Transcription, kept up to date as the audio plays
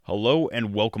Hello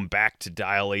and welcome back to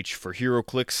Dial H for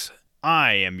HeroClix.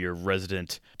 I am your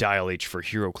resident Dial H for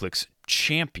HeroClix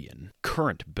champion,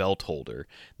 current belt holder.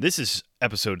 This is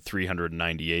episode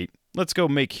 398. Let's go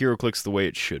make HeroClix the way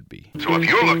it should be. So if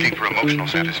you're looking for emotional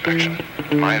satisfaction,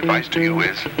 my advice to you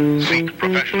is seek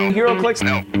professional HeroClix?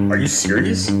 No. Are you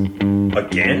serious?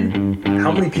 Again?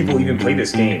 How many people even play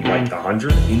this game? Like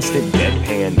 100? Instant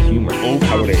deadpan humor.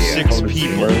 Over 6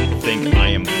 people think I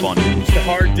am funny. It's the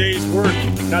hard day's work.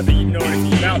 Not that you know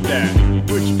anything about that.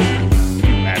 Which,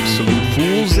 You absolute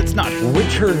fools, it's not.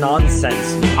 Witcher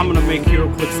nonsense. I'm gonna make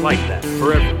HeroClix like that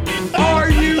forever. Are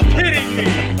you kidding me?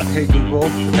 Hey Google,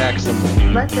 attack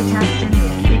someone. Let's attack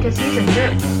Simeon, because he's a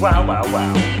jerk. Wow.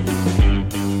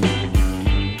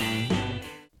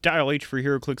 Dial H for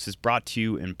HeroClix is brought to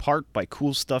you in part by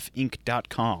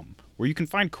CoolStuffInc.com, where you can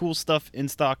find cool stuff in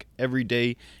stock every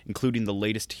day, including the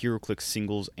latest HeroClix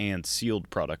singles and sealed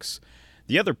products.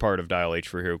 The other part of Dial H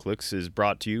for HeroClix is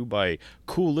brought to you by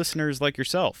cool listeners like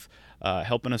yourself,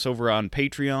 helping us over on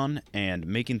Patreon and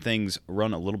making things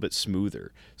run a little bit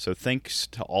smoother. So thanks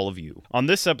to all of you. On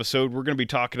this episode, we're going to be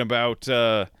talking about,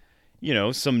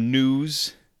 some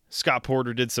news. Scott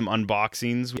Porter did some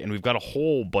unboxings, and we've got a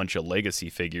whole bunch of legacy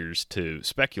figures to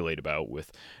speculate about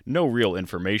with no real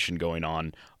information going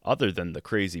on other than the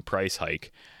crazy price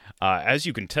hike. As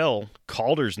you can tell,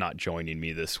 Calder's not joining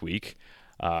me this week,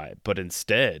 but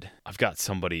instead, I've got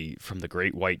somebody from the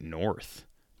Great White North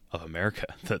of America,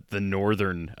 the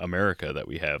Northern America that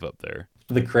we have up there.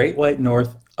 The Great White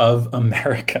North of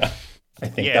America. I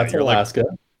think that's you're Alaska.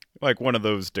 Like one of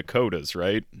those Dakotas,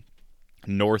 right?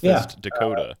 Northest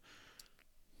Dakota.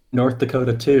 North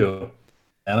Dakota 2.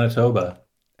 Manitoba.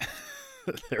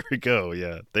 There we go.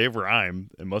 Yeah, they rhyme.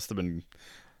 It must have been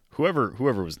whoever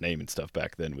was naming stuff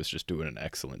back then was just doing an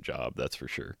excellent job. That's for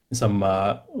sure. Some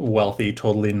wealthy,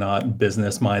 totally not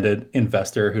business-minded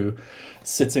investor who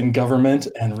sits in government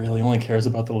and really only cares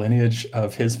about the lineage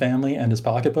of his family and his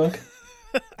pocketbook.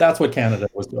 That's what Canada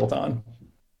was built on.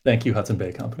 Thank you, Hudson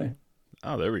Bay Company.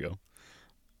 Oh, there we go.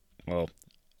 Well,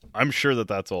 I'm sure that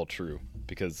that's all true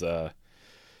because I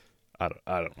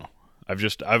don't know.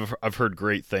 I've heard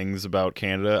great things about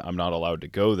Canada. I'm not allowed to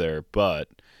go there, but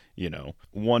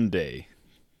one day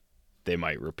they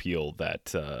might repeal that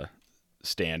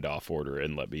standoff order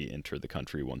and let me enter the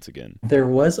country once again. There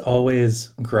was always,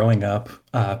 growing up,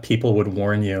 people would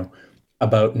warn you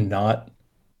about not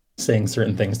saying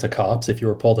certain things to cops if you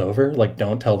were pulled over. Like,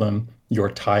 don't tell them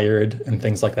you're tired and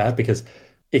things like that, because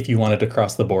if you wanted to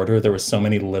cross the border, there was so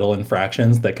many little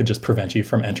infractions that could just prevent you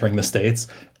from entering the States.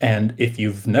 And if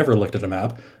you've never looked at a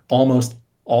map, almost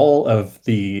all of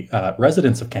the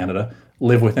residents of Canada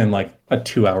live within like a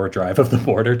 2-hour drive of the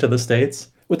border to the States,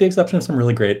 with the exception of some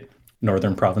really great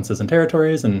northern provinces and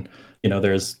territories. And,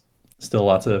 there's still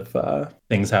lots of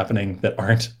things happening that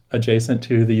aren't adjacent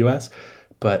to the US.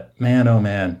 But man, oh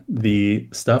man, the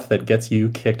stuff that gets you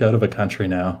kicked out of a country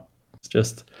now,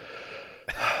 it's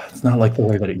not like the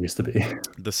way that it used to be.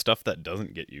 The stuff that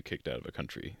doesn't get you kicked out of a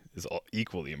country is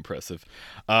equally impressive.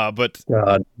 But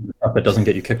God, the stuff that doesn't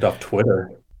get you kicked off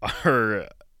Twitter.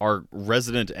 Our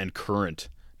resident and current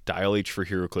Dial H for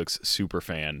HeroClix super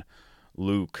fan,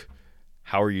 Luke,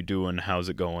 how are you doing? How's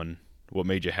it going? What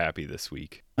made you happy this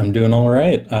week? I'm doing all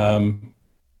right.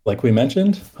 Like we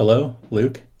mentioned, hello,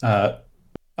 Luke.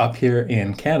 Up here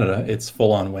in Canada, it's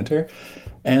full on winter,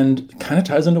 and kind of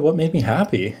ties into what made me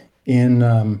happy. In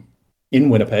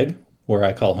Winnipeg, where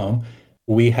I call home,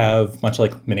 we have, much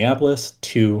like Minneapolis,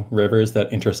 2 rivers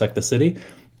that intersect the city.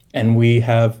 And we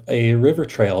have a river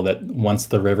trail that, once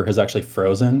the river has actually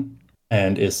frozen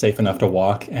and is safe enough to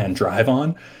walk and drive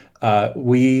on,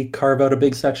 we carve out a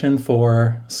big section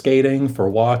for skating, for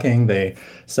walking. They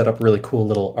set up really cool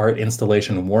little art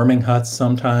installation warming huts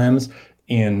sometimes.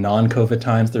 In non-COVID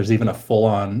times, there's even a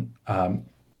full-on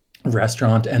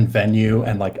restaurant and venue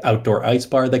and like outdoor ice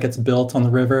bar that gets built on the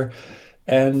river.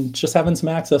 And just having some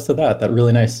access to that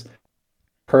really nice,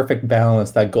 perfect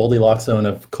balance, that Goldilocks zone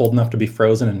of cold enough to be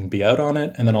frozen and be out on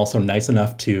it, and then also nice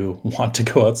enough to want to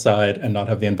go outside and not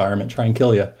have the environment try and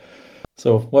kill you.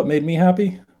 So what made me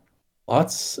happy?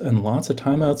 Lots and lots of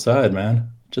time outside, man.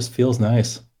 Just feels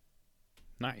nice.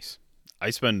 Nice.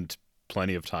 I spend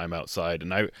plenty of time outside,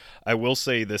 and I will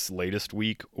say this latest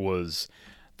week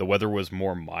the weather was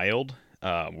more mild.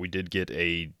 We did get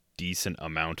a decent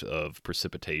amount of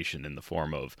precipitation in the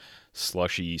form of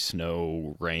slushy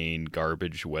snow, rain,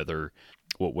 garbage weather,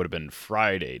 what would have been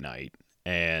Friday night.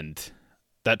 And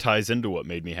that ties into what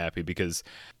made me happy, because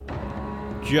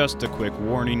Just a quick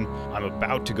warning, I'm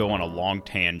about to go on a long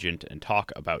tangent and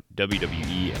talk about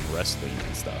WWE and wrestling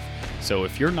and stuff. So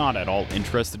if you're not at all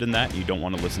interested in that and you don't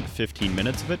want to listen to 15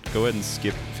 minutes of it, go ahead and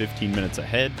skip 15 minutes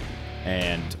ahead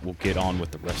and we'll get on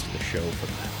with the rest of the show from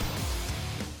that.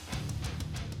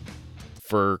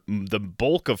 For the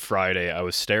bulk of Friday, I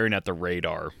was staring at the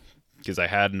radar because I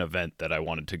had an event that I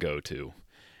wanted to go to,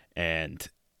 and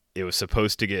the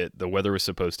weather was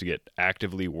supposed to get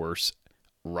actively worse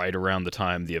right around the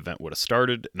time the event would have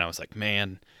started, and I was like,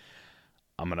 man,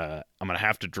 I'm gonna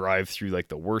have to drive through like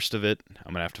the worst of it.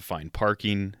 I'm gonna have to find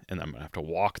parking, and I'm gonna have to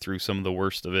walk through some of the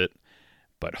worst of it.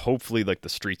 But hopefully, like, the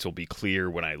streets will be clear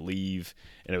when I leave,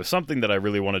 and it was something that I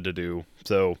really wanted to do.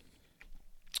 So,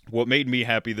 what made me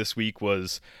happy this week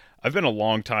was I've been a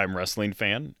long-time wrestling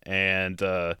fan, and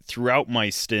throughout my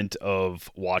stint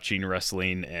of watching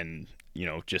wrestling and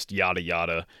just yada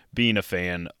yada, being a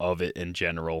fan of it in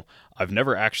general, I've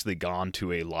never actually gone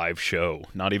to a live show,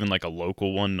 not even like a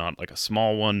local one, not like a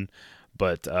small one,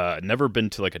 but never been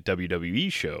to like a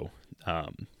WWE show.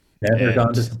 Never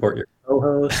gone to support your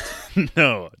co-host?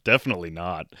 No, definitely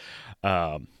not.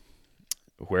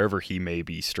 Wherever he may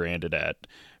be stranded at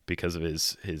because of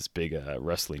his big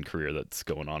wrestling career that's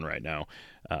going on right now.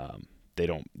 They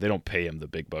don't pay him the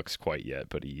big bucks quite yet,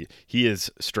 but he is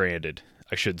stranded.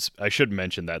 I should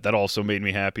mention that. That also made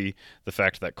me happy. The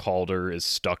fact that Calder is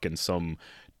stuck in some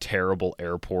terrible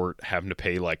airport having to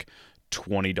pay like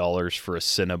 $20 for a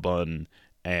Cinnabon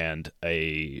and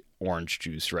a orange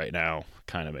juice right now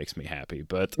kind of makes me happy.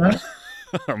 But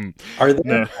are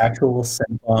there actual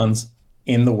Cinnabons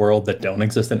in the world that don't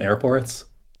exist in airports?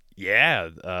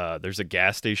 Yeah, there's a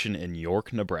gas station in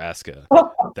York, Nebraska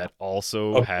that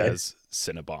also has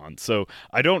Cinnabon. So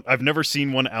I've never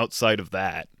seen one outside of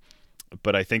that.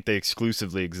 But I think they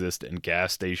exclusively exist in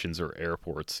gas stations or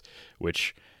airports,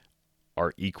 which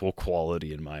are equal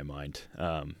quality in my mind.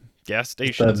 Gas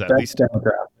stations at least,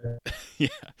 yeah,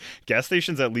 gas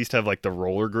stations at least have like the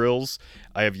roller grills.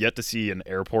 I have yet to see an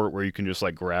airport where you can just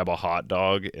like grab a hot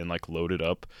dog and like load it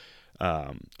up,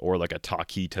 or like a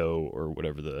taquito or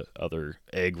whatever the other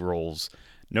egg rolls.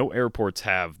 No airports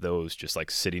have those just like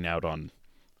sitting out on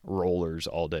rollers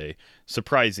all day.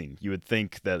 Surprising. You would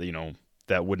think that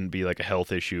that wouldn't be like a health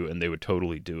issue and they would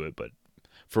totally do it, but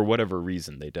for whatever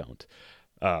reason they don't.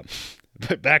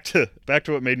 But back to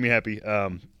what made me happy. I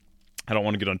don't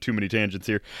want to get on too many tangents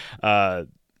here.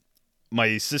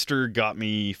 My sister got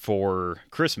me for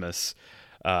Christmas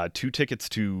 2 tickets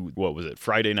to, what was it,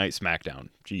 Friday Night SmackDown.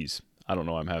 Jeez, I don't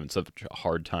know, I'm having such a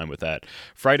hard time with that.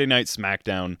 Friday Night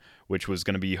SmackDown, which was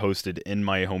going to be hosted in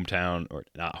my hometown, or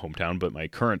not hometown, but my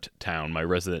current town, my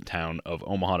resident town of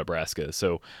Omaha, Nebraska.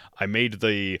 So I made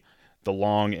the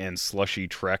long and slushy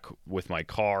trek with my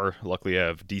car. Luckily, I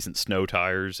have decent snow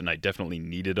tires, and I definitely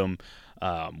needed them.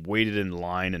 Waited in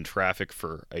line in traffic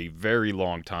for a very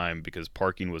long time because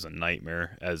parking was a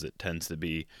nightmare, as it tends to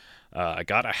be. I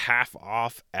got a half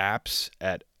off apps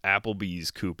at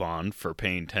Applebee's coupon for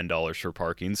paying $10 for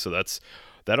parking, so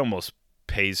that almost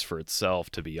pays for itself,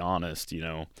 to be honest.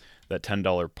 That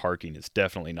 $10 parking is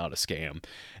definitely not a scam.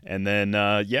 And then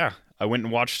I went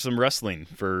and watched some wrestling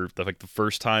for the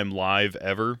first time live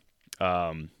ever.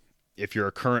 If you're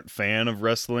a current fan of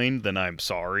wrestling, then I'm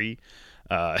sorry.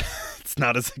 It's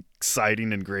not as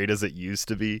exciting and great as it used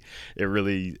to be.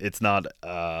 It's not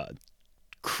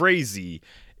crazy,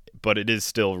 but it is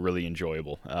still really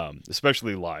enjoyable,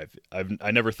 especially live.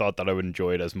 I never thought that I would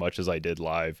enjoy it as much as I did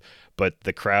live, but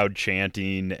the crowd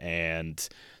chanting and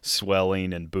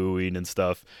swelling and booing and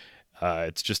stuff,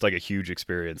 it's just like a huge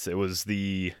experience.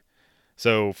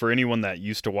 So for anyone that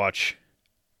used to watch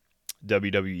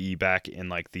WWE back in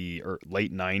like the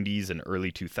late 90s and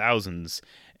early 2000s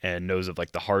and knows of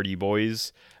like the Hardy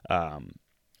Boys,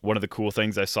 one of the cool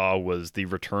things I saw was the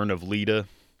return of Lita.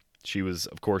 She was,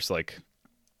 of course, like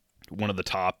one of the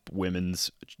top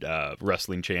women's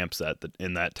wrestling champs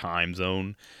in that time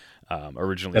zone.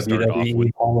 Originally started off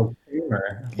with Hall of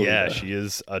Famer. Yeah, she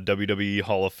is a WWE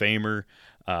Hall of Famer.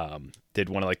 Did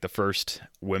one of like the first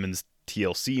women's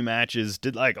TLC matches.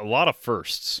 Did like a lot of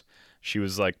firsts. She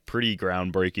was like pretty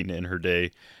groundbreaking in her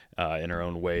day, in her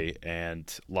own way,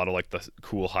 and a lot of like the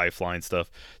cool high flying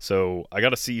stuff. So I got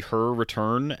to see her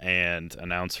return and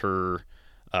announce her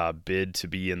bid to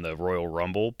be in the Royal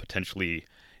Rumble. Potentially,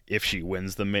 if she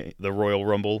wins the Royal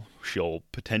Rumble, she'll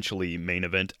potentially main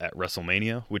event at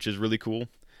WrestleMania, which is really cool.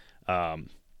 So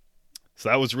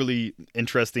that was really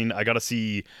interesting. I got to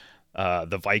see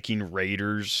the Viking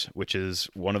Raiders, which is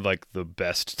one of like the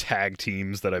best tag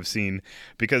teams that I've seen,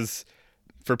 because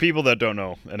for people that don't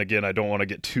know, and again, I don't want to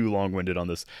get too long-winded on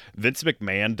this, Vince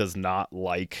McMahon does not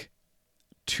like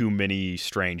too many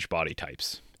strange body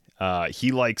types.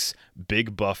 He likes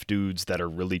big buff dudes that are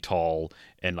really tall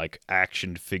and like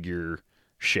action figure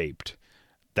shaped.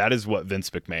 That is what Vince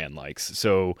McMahon likes.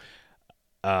 So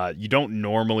you don't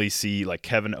normally see like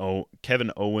Kevin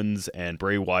Owens and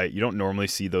Bray Wyatt. You don't normally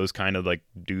see those kind of like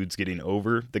dudes getting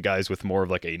over. The guys with more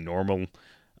of like a normal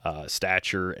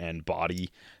stature and body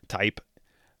type.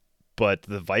 But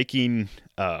the Viking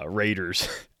Raiders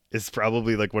is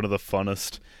probably like one of the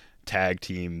funnest tag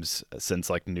teams since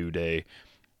like New Day,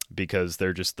 because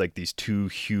they're just like these two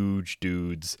huge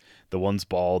dudes. The one's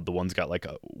bald, the one's got like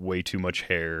way too much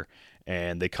hair,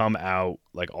 and they come out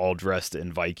like all dressed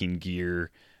in Viking gear,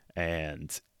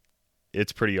 and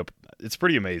it's pretty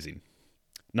amazing.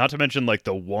 Not to mention like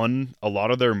a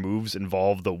lot of their moves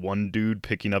involve the one dude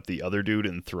picking up the other dude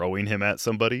and throwing him at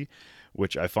somebody,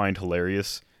 which I find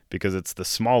hilarious because it's the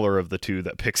smaller of the two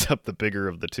that picks up the bigger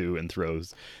of the two and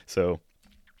throws. So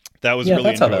that was really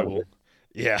enjoyable.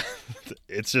 Yeah,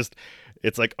 it's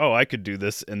like, oh, I could do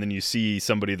this, and then you see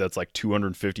somebody that's like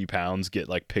 250 pounds get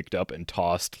like picked up and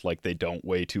tossed like they don't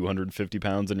weigh 250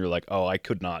 pounds, and you're like, oh, I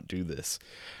could not do this.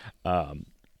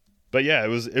 But yeah, it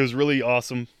was really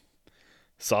awesome.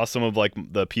 Saw some of like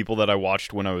the people that I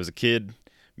watched when I was a kid,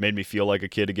 made me feel like a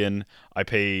kid again. I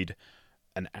paid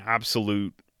an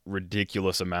absolute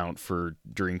ridiculous amount for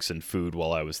drinks and food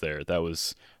while I was there. That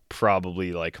was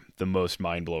probably like the most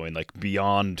mind-blowing, like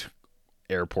beyond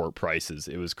airport prices.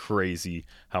 It was crazy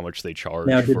how much they charge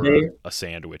a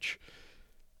sandwich.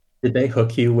 Did they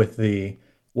hook you with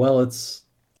it's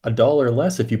 $1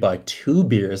 less if you buy 2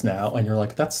 beers now? And you're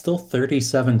like, that's still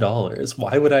 $37.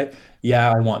 Why would I?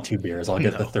 Yeah, I want 2 beers. I'll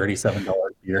get the $37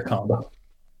 beer combo.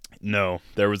 No,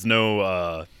 there was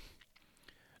no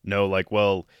like,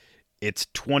 well, it's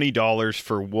 $20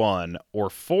 for one or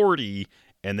 $40,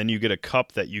 and then you get a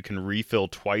cup that you can refill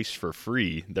twice for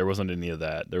free. There wasn't any of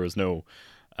that. There was no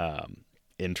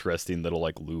interesting little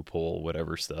like loophole,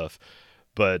 whatever stuff.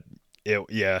 But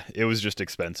it was just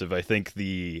expensive. I think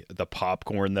the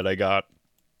popcorn that I got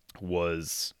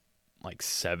was like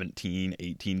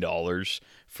 $17-18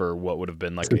 for what would have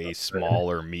been like a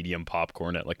small or medium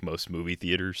popcorn at like most movie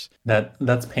theaters.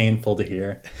 That's painful to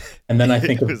hear. And then I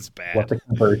think of what the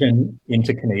conversion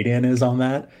into Canadian is on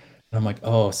that. And I'm like,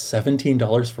 oh,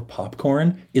 $17 for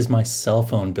popcorn is my cell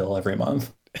phone bill every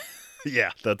month.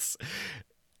 Yeah, that's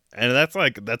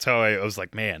how I was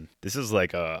like, man, this is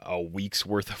like a week's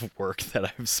worth of work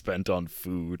that I've spent on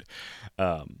food.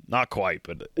 Not quite,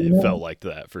 but it felt like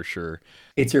that for sure.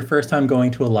 It's your first time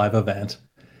going to a live event.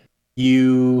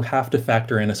 You have to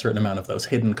factor in a certain amount of those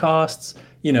hidden costs.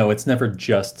 You know, it's never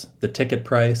just the ticket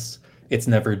price. It's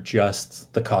never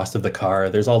just the cost of the car.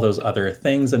 There's all those other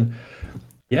things. And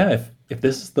yeah, if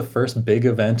this is the first big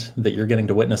event that you're getting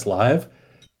to witness live,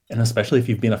 and especially if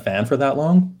you've been a fan for that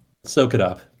long, soak it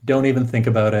up. Don't even think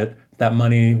about it. That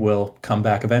money will come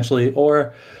back eventually,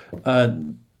 or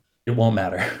it won't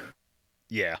matter.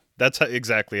 Yeah, that's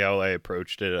exactly how I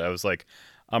approached it. I was like,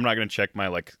 I'm not going to check my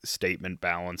like statement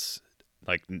balance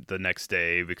like the next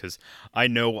day, because I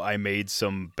know I made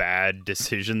some bad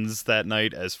decisions that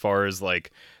night as far as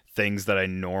like things that I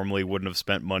normally wouldn't have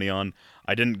spent money on.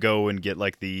 I didn't go and get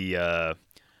like the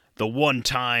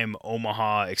one-time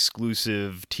Omaha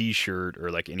exclusive t-shirt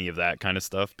or like any of that kind of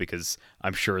stuff, because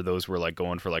I'm sure those were like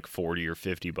going for like $40 or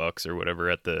 $50 or whatever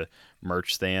at the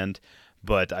merch stand.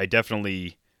 But I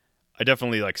definitely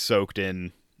like soaked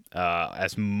in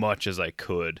as much as I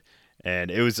could, and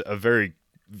it was a very,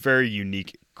 very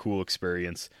unique, cool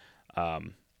experience.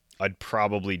 I'd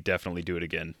probably definitely do it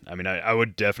again. I mean, I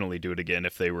would definitely do it again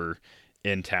if they were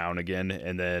in town again.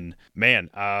 And then, man,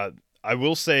 I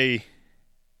will say,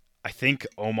 I think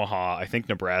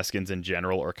Nebraskans in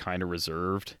general are kind of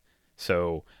reserved.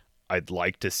 So I'd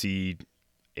like to see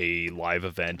a live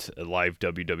event, a live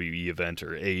WWE event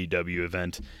or AEW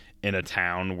event in a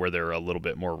town where they're a little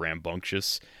bit more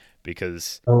rambunctious,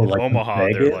 because in like Omaha,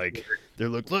 they're like,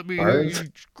 let me hear you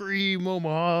scream,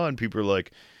 Omaha. And people are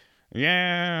like,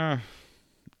 yeah.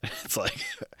 It's like,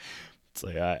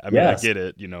 I mean, yes. I get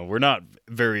it. You know, we're not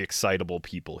very excitable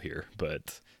people here,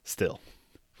 but still,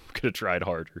 we could have tried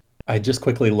harder. I just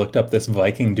quickly looked up this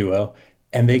Viking duo,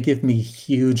 and they give me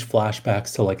huge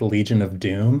flashbacks to like Legion of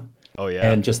Doom. Oh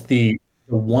yeah. And just the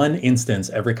one instance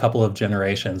every couple of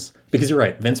generations, because you're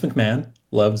right, Vince McMahon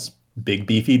loves big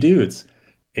beefy dudes.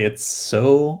 It's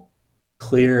so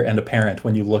clear and apparent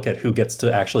when you look at who gets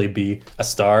to actually be a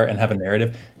star and have a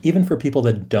narrative. Even for people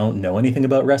that don't know anything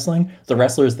about wrestling, the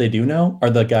wrestlers they do know are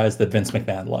the guys that Vince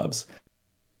McMahon loves.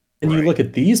 And you look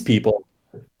at these people,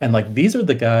 and like, these are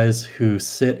the guys who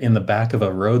sit in the back of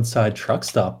a roadside truck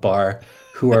stop bar,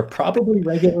 who are probably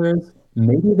regulars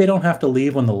maybe they don't have to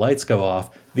leave when the lights go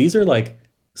off. These are like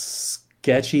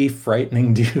sketchy,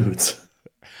 frightening dudes.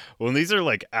 Well, and these are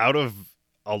like out of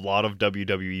a lot of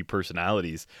WWE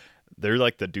personalities. They're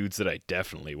like the dudes that I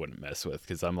definitely wouldn't mess with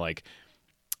because I'm like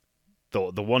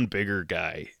the one bigger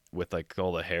guy with like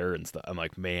all the hair and stuff. I'm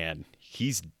like, man,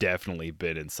 he's definitely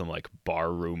been in some like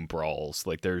barroom brawls.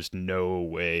 Like, there's no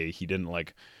way he didn't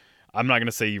like. I'm not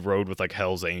gonna say he rode with like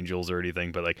Hell's Angels or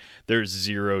anything, but like, there's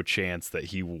zero chance that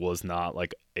he was not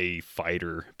like a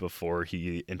fighter before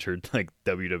he entered like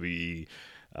WWE.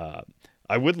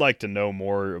 I would like to know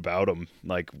more about him,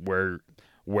 like where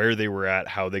they were at,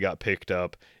 how they got picked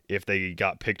up, if they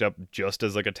got picked up just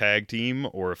as like a tag team,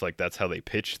 or if like that's how they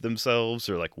pitched themselves,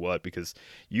 or like what, because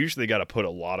you usually got to put a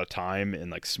lot of time in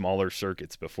like smaller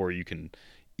circuits before you can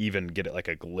even get it like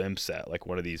a glimpse at like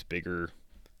one of these bigger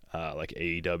like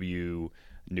AEW,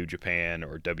 New Japan,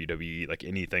 or WWE, like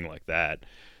anything like that.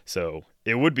 So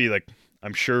it would be like,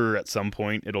 I'm sure at some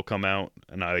point it'll come out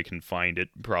and I can find it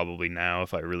probably now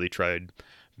if I really tried,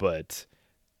 but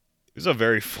it was a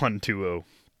very fun duo.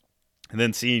 And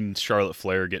then seeing Charlotte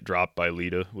Flair get dropped by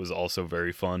Lita was also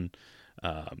very fun.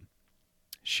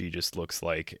 She just looks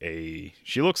like a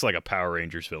Power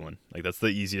Rangers villain. Like, that's the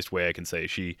easiest way I can say.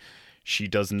 She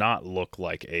does not look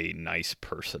like a nice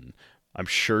person. I'm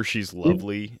sure she's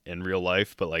lovely in real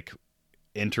life, but like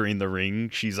entering the ring,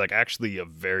 she's like actually a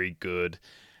very good,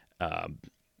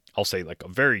 I'll say like a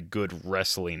very good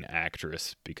wrestling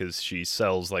actress, because she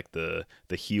sells like the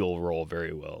heel role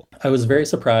very well. I was very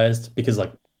surprised because,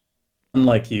 like,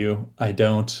 unlike you, I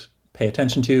don't pay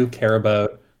attention to, care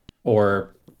about,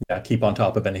 or keep on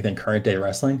top of anything current day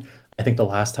wrestling. I think the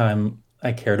last time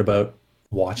I cared about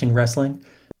watching wrestling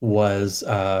was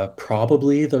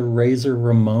probably the Razor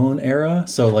Ramon era.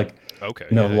 So like, Okay,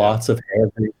 lots of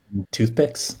hair and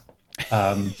toothpicks.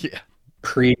 Yeah.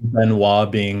 Pre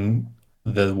Benoit being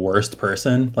the worst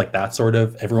person, like that sort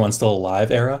of everyone's still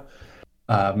alive era.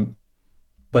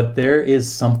 But there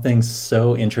is something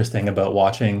so interesting about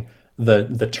watching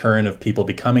the turn of people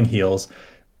becoming heels,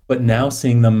 but now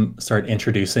seeing them start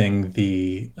introducing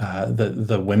the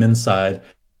women's side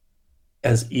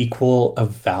as equal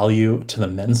of value to the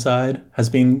men's side has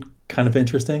been kind of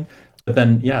interesting. But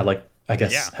then, like, I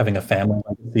guess having a family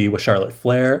legacy with Charlotte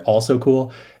Flair, also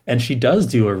cool. And she does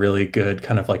do a really good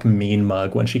kind of like mean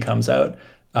mug when she comes out.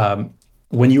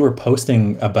 When you were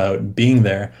posting about being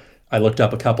there, I looked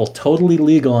up a couple totally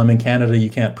legal. I'm in Canada. You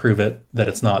can't prove it that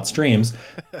it's not streams.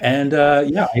 And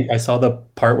I saw the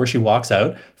part where she walks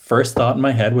out. First thought in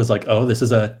my head was like, oh, this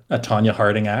is a Tanya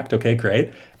Harding act. Okay,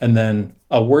 great. And then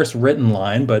a worse written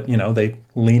line, but they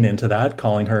lean into that,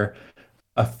 calling her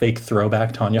a fake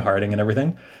throwback Tanya Harding and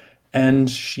everything. And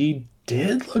she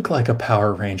did look like a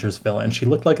Power Rangers villain. She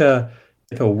looked like a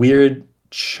weird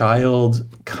child,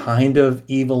 kind of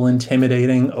evil,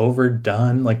 intimidating,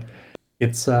 overdone. Like,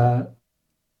 it's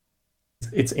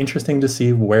interesting to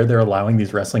see where they're allowing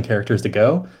these wrestling characters to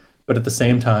go, but at the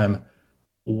same time,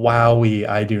 wowie,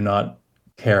 I do not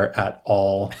care at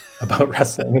all about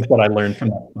wrestling. Is what I learned from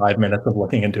that 5 minutes of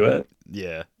looking into it.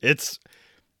 Yeah,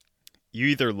 you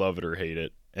either love it or hate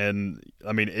it. And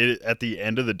I mean, at the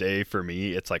end of the day, for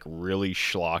me, it's like really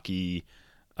schlocky,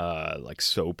 like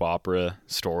soap opera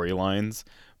storylines.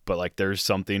 But like, there's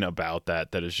something about that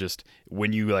is just,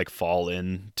 when you like fall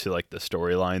into like the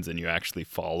storylines and you actually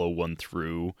follow one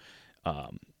through,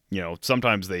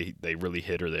 sometimes they really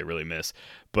hit or they really miss.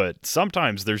 But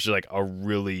sometimes there's just like a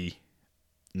really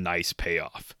nice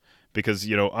payoff. Because,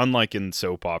 unlike in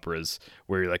soap operas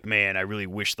where you're like, man, I really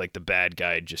wish like the bad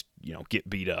guy just, get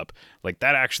beat up. Like,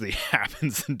 that actually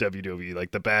happens in WWE.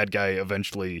 Like, the bad guy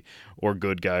eventually, or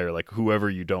good guy, or like whoever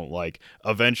you don't like,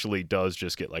 eventually does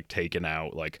just get like taken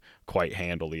out like quite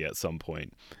handily at some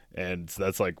point. And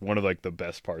that's like one of like the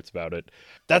best parts about it.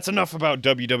 That's enough about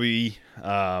WWE. We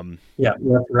have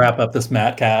to wrap up this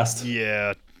Matt cast.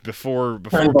 Yeah. Before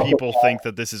people think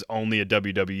that this is only a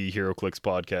WWE HeroClix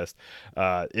podcast,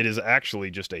 it is actually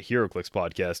just a HeroClix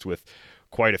podcast with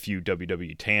quite a few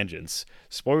WWE tangents.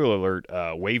 Spoiler alert,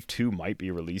 Wave 2 might be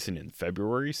releasing in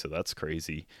February, so that's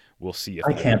crazy. We'll see if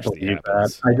I that can't actually believe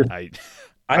happens. that.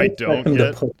 I don't them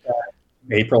yet. To put that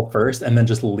April 1st and then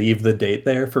just leave the date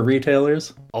there for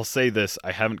retailers. I'll say this,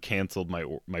 I haven't canceled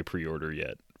my pre-order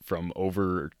yet from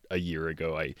over a year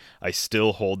ago. I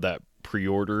still hold that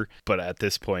pre-order, but at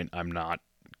this point I'm not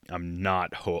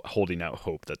holding out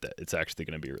hope that it's actually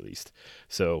going to be released.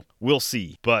 So we'll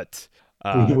see. But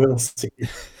we will see.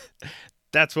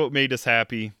 That's what made us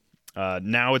happy.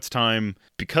 Now it's time,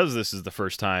 because this is the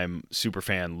first time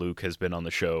Superfan Luke has been on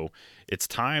the show, it's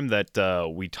time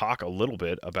that we talk a little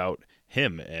bit about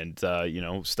him and,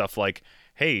 stuff like,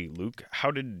 hey, Luke, how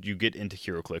did you get into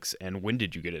HeroClix, and when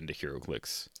did you get into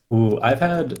HeroClix? Ooh, I've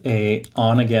had a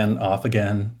on-again,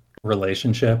 off-again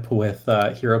relationship with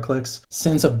HeroClix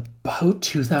since about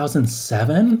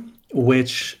 2007.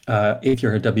 Which, if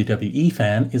you're a WWE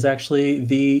fan, is actually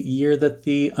the year that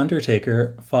The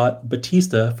Undertaker fought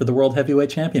Batista for the World Heavyweight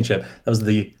Championship. That was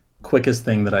the quickest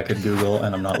thing that I could Google,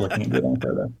 and I'm not looking into it any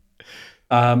further.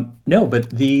 No, but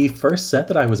the first set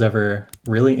that I was ever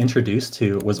really introduced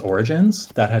to was Origins.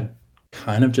 That had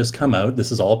kind of just come out. This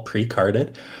is all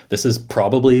pre-carded. This is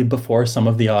probably before some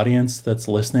of the audience that's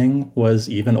listening was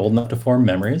even old enough to form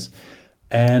memories.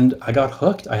 And I got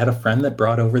hooked. I had a friend that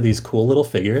brought over these cool little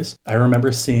figures. I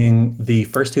remember seeing the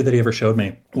first two that he ever showed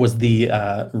me was the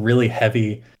really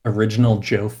heavy original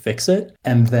Joe Fixit,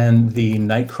 and then the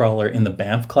Nightcrawler in the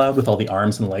Banff Cloud with all the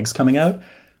arms and legs coming out.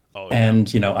 Oh, yeah.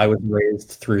 And, I was raised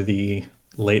through the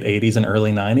late 80s and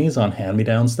early 90s on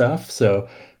hand-me-down stuff. So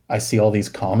I see all these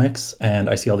comics and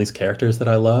I see all these characters that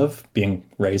I love being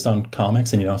raised on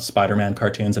comics and, Spider-Man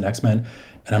cartoons and X-Men.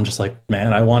 And I'm just like,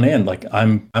 man, I want in. Like,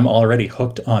 I'm already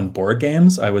hooked on board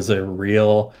games. I was a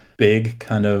real big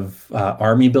kind of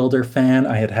army builder fan.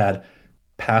 I had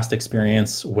past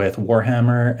experience with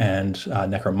Warhammer and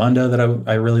Necromunda that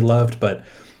I really loved, but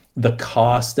the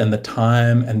cost and the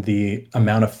time and the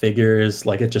amount of figures,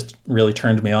 like, it just really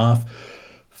turned me off.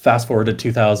 Fast forward to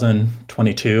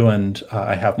 2022, and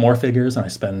I have more figures and I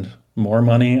spend more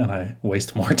money and I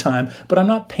waste more time, but I'm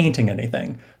not painting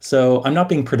anything. So I'm not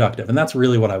being productive. And that's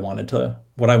really what I wanted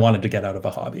to get out of a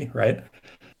hobby. Right.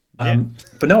 Yeah.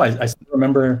 But no, I still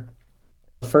remember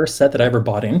the first set that I ever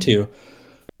bought into,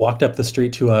 walked up the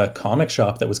street to a comic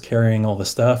shop that was carrying all the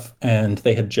stuff, and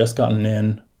they had just gotten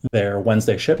in their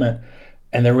Wednesday shipment.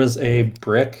 And there was a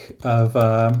brick of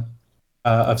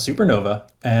Supernova.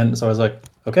 And so I was like,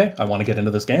 okay, I want to get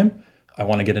into this game. I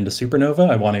want to get into Supernova.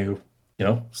 I want to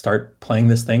start playing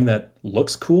this thing that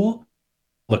looks cool.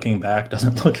 Looking back,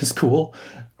 doesn't look as cool,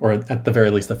 or at the very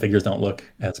least, the figures don't look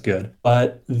as good.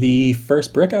 But the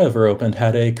first brick I ever opened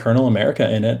had a Colonel America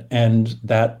in it, and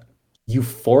that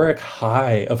euphoric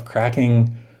high of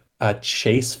cracking a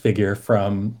Chase figure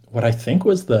from what I think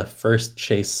was the first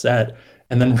Chase set,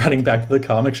 and then running back to the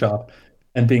comic shop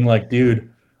and being like, dude,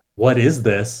 what is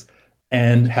this?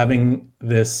 And having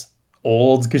this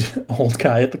old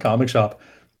guy at the comic shop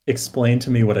explain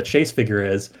to me what a Chase figure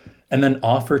is, and then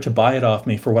offer to buy it off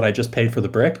me for what I just paid for the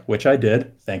brick, which I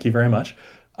did. Thank you very much.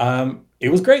 It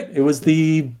was great. It was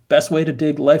the best way to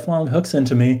dig lifelong hooks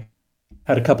into me.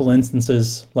 Had a couple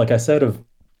instances, like I said, of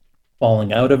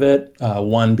falling out of it.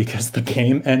 One because the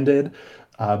game ended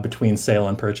between sale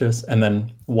and purchase, and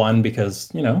then one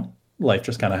because, life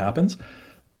just kind of happens.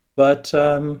 But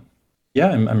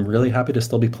yeah, I'm really happy to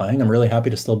still be playing. I'm really happy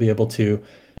to still be able to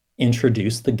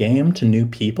introduce the game to new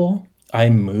people. I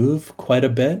move quite a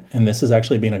bit, and this has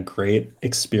actually been a great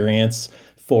experience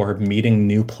for meeting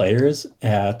new players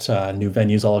at new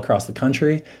venues all across the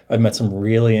country. I've met some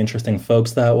really interesting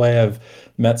folks that way. I've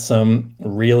met some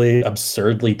really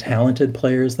absurdly talented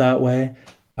players that way.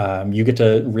 You get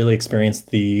to really experience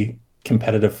the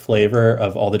competitive flavor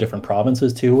of all the different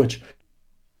provinces too, which,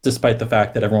 despite the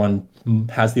fact that everyone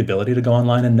has the ability to go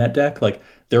online and net deck, like,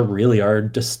 there really are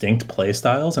distinct play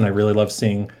styles, and I really love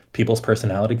seeing people's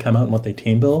personality come out and what they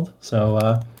team build.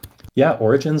 So yeah,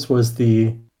 Origins was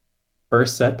the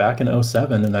first set back in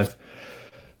 2007, and I've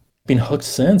been hooked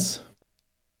since.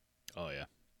 Oh yeah.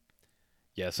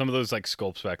 Yeah, some of those like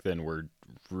sculpts back then were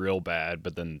real bad,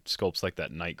 but then sculpts like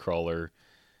that Nightcrawler,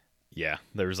 yeah,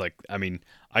 there's like, I mean,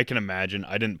 I can imagine,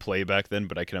 I didn't play back then,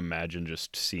 but I can imagine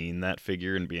just seeing that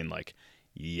figure and being like,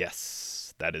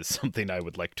 yes, that is something I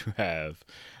would like to have.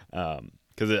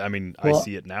 Because, I mean, I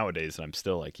see it nowadays and I'm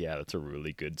still like, yeah, that's a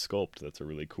really good sculpt. That's a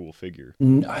really cool figure.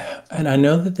 And I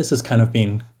know that this is kind of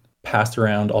being passed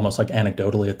around almost like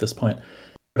anecdotally at this point,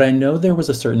 but I know there was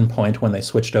a certain point when they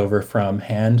switched over from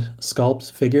hand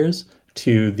sculpt figures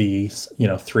to the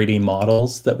 3D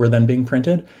models that were then being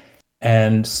printed.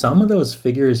 And some of those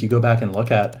figures you go back and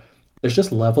look at, there's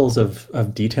just levels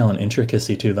of detail and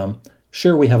intricacy to them.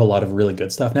 Sure, we have a lot of really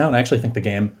good stuff now, and I actually think the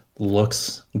game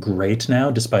looks great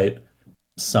now, despite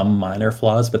some minor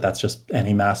flaws, but that's just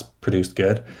any mass-produced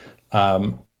good.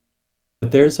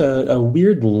 But there's a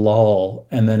weird lull,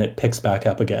 and then it picks back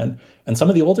up again. And some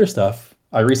of the older stuff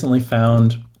I recently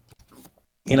found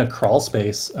in a crawl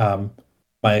space.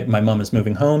 My mom is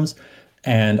moving homes,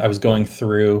 and I was going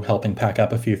through helping pack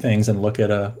up a few things and look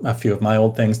at a few of my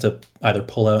old things to either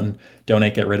pull out and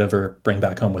donate, get rid of, or bring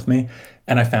back home with me.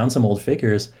 And I found some old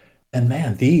figures, and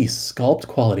man, the sculpt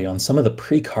quality on some of the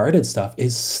pre-carded stuff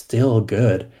is still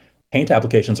good. Paint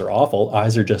applications are awful.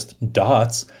 Eyes are just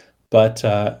dots. But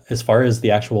as far as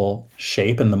the actual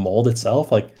shape and the mold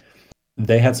itself, like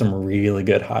they had some really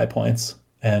good high points.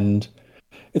 And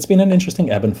it's been an interesting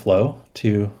ebb and flow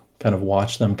to kind of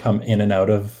watch them come in and out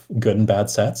of good and bad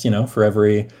sets. You know, for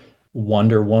every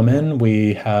Wonder Woman,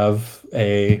 we have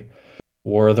a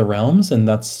War of the Realms, and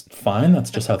that's fine. That's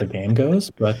just how the game goes.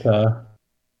 But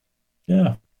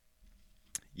yeah.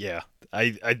 Yeah,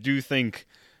 I do think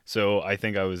so. I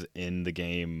think I was in the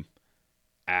game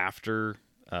after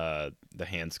the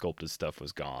hand sculpted stuff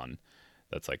was gone.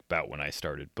 That's like about when I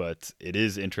started. But it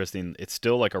is interesting. It's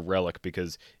still like a relic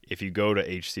because if you go to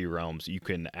HC Realms, you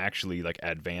can actually like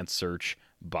advanced search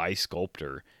by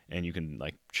sculptor, and you can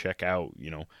like check out, you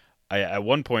know, at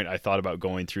one point I thought about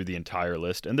going through the entire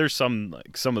list, and there's some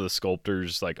of the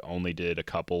sculptors like only did a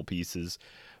couple pieces,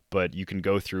 but you can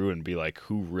go through and be like,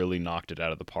 who really knocked it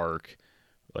out of the park?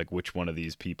 Like which one of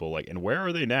these people, like, and where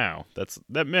are they now?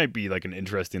 That might be like an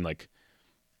interesting like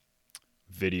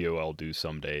video I'll do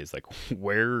some days. Like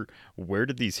where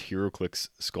did these HeroClix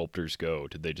sculptors go?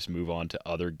 Did they just move on to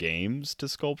other games to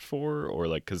sculpt for, or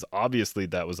like, because obviously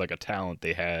that was like a talent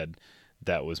they had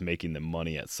that was making them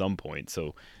money at some point,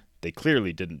 so they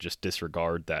clearly didn't just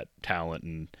disregard that talent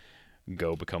and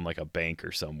go become like a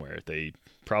banker somewhere. They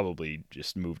probably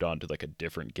just moved on to like a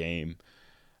different game.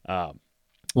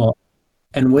 Well,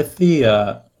 and with the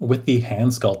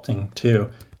hand sculpting too,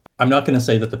 I'm not going to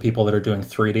say that the people that are doing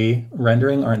 3D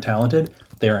rendering aren't talented.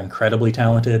 They are incredibly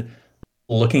talented.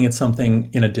 Looking at something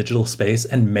in a digital space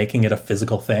and making it a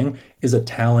physical thing is a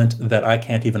talent that I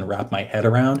can't even wrap my head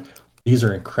around. These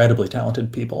are incredibly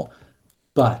talented people.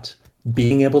 But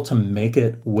being able to make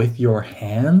it with your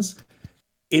hands,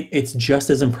 it's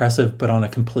just as impressive, but on a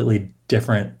completely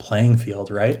different playing field,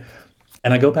 right?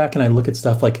 And I go back and I look at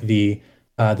stuff like the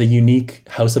unique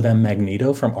House of M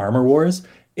Magneto from Armor Wars.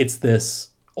 It's this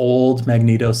old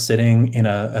Magneto sitting in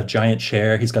a giant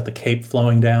chair. He's got the cape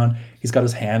flowing down. He's got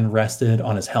his hand rested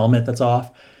on his helmet that's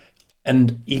off.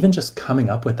 And even just coming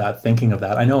up with that, thinking of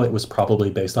that, I know it was probably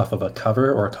based off of a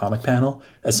cover or a comic panel,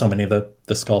 as so many of the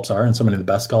sculpts are, and so many of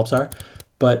the best sculpts are.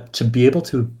 But to be able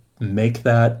to make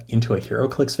that into a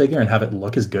HeroClix figure and have it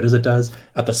look as good as it does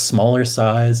at the smaller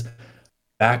size,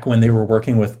 back when they were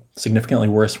working with significantly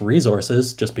worse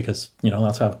resources, just because, you know,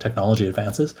 that's how technology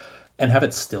advances, and have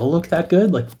it still look that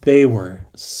good, like they were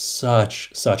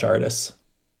such artists.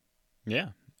 Yeah.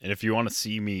 And if you want to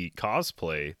see me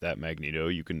cosplay that Magneto,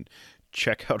 you can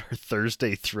check out our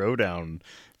Thursday Throwdown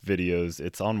videos.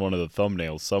 It's on one of the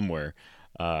thumbnails somewhere.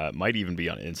 It might even be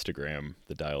on Instagram,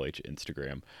 the Dial H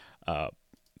Instagram.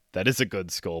 That is a good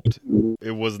sculpt.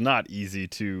 It was not easy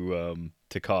to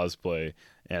cosplay,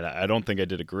 and I don't think I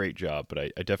did a great job, but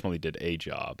I definitely did a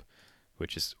job,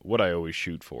 which is what I always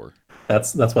shoot for.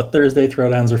 That's what Thursday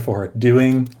Throwdowns are for,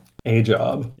 doing a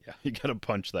job. Yeah, you gotta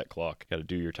punch that clock. Gotta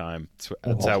do your time.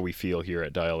 That's how we feel here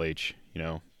at Dial H, you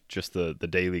know, just the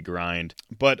daily grind.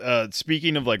 But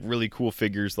speaking of like really cool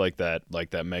figures like that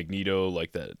Magneto,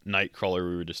 like that Nightcrawler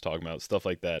we were just talking about, stuff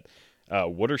like that,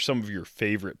 what are some of your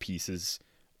favorite pieces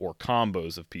or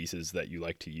combos of pieces that you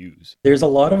like to use? There's a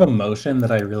lot of emotion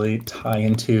that I really tie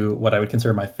into what I would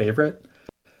consider my favorite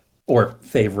or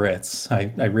favorites. I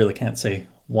really can't say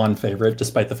one favorite,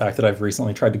 despite the fact that I've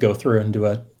recently tried to go through and do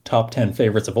a top 10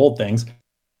 favorites of old things.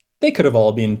 They could have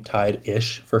all been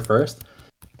tied-ish for first,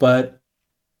 but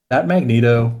that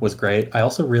Magneto was great. I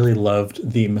also really loved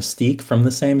the Mystique from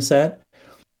the same set.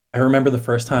 I remember the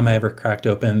first time I ever cracked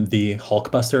open the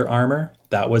Hulkbuster armor.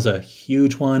 That was a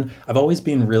huge one. I've always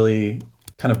been really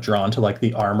kind of drawn to like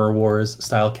the Armor Wars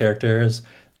style characters,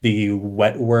 the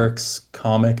Wetworks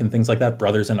comic and things like that,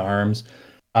 Brothers in Arms.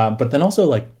 But then also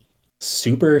like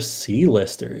super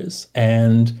C-listers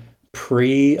and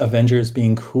pre-Avengers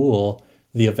being cool,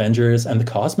 the Avengers and the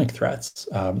Cosmic Threats.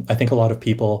 I think a lot of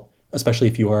people, especially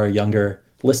if you are a younger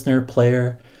listener,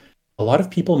 player, a lot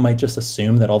of people might just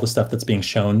assume that all the stuff that's being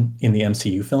shown in the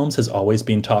MCU films has always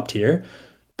been top tier,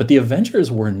 but the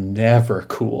Avengers were never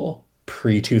cool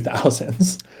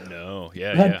pre-2000s. No,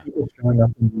 yeah. People showing up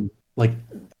in, like,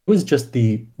 it was just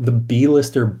the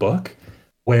B-lister book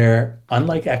where,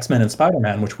 unlike X-Men and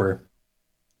Spider-Man, which were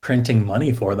printing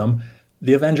money for them,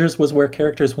 the Avengers was where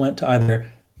characters went to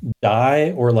either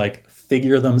die or like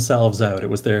figure themselves out. It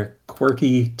was their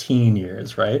quirky teen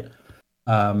years, right?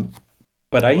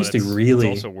 But I used to really...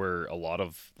 It's also where a lot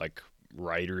of like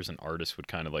writers and artists would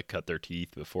kind of like cut their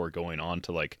teeth before going on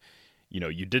to like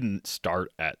you didn't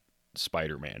start at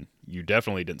Spider-Man. You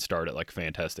definitely didn't start at like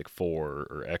Fantastic Four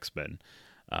or X-Men.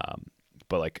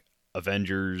 But like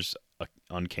Avengers,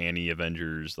 Uncanny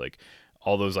Avengers, like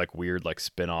all those like weird like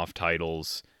spin-off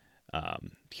titles,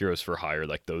 Heroes for Hire,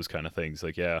 like those kind of things.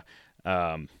 Like, yeah.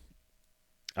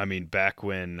 I mean, back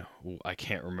when, I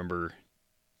can't remember,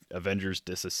 Avengers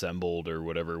Disassembled or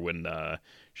whatever, when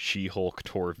She-Hulk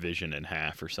tore Vision in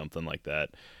half or something like that.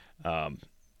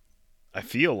 I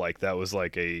feel like that was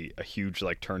like a huge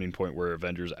like turning point where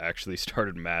Avengers actually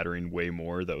started mattering way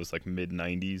more. That was like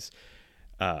mid-90s.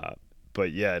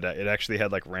 But yeah, it actually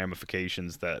had like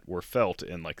ramifications that were felt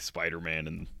in like Spider-Man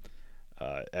and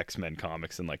X-Men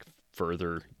comics, and like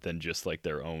further than just like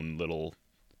their own little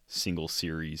single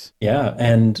series. Yeah,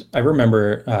 and I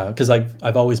remember because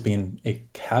I've always been a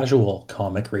casual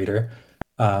comic reader.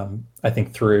 I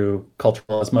think through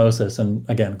cultural osmosis, and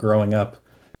again, growing up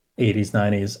 80s,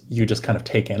 90s, you just kind of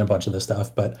take in a bunch of this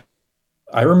stuff. But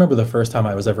I remember the first time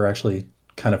I was ever actually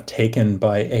kind of taken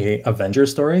by a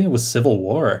Avengers story was Civil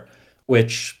War,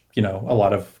 which, a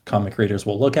lot of comic readers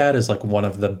will look at as like one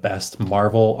of the best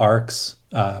Marvel arcs.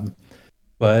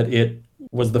 But it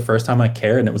was the first time I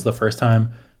cared, and it was the first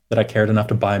time that I cared enough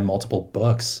to buy multiple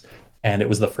books. And it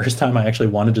was the first time I actually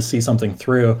wanted to see something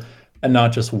through and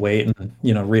not just wait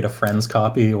and, read a friend's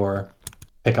copy or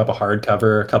pick up a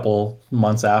hardcover a couple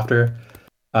months after.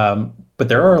 But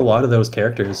there are a lot of those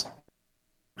characters.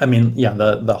 I mean, yeah,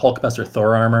 the Hulkbuster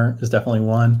Thor armor is definitely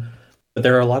one. But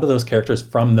there are a lot of those characters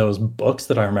from those books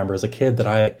that I remember as a kid that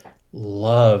I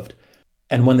loved.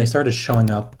 And when they started showing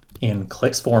up in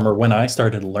Clicks form, or when I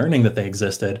started learning that they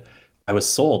existed, I was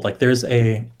sold. Like, there's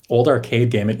a old arcade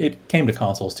game. It came to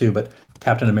consoles too, but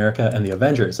Captain America and the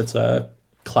Avengers. It's a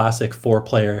classic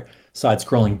 4-player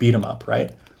side-scrolling beat 'em up,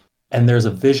 right? And there's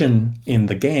a Vision in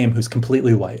the game who's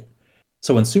completely white.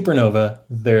 So in Supernova,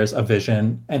 there's a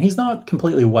Vision, and he's not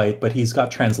completely white, but he's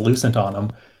got translucent on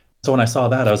him. So when I saw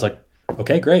that, I was like,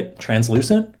 okay, great,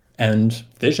 translucent and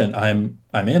Vision. I'm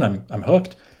in. I'm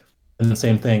hooked. And the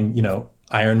same thing,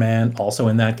 Iron Man also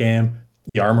in that game.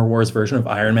 The Armor Wars version of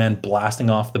Iron Man blasting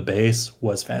off the base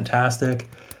was fantastic.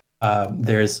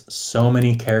 There's so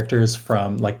many characters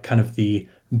from like kind of the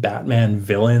Batman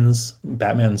villains,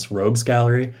 Batman's rogues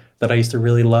gallery that I used to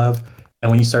really love.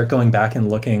 And when you start going back and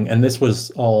looking, and this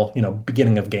was all,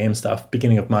 beginning of game stuff,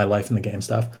 beginning of my life in the game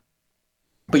stuff.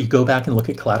 But you go back and look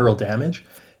at Collateral Damage,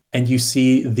 and you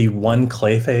see the one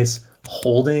Clayface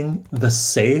holding the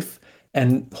safe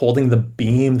and holding the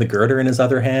beam, the girder in his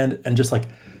other hand, and just like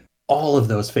all of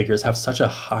those figures have such a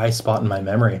high spot in my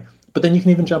memory. But then you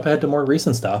can even jump ahead to more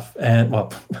recent stuff, and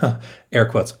well, air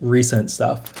quotes, recent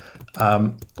stuff.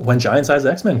 When Giant Size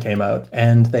X-Men came out,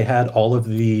 and they had all of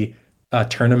the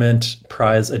tournament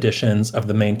prize editions of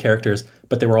the main characters,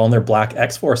 but they were all in their black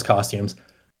X-Force costumes.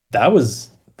 That was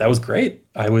great.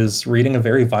 I was reading a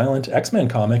very violent X-Men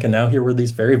comic, and now here were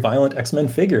these very violent X-Men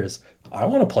figures. I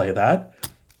want to play that.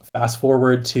 Fast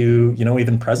forward to,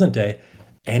 even present day,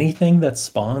 anything that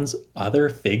spawns other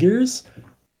figures,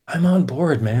 I'm on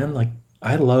board, man. Like,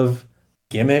 I love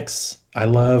gimmicks. I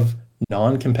love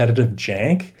non-competitive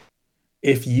jank.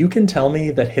 If you can tell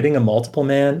me that hitting a multiple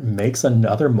man makes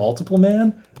another multiple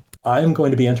man, I'm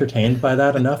going to be entertained by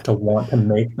that enough to want to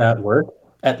make that work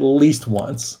at least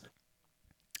once.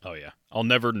 Oh yeah, I'll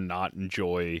never not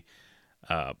enjoy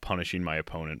punishing my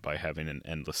opponent by having an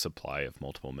endless supply of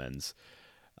multiple men's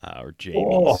or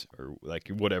Jamies or like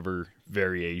whatever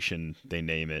variation they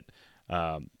name it.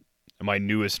 My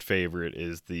newest favorite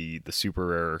is the super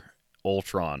rare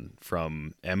Ultron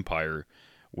from Empire.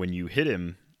 When you hit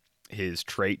him, his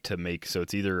trait to make, so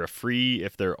it's either a free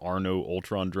if there are no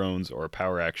Ultron drones, or a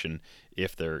power action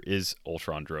if there is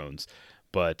Ultron drones.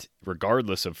 But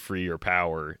regardless of free or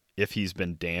power, if he's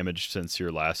been damaged since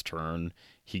your last turn,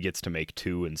 he gets to make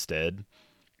 2 instead.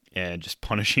 And just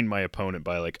punishing my opponent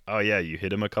by like, oh yeah, you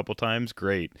hit him a couple times,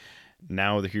 great.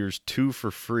 Now here's 2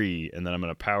 for free, and then I'm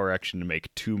going to power action to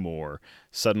make 2 more.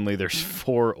 Suddenly there's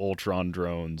 4 Ultron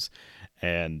drones,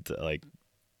 and like,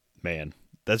 man,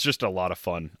 that's just a lot of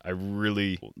fun. I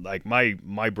really like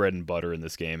my bread and butter in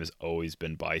this game has always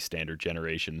been bystander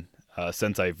generation.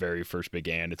 Since I very first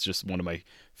began, it's just one of my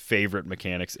favorite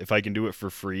mechanics. If I can do it for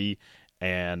free,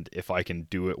 and if I can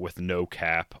do it with no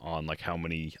cap on like how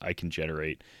many I can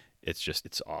generate,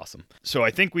 it's awesome. So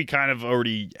I think we kind of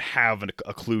already have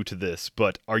a clue to this,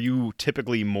 but are you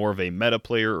typically more of a meta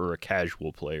player or a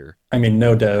casual player? I mean,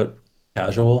 no doubt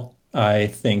casual. I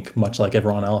think much like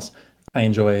everyone else, I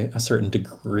enjoy a certain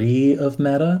degree of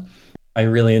meta. I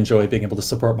really enjoy being able to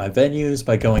support my venues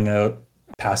by going out,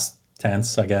 past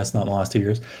tense, I guess, not in the last 2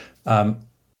 years,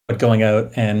 but going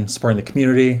out and supporting the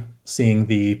community, seeing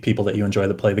the people that you enjoy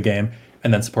that play the game,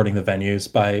 and then supporting the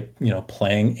venues by,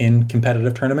 playing in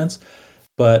competitive tournaments.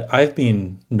 But I've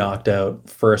been knocked out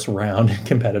first round in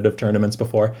competitive tournaments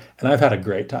before, and I've had a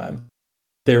great time.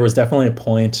 There was definitely a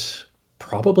point,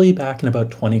 probably back in about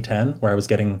 2010, where I was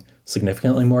getting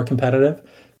significantly more competitive.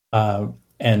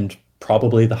 And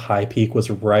probably the high peak was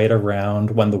right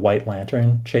around when the White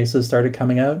Lantern chases started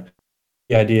coming out.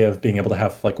 The idea of being able to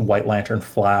have like White Lantern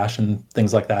flash and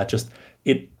things like that, just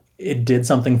it did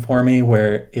something for me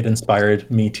where it inspired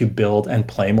me to build and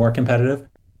play more competitive.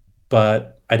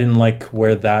 But I didn't like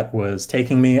where that was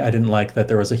taking me. I didn't like that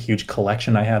there was a huge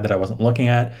collection I had that I wasn't looking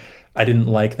at. I didn't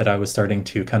like that I was starting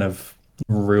to kind of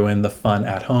ruin the fun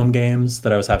at home games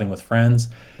that I was having with friends.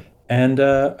 And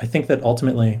I think that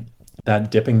ultimately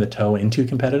that dipping the toe into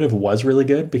competitive was really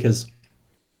good because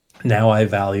now I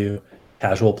value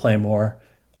casual play more.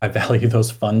 I value those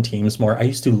fun teams more. I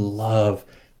used to love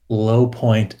low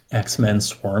point X-Men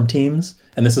Swarm teams.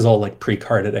 And this is all like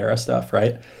pre-carded era stuff,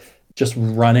 right? Just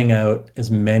running out as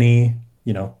many,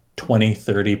 20,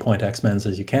 30 point X-Men's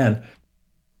as you can.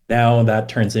 Now that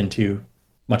turns into,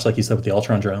 much like you said with the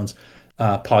Ultron drones,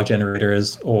 POG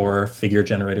generators or figure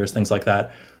generators, things like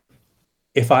that.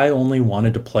 If I only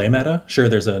wanted to play meta, sure,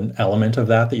 there's an element of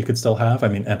that you could still have. I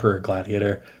mean, Emperor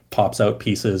Gladiator pops out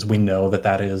pieces. We know that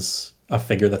that is a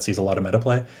figure that sees a lot of meta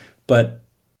play. But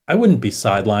I wouldn't be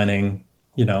sidelining,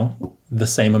 the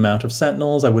same amount of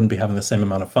Sentinels. I wouldn't be having the same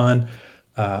amount of fun.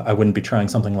 I wouldn't be trying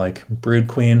something like Brood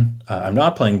Queen. I'm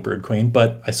not playing Brood Queen,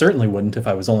 but I certainly wouldn't if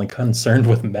I was only concerned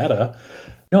with meta.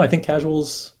 No, I think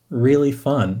casual's really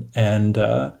fun. And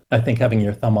I think having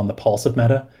your thumb on the pulse of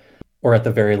meta, or at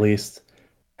the very least,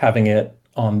 having it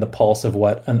on the pulse of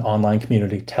what an online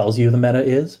community tells you the meta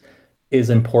is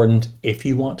important if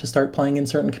you want to start playing in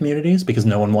certain communities, because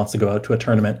no one wants to go out to a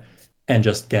tournament and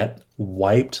just get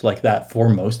wiped like that. For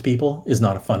most people is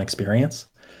not a fun experience.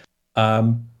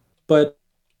 But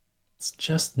it's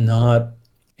just not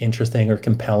interesting or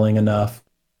compelling enough.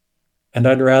 And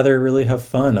I'd rather really have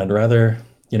fun. I'd rather,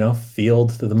 field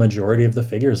the majority of the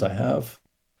figures I have.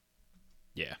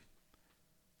 Yeah.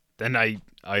 Then I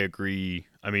agree.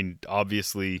 I mean,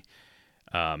 obviously,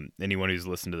 anyone who's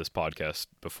listened to this podcast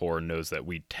before knows that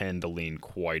we tend to lean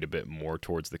quite a bit more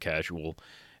towards the casual.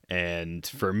 And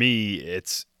for me,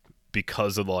 it's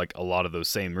because of like a lot of those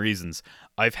same reasons.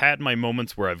 I've had my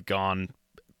moments where I've gone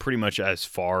pretty much as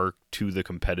far to the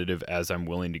competitive as I'm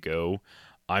willing to go.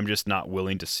 I'm just not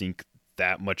willing to sink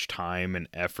that much time and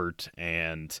effort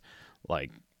and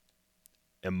like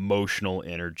emotional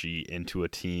energy into a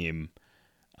team,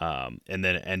 and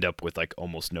then end up with like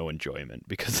almost no enjoyment.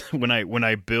 Because when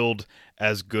I build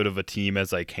as good of a team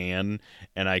as I can,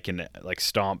 and I can like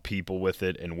stomp people with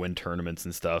it and win tournaments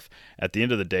and stuff, at the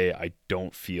end of the day, I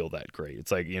don't feel that great.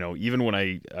 It's like, even when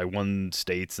I won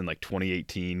states in like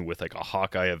 2018 with like a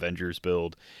Hawkeye Avengers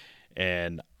build,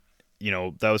 and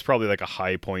that was probably like a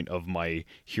high point of my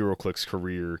HeroClix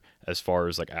career as far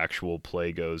as like actual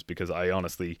play goes, because I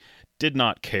honestly did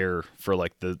not care for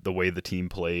like the way the team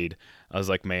played. I was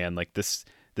like, man, like this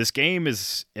game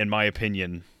is, in my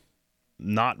opinion,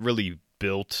 not really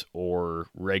built or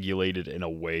regulated in a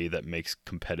way that makes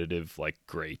competitive like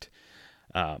great.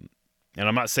 And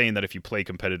I'm not saying that if you play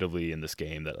competitively in this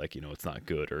game that like, it's not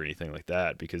good or anything like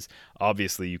that, because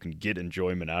obviously you can get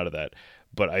enjoyment out of that.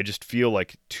 But I just feel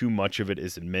like too much of it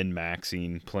is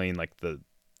min-maxing, playing like the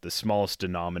smallest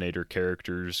denominator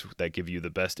characters that give you the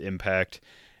best impact.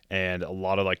 And a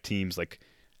lot of like teams, like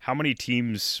how many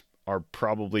teams are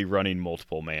probably running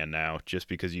multiple man now, just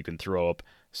because you can throw up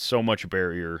so much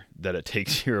barrier that it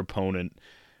takes your opponent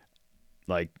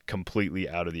like completely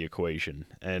out of the equation.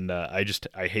 And I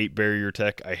hate barrier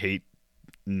tech. I hate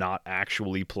not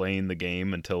actually playing the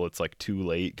game until it's like too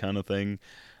late kind of thing.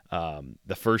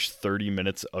 The first 30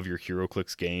 minutes of your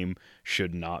HeroClix game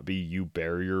should not be you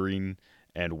barriering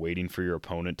and waiting for your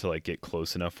opponent to like get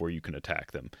close enough where you can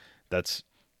attack them. That's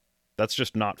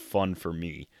just not fun for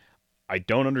me. I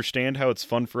don't understand how it's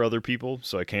fun for other people,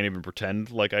 so I can't even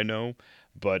pretend like I know.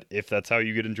 But if that's how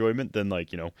you get enjoyment, then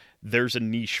like, there's a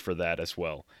niche for that as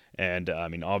well. And I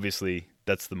mean, obviously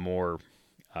that's the more,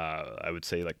 I would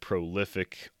say like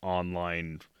prolific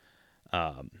online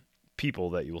people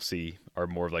that you will see are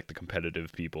more of like the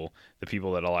competitive people. The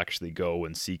people that'll actually go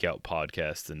and seek out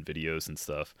podcasts and videos and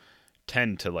stuff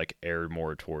tend to like err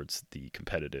more towards the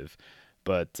competitive.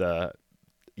 But,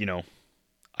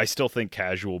 I still think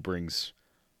casual brings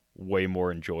way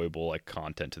more enjoyable like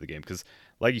content to the game, because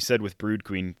like you said with Brood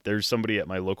Queen, there's somebody at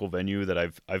my local venue that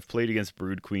I've played against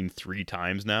Brood Queen 3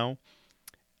 times now,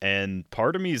 and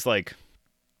part of me is like,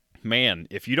 man,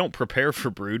 if you don't prepare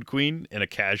for Brood Queen in a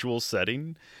casual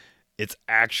setting, it's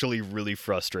actually really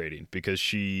frustrating because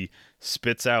she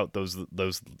spits out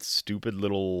those stupid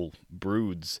little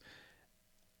broods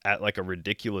at like a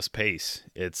ridiculous pace.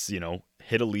 It's,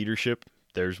 hit a leadership,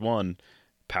 there's one,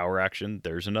 power action,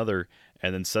 there's another,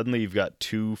 and then suddenly you've got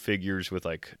two figures with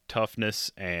like toughness,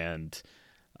 and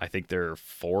I think they're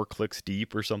 4 clicks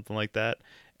deep or something like that,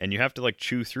 and you have to like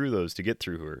chew through those to get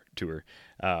through to her.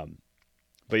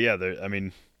 But yeah,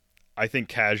 I think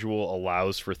casual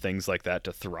allows for things like that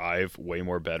to thrive way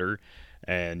more better.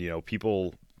 And,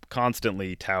 people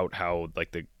constantly tout how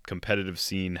like the competitive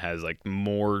scene has like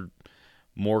more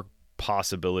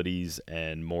possibilities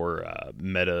and more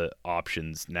meta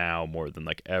options now more than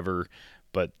like ever.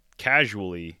 But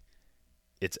casually,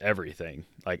 it's everything,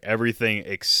 like everything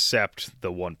except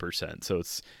the 1%. So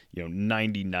it's,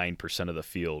 99% of the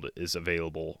field is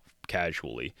available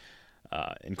casually.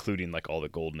 Including like all the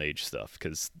Golden Age stuff,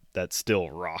 because that still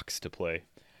rocks to play.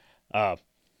 But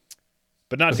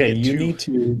not okay. to get You too... need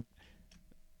to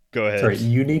go ahead. Sorry,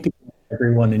 you need to get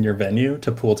everyone in your venue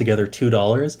to pool together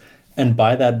 $2 and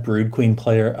buy that Brood Queen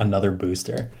player another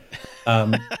booster. I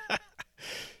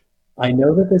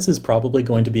know that this is probably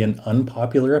going to be an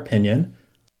unpopular opinion,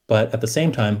 but at the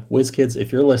same time, WizKids,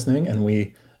 if you're listening, and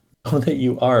we know that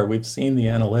you are, we've seen the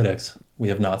analytics. We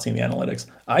have not seen the analytics.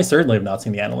 I certainly have not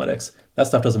seen the analytics. That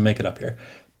stuff doesn't make it up here.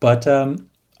 But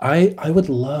I would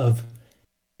love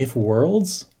if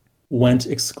Worlds went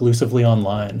exclusively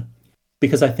online,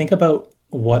 because I think about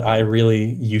what I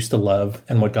really used to love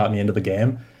and what got me into the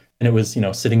game. And it was,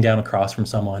 sitting down across from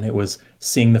someone. It was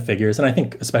seeing the figures. And I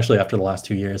think especially after the last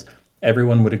 2 years,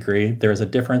 everyone would agree there is a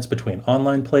difference between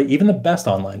online play, even the best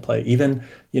online play, even,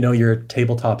 your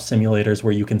tabletop simulators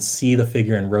where you can see the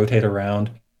figure and rotate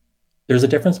around. There's a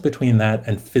difference between that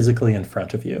and physically in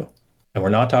front of you. And we're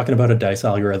not talking about a dice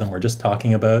algorithm. We're just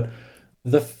talking about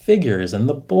the figures and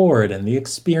the board and the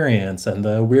experience and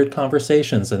the weird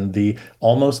conversations and the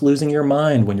almost losing your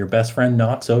mind when your best friend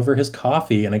knocks over his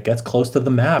coffee and it gets close to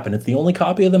the map and it's the only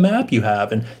copy of the map you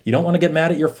have, and you don't want to get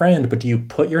mad at your friend, but do you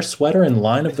put your sweater in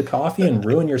line of the coffee and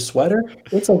ruin your sweater?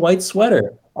 It's a white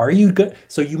sweater. Are you good?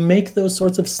 So you make those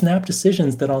sorts of snap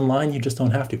decisions that online you just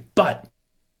don't have to. But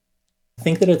I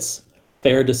think that it's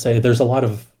fair to say there's a lot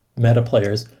of meta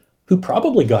players who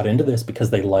probably got into this because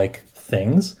they like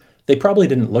things. They probably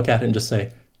didn't look at it and just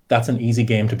say, that's an easy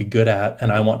game to be good at,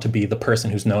 and I want to be the person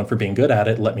who's known for being good at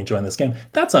it. Let me join this game.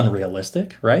 That's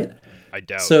unrealistic, right? I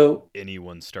doubt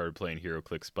anyone started playing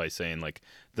HeroClix by saying, like,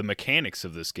 the mechanics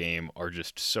of this game are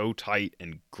just so tight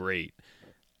and great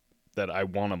that I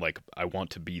want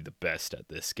to be the best at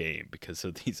this game because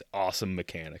of these awesome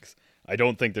mechanics. I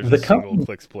don't think there's a single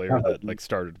Clix player that like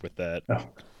started with that. No.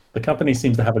 The company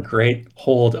seems to have a great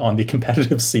hold on the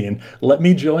competitive scene. Let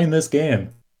me join this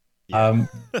game. Yeah.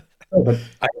 But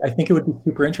I think it would be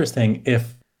super interesting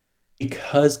if,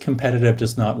 because competitive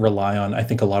does not rely on, I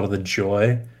think, a lot of the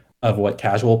joy of what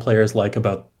casual players like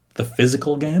about the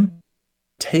physical game,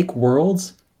 take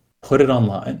Worlds, put it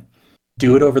online,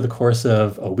 do it over the course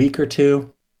of a week or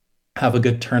two, have a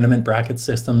good tournament bracket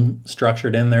system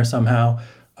structured in there somehow.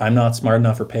 I'm not smart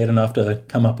enough or paid enough to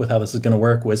come up with how this is going to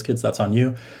work. WizKids, that's on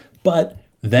you. But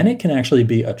then it can actually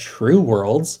be a true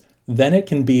Worlds. Then it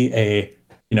can be a,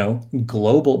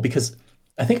 global, because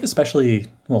I think especially,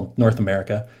 North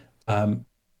America,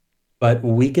 but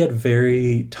we get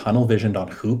very tunnel visioned on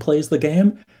who plays the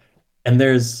game. And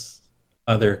there's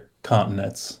other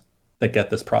continents that get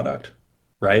this product,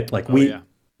 right? Like we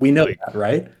know that,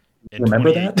 right?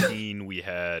 Remember that? In 2018, we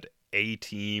had a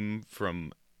team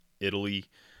from Italy.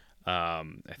 I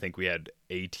think we had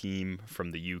a team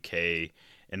from the UK,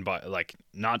 and by like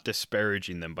not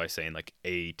disparaging them by saying like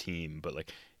a team, but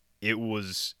like it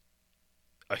was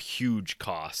a huge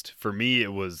cost. For me,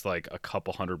 it was like a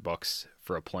couple $100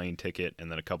 for a plane ticket,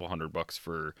 and then a couple $100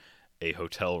 for a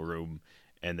hotel room,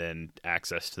 and then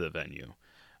access to the venue.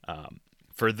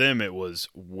 For them, it was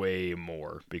way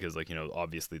more because, like,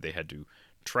 obviously they had to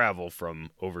travel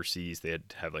from overseas. They had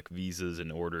to have like visas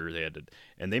in order.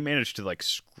 And they managed to like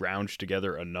scrounge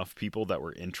together enough people that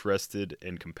were interested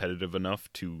and competitive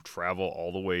enough to travel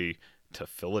all the way to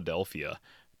Philadelphia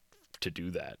to do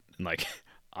that. And like,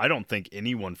 I don't think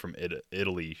anyone from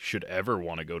Italy should ever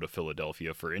want to go to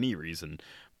Philadelphia for any reason.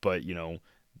 But,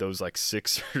 those like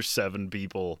 6 or 7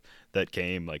 people that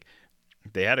came, like,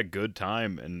 they had a good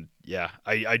time. And yeah,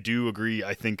 I do agree.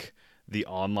 I think the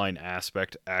online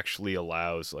aspect actually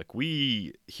allows, like,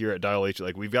 we here at Dial H,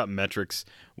 like, we've got metrics,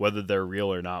 whether they're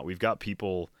real or not. We've got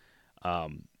people all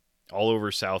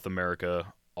over South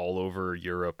America, all over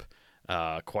Europe,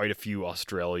 quite a few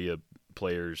Australia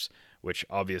players, which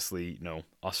obviously,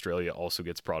 Australia also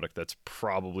gets product that's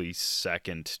probably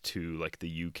second to like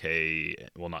the UK.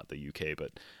 Well, not the UK,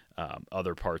 but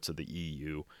other parts of the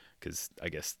EU, because I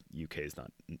guess UK is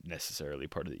not necessarily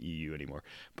part of the EU anymore.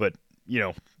 But,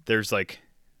 there's like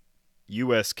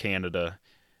US, Canada,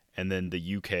 and then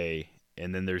the UK,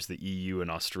 and then there's the EU and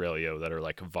Australia that are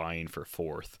like vying for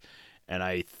fourth. And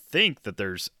I think that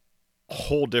there's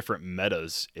whole different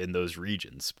metas in those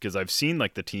regions, because I've seen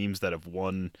like the teams that have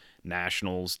won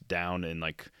nationals down in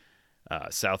like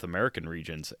South American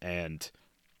regions, and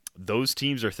those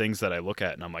teams are things that I look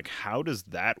at and I'm like, how does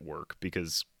that work?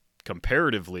 Because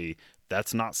comparatively,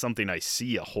 that's not something I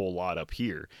see a whole lot up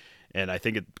here. And I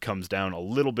think it comes down a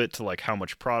little bit to like how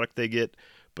much product they get,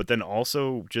 but then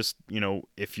also just,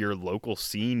 if your local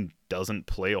scene doesn't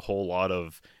play a whole lot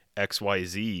of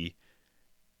XYZ,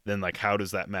 then like how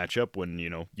does that match up when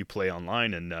you play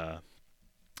online and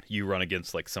you run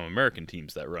against like some American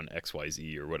teams that run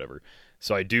XYZ or whatever.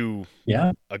 So I do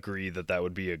agree that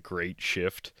would be a great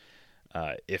shift.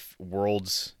 If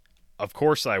Worlds, of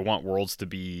course I want Worlds to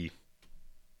be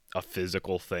a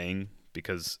physical thing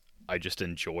because I just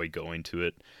enjoy going to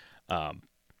it.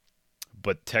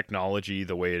 But technology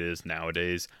the way it is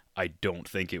nowadays, I don't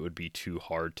think it would be too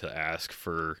hard to ask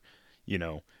for,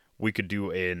 we could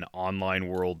do an online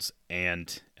Worlds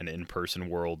and an in-person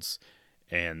Worlds,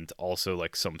 and also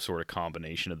like some sort of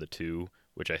combination of the two,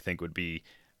 which I think would be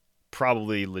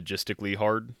probably logistically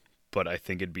hard, but I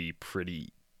think it'd be pretty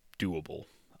doable.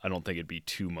 I don't think it'd be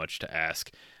too much to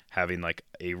ask. Having like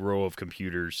a row of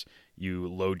computers, you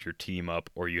load your team up,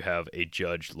 or you have a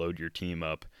judge load your team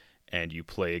up, and you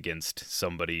play against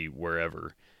somebody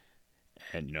wherever.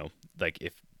 And like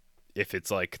if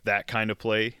it's like that kind of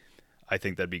play, I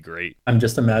think that'd be great. I'm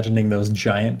just imagining those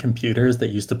giant computers that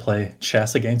used to play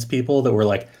chess against people that were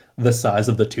like the size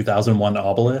of the 2001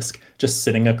 obelisk, just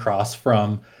sitting across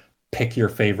from pick your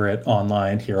favorite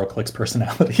online HeroClix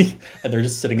personality. And they're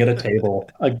just sitting at a table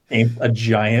against a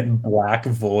giant black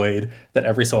void that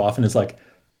every so often is like,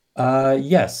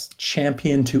 yes,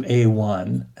 champion to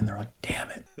A1. And they're like, damn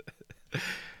it.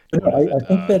 I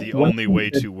think that the only way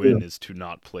to win is to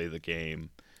not play the game.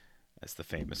 That's the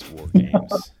famous War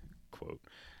Games quote.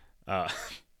 I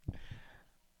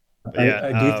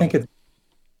do think it's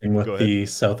with the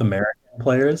South American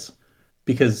players,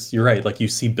 because you're right, like you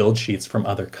see build sheets from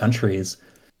other countries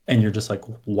and you're just like,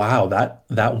 wow, that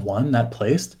won, that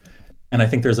placed. And I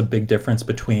think there's a big difference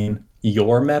between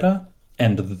your meta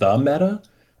and the meta.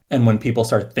 And when people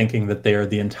start thinking that they are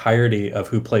the entirety of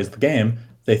who plays the game,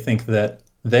 they think that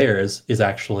theirs is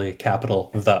actually capital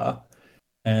the.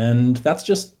 And that's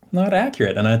just not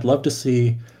accurate. And I'd love to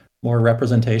see more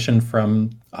representation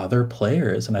from other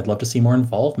players, and I'd love to see more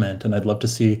involvement, and I'd love to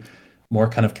see more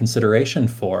kind of consideration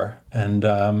for. And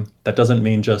that doesn't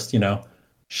mean just,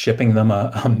 shipping them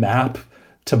a map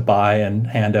to buy and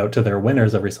hand out to their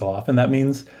winners every so often. That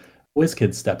means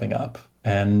WizKids stepping up.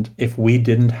 And if we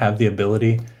didn't have the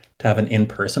ability to have an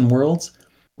in-person Worlds,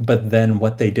 but then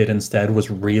what they did instead was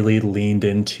really leaned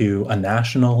into a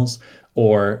nationals,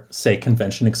 or say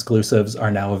convention exclusives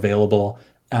are now available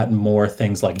at more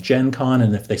things like Gen Con,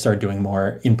 and if they start doing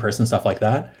more in-person stuff like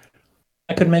that,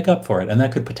 that could make up for it, and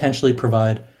that could potentially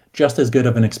provide just as good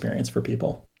of an experience for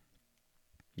people.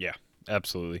 Yeah,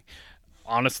 absolutely.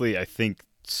 Honestly, I think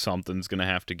something's going to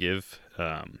have to give.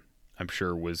 I'm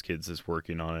sure WizKids is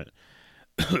working on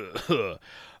it.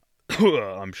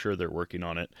 I'm sure they're working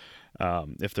on it.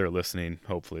 If they're listening,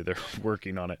 hopefully they're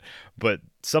working on it. But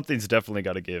something's definitely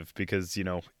got to give, because,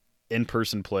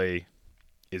 in-person play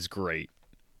is great.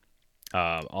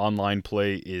 Online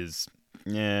play is,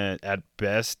 at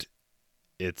best,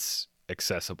 it's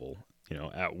accessible.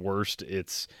 At worst,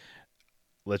 it's,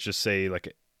 let's just say,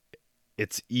 like,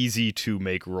 it's easy to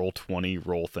make Roll20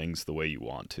 roll things the way you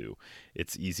want to.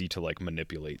 It's easy to, like,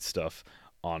 manipulate stuff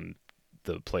on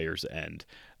the player's end.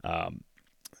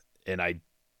 And I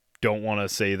don't want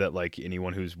to say that, like,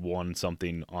 anyone who's won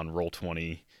something on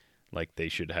Roll20, like, they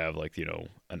should have, like,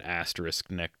 an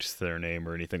asterisk next to their name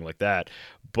or anything like that.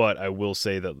 But I will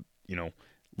say that,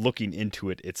 looking into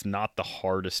it, it's not the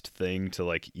hardest thing to,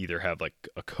 like, either have, like,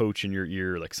 a coach in your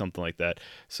ear, like, something like that.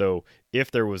 So if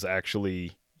there was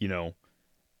actually,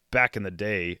 back in the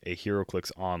day, a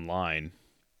HeroClix online,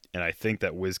 and I think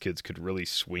that WizKids could really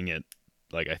swing it.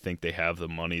 Like, I think they have the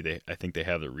money. I think they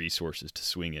have the resources to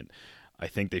swing it. I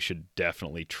think they should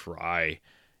definitely try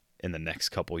in the next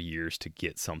couple years to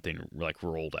get something like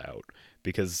rolled out,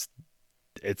 because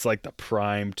it's like the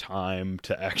prime time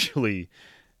to actually,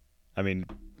 I mean,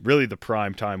 really the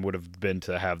prime time would have been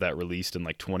to have that released in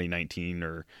like 2019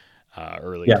 or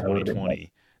early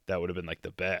 2020. That would have been like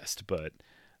the best. But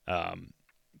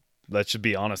Let's just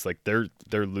be honest, like they're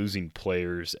losing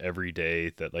players every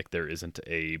day that like there isn't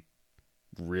a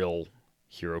real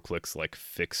HeroClix like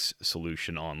fix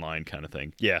solution online kind of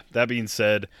thing. Yeah, that being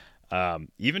said,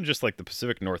 even just like the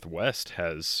Pacific Northwest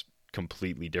has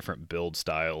completely different build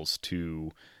styles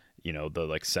to, you know, the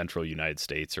like central United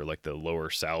States or like the lower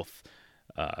south,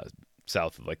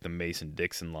 south of like the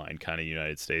Mason-Dixon line kind of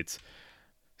United States.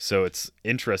 So it's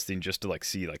interesting just to like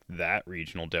see like that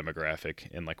regional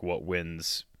demographic and like what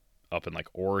wins up in like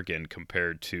Oregon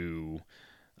compared to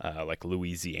like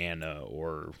Louisiana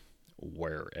or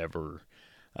wherever.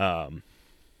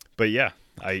 But yeah,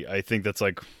 I think that's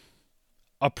like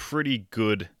a pretty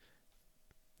good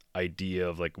idea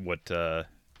of like what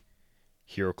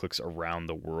HeroClix around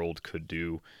the world could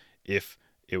do if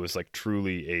it was like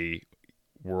truly a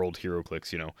world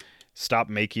HeroClix, you know. Stop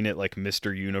making it like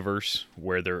Mr. Universe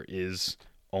where there is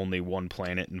only one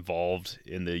planet involved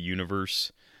in the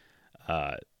universe.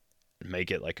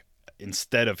 Make it like,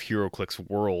 instead of HeroClix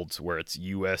Worlds where it's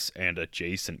US and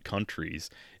adjacent countries,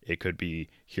 it could be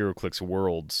HeroClix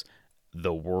Worlds,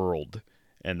 the world,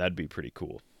 and that'd be pretty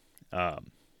cool. I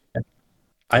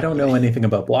don't know anything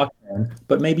about blockchain,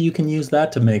 but maybe you can use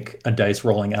that to make a dice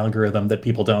rolling algorithm that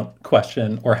people don't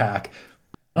question or hack.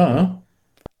 I don't know.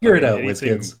 Figure it out,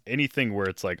 WizKids. Anything where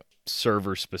it's like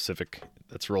server specific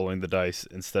that's rolling the dice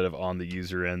instead of on the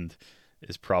user end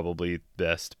is probably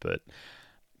best, but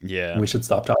yeah. We should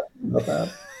stop talking about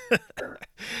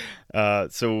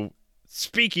that. So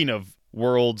speaking of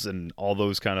worlds and all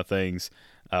those kind of things,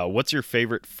 what's your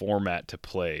favorite format to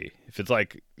play? If it's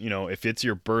like, you know, if it's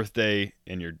your birthday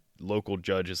and your local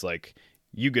judge is like,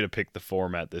 you get to pick the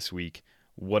format this week,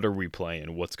 what are we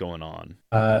playing? What's going on?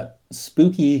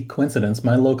 Spooky coincidence.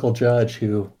 My local judge,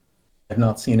 who I've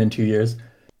not seen in 2 years,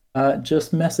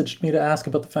 just messaged me to ask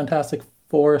about the Fantastic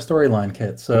Four storyline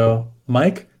kit. So,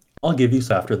 Mike, I'll give you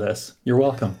after this. You're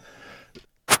welcome.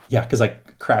 Yeah, because I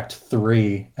cracked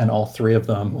 3, and all 3 of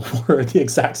them were the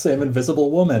exact same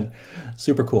Invisible Woman.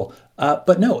 Super cool.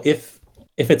 But no, if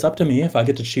it's up to me, if I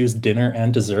get to choose dinner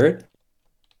and dessert,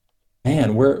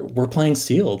 man, we're playing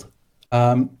sealed.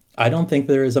 I don't think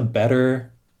there is a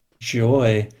better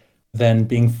joy than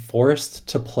being forced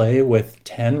to play with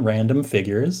 10 random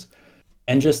figures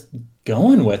and just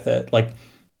going with it. Like,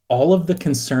 all of the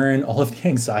concern, all of the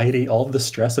anxiety, all of the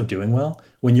stress of doing well,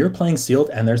 when you're playing sealed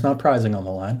and there's not prizing on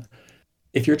the line,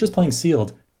 if you're just playing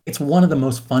sealed, it's one of the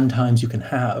most fun times you can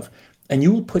have. And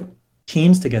you will put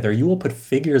teams together, you will put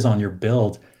figures on your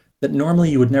build that normally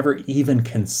you would never even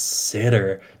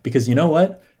consider. Because you know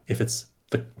what? If it's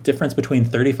the difference between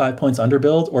 35 points under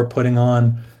build or putting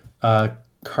on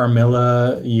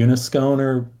Carmilla Uniscone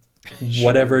or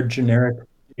whatever generic,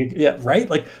 yeah, right?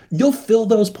 Like, you'll fill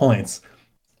those points.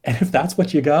 And if that's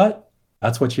what you got,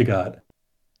 that's what you got.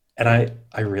 And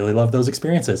I really love those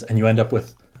experiences. And you end up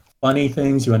with funny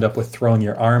things. You end up with throwing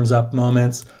your arms up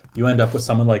moments. You end up with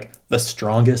someone like the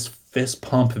strongest fist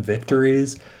pump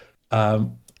victories.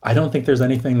 I don't think there's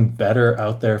anything better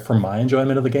out there for my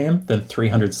enjoyment of the game than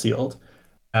 300 sealed.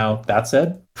 Now, that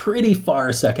said, pretty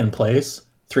far second place,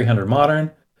 300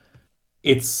 modern.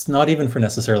 It's not even for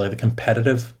necessarily the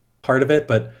competitive part of it,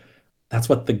 but that's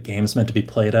what the game's meant to be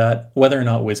played at. Whether or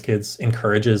not WizKids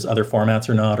encourages other formats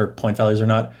or not, or point values or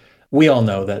not, we all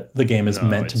know that the game is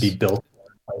meant to be built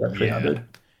at 300. Yeah.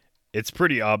 It's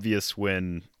pretty obvious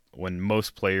when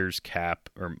most players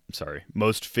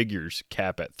most figures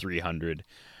cap at 300.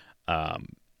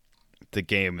 The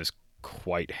game is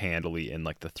quite handily in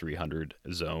like the 300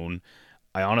 zone.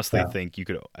 I honestly think you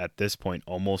could at this point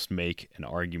almost make an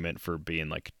argument for being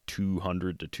like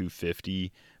 200 to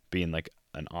 250 being like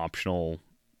an optional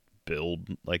build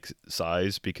like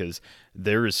size, because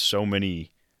there is so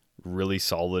many really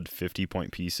solid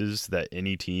 50-point pieces that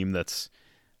any team that's,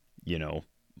 you know,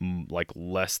 like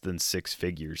less than 6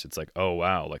 figures, it's like, oh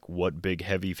wow, like what big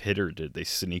heavy hitter did they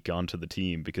sneak onto the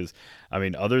team? Because I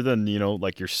mean, other than, you know,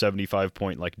 like your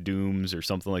 75-point like Dooms or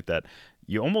something like that,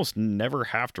 you almost never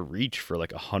have to reach for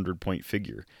like 100-point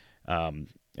figure.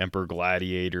 Emperor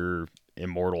Gladiator,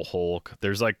 Immortal Hulk,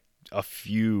 there's like a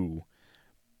few,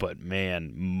 but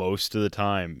man, most of the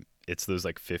time it's those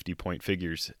like 50-point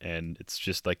figures. And it's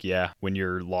just like, yeah, when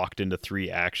you're locked into 3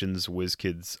 actions,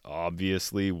 WizKids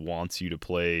obviously wants you to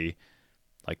play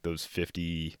like those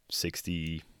 50,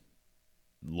 60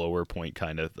 lower point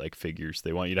kind of like figures.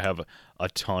 They want you to have a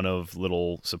ton of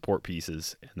little support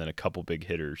pieces and then a couple big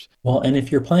hitters. Well, and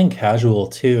if you're playing casual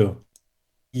too,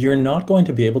 you're not going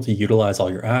to be able to utilize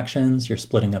all your actions. You're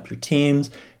splitting up your teams.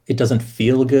 It doesn't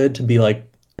feel good to be like,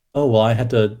 oh, well, I had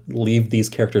to leave these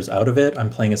characters out of it. I'm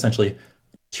playing essentially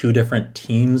 2 different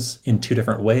teams in 2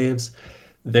 different waves.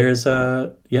 there's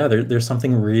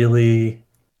something really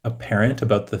apparent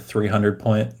about the 300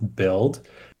 point build,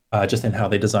 just in how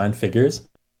they design figures.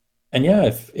 And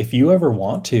yeah, if you ever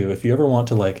want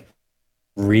to like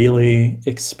really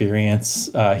experience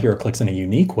HeroClix in a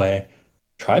unique way,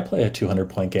 try play a 200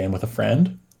 point game with a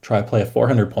friend. Try play a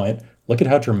 400 point. Look at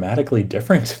how dramatically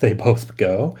different they both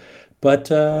go. But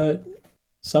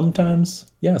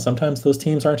sometimes those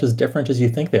teams aren't as different as you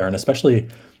think they are, and especially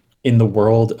in the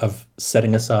world of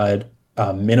setting aside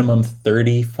minimum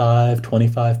 35,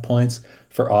 25 points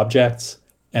for objects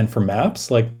and for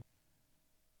maps, like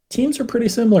teams are pretty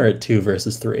similar at 2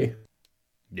 versus 3.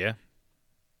 Yeah,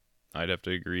 I'd have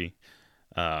to agree.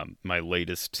 My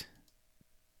latest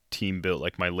team build,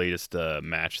 like my latest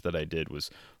match that I did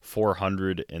was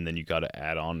 400, and then you got to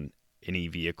add on any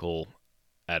vehicle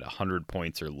at 100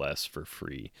 points or less for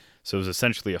free. So it was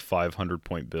essentially a 500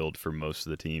 point build for most of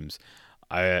the teams.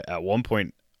 At one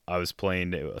point I was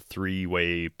playing a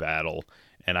 3-way battle,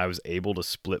 and I was able to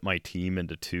split my team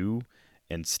into two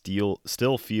and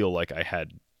still feel like I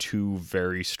had two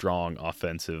very strong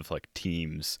offensive like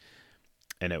teams,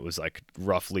 and it was like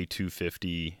roughly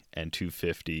 250 and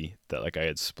 250 that like I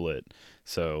had split.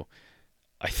 So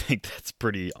I think that's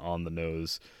pretty on the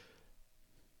nose.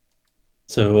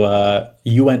 So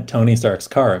you went Tony Stark's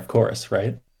car, of course,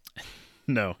 right?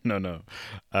 No.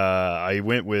 I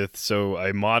went with, so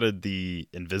I modded the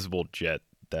invisible jet,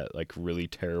 that like really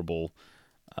terrible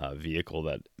vehicle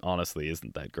that honestly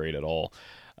isn't that great at all.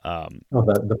 The I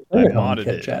Planet Home modded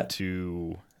kit it jet.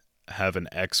 to have an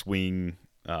X-wing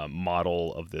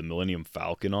model of the Millennium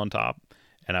Falcon on top,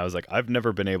 and I was like, I've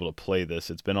never been able to play this.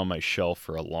 It's been on my shelf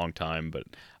for a long time, but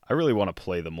I really want to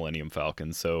play the Millennium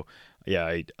Falcon. So yeah,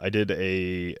 I did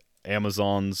a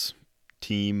Amazon's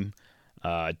team.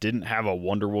 Didn't have a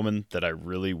Wonder Woman that I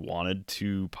really wanted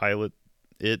to pilot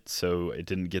it, so it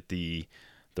didn't get the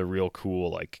real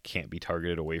cool, like, can't be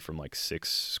targeted away from like 6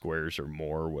 squares or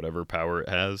more, whatever power it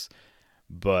has.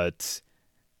 But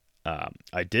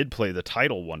I did play the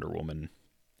title Wonder Woman,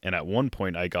 and at one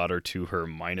point I got her to her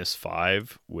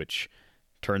 -5, which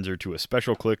turns her to a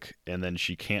special click, and then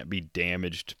she can't be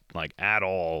damaged like at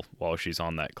all while she's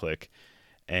on that click,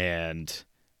 and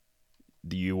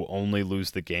you only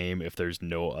lose the game if there's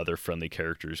no other friendly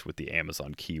characters with the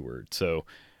Amazon keyword. So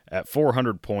at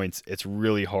 400 points, it's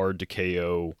really hard to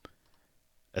KO,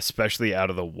 especially out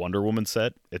of the Wonder Woman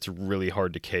set. It's really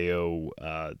hard to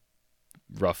KO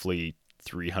roughly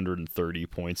 330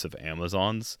 points of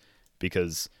Amazons,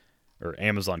 or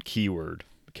Amazon keyword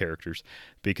characters,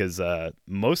 because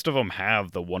most of them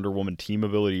have the Wonder Woman team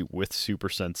ability with Super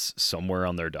Sense somewhere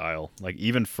on their dial. Like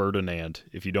even Ferdinand,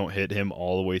 if you don't hit him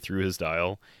all the way through his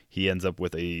dial, he ends up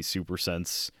with a Super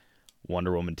Sense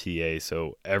Wonder Woman TA.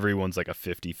 So everyone's like a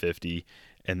 50-50.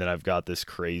 And then I've got this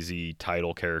crazy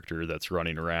title character that's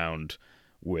running around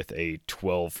with a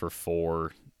 12 for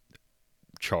 4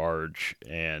 charge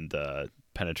and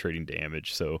penetrating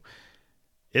damage. So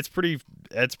it's pretty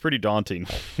daunting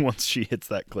once she hits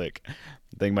that click. I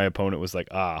think my opponent was like,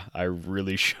 I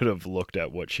really should have looked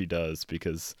at what she does,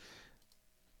 because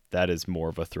that is more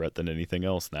of a threat than anything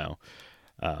else now.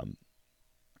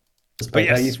 Despite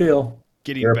how you feel.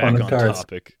 Getting Your back on opponent's cards.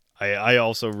 topic, I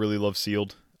also really love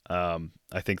sealed.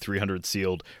 I think 300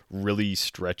 sealed really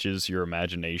stretches your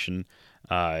imagination.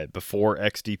 Before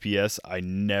XDPS, I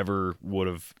never would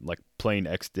have, like, playing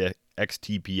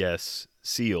XTPS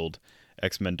sealed,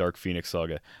 X-Men Dark Phoenix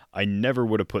Saga, I never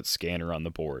would have put Scanner on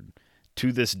the board.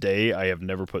 To this day, I have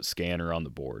never put Scanner on the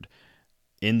board.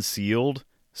 In sealed,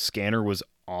 Scanner was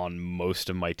on most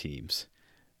of my teams,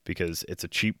 because it's a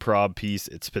cheap prob piece.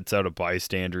 It spits out a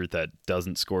bystander that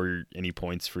doesn't score any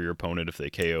points for your opponent if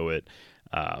they KO it.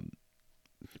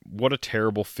 What a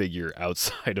terrible figure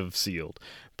outside of sealed.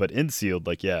 But in sealed,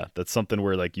 like, yeah, that's something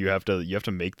where like you have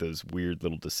to make those weird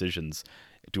little decisions.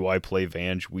 Do I play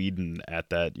Vange Whedon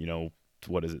at that,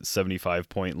 75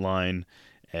 point line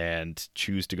and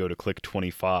choose to go to click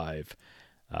 25?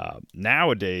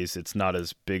 Nowadays, it's not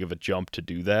as big of a jump to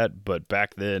do that, but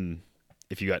back then,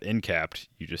 if you got incapped,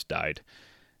 you just died.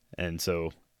 And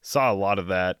so saw a lot of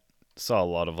that, saw a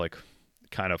lot of like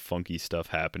kind of funky stuff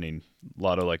happening, a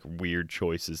lot of like weird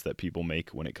choices that people make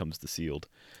when it comes to sealed.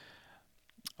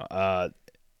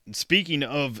 Speaking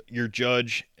of your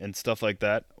judge and stuff like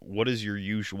that, what is your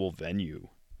usual venue?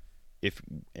 If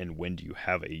and when do you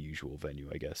have a usual venue,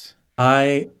 I guess?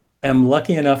 I am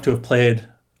lucky enough to have played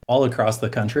all across the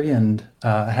country and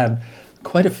have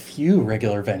quite a few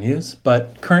regular venues,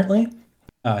 but currently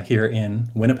here in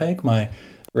Winnipeg, my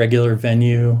regular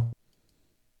venue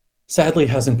sadly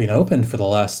hasn't been open for the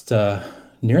last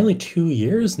nearly 2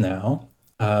 years now.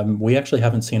 we actually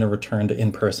haven't seen a return to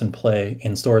in-person play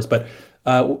in stores, but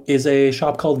is a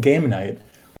shop called Game Night.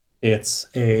 It's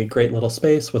a great little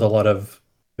space with a lot of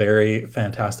very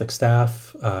fantastic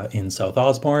staff in South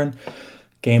Osborne.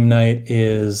 Game Night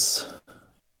is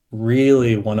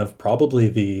really one of probably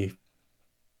the,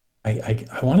 I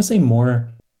want to say, more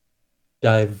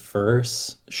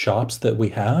diverse shops that we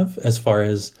have as far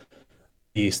as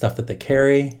the stuff that they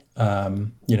carry.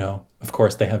 Of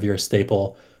course, they have your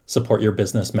staple support your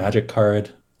business Magic card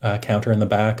counter in the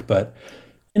back, but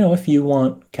if you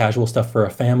want casual stuff for a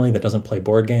family that doesn't play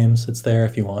board games, it's there.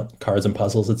 If you want cards and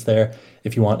puzzles, it's there.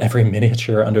 If you want every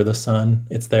miniature under the sun,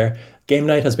 it's there. Game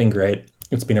Night has been great.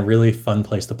 It's been a really fun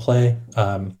place to play.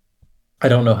 I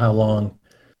don't know how long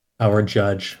our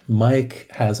judge, Mike,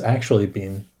 has actually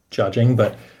been judging,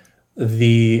 but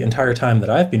the entire time that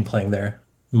I've been playing there,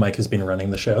 Mike has been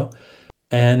running the show.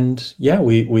 And yeah,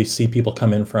 we see people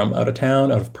come in from out of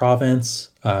town, out of province.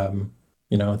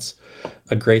 It's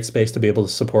a great space to be able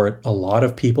to support a lot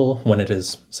of people when it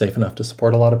is safe enough to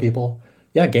support a lot of people.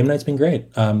 Yeah, Game Night's been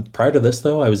great. Prior to this,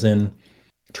 though, I was in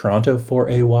Toronto for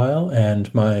a while,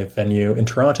 and my venue in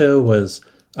Toronto was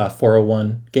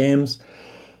 401 Games,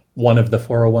 one of the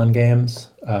 401 games.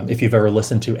 If you've ever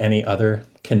listened to any other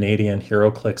Canadian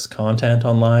HeroClix content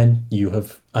online, you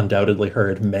have undoubtedly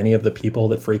heard many of the people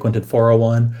that frequented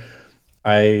 401.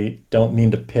 I don't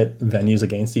mean to pit venues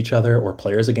against each other or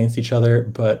players against each other,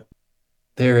 but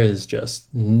there is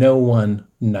just no one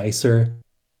nicer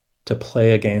to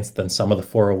play against than some of the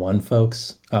 401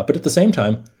 folks. But at the same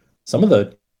time, some of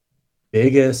the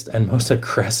biggest and most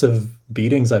aggressive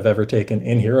beatings I've ever taken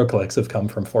in HeroClix have come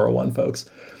from 401 folks.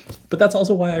 But that's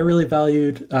also why I really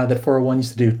valued that 401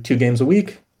 used to do 2 games a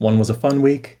week. One was a fun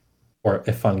week, or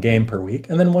a fun game per week,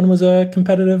 and then one was a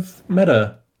competitive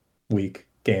meta week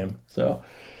game. So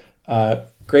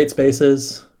great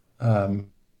spaces.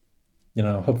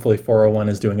 Hopefully 401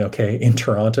 is doing okay in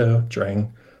Toronto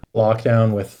during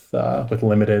lockdown with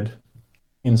limited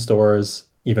in stores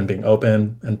even being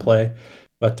open and play.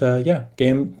 But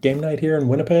game night here in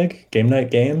Winnipeg, Game Night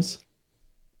Games.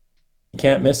 You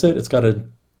can't miss it. It's got a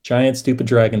giant stupid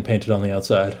dragon painted on the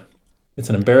outside. It's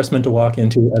an embarrassment to walk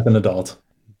into as an adult.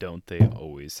 Don't they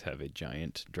always have a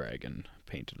giant dragon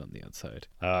painted on the outside?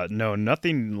 No,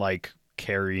 nothing like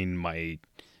carrying my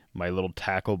little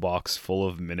tackle box full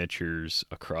of miniatures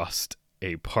across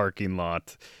a parking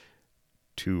lot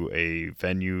to a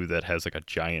venue that has like a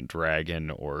giant dragon,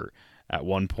 or at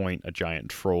one point a giant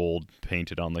troll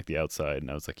painted on like the outside, and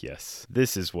I was like, yes,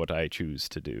 this is what I choose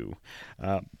to do.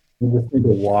 You just need to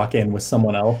walk in with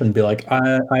someone else and be like,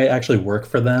 I actually work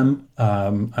for them.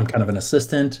 I'm kind of an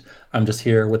assistant. I'm just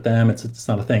here with them. It's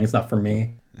not a thing. It's not for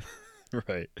me.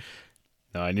 Right.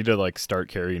 No, I need to like start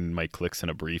carrying my clicks in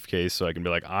a briefcase so I can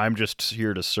be like, I'm just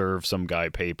here to serve some guy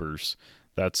papers.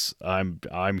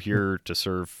 I'm here to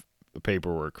serve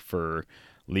paperwork for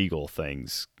legal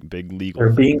things, big legal They're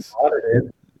being things.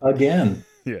 audited again.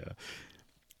 Yeah.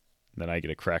 Then I get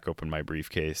to crack open my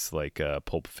briefcase like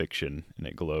Pulp Fiction, and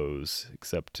it glows,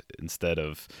 except instead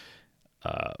of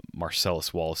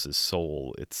Marcellus Wallace's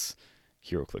soul, it's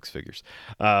HeroClix figures.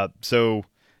 So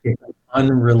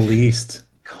Unreleased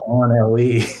Con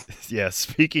LE. yeah,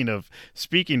 speaking of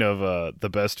the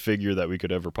best figure that we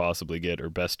could ever possibly get, or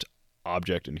best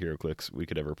object in HeroClix we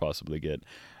could ever possibly get,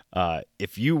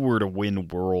 if you were to win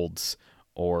Worlds,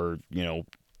 or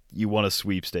you won a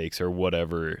sweepstakes or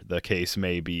whatever the case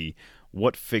may be,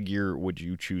 what figure would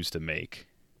you choose to make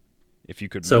if you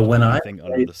could make anything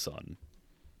under the sun?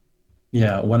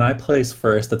 Yeah, when I place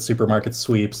first at Supermarket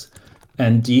Sweeps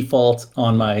and default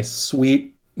on my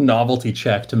sweet novelty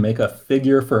check to make a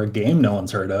figure for a game no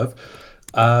one's heard of,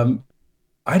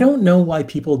 I don't know why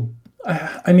people...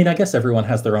 I mean, I guess everyone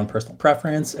has their own personal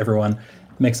preference. Everyone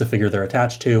makes a figure they're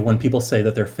attached to. When people say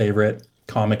that their favorite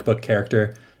comic book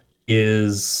character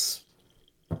is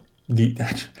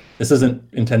this isn't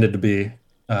intended to be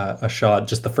a shot.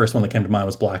 Just the first one that came to mind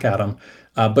was Black Adam.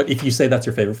 But if you say that's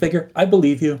your favorite figure, I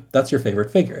believe you. That's your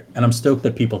favorite figure. And I'm stoked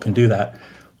that people can do that.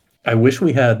 I wish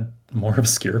we had more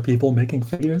obscure people making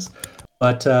figures.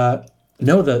 But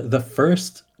no, the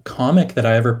first comic that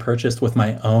I ever purchased with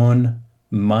my own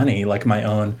money, like my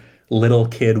own little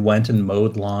kid went and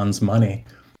mowed lawns money,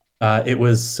 it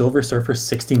was Silver Surfer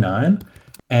 69.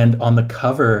 And on the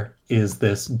cover is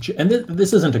this, and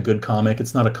this isn't a good comic.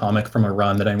 It's not a comic from a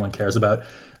run that anyone cares about,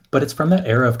 but it's from that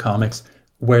era of comics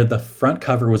where the front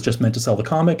cover was just meant to sell the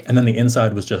comic, and then the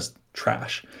inside was just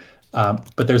trash.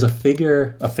 But there's a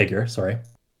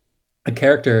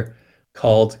character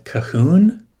called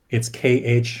Cahoon. It's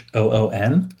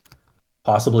Khoon,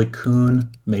 possibly Coon,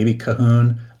 maybe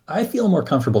Cahoon. I feel more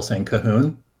comfortable saying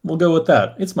Cahoon. We'll go with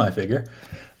that. It's my figure.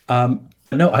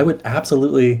 No, I would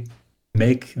absolutely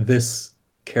make this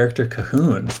character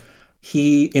Cahoon.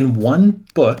 He, in one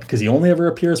book, because he only ever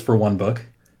appears for one book,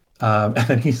 and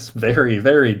then he's very,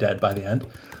 very dead by the end.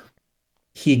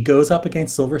 He goes up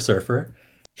against Silver Surfer.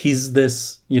 He's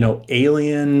this,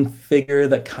 alien figure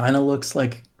that kind of looks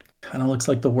like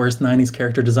the worst 90s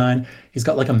character design. He's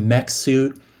got like a mech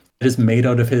suit that is made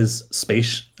out of his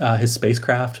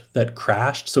spacecraft that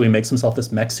crashed. So he makes himself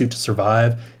this mech suit to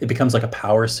survive. It becomes like a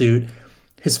power suit.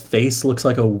 His face looks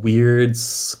like a weird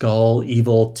skull,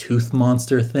 evil tooth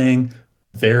monster thing.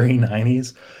 Very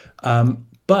 90s.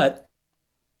 But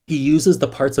he uses the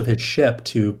parts of his ship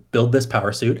to build this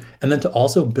power suit and then to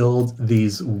also build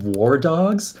these war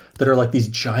dogs that are like these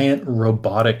giant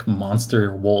robotic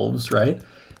monster wolves, right?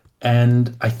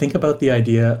 And I think about the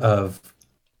idea of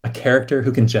a character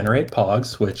who can generate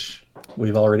pogs, which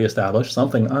we've already established,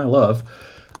 something I love.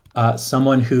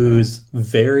 Someone who's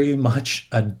very much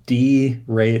a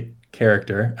D-rate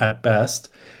character at best.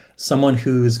 Someone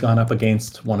who's gone up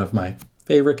against one of my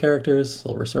favorite characters,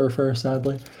 Silver Surfer,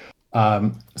 sadly.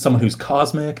 Someone who's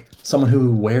cosmic. Someone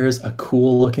who wears a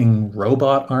cool-looking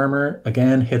robot armor.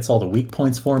 Again, hits all the weak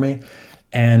points for me.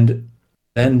 And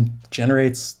then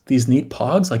generates these neat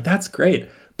pogs. Like, that's great.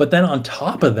 But then on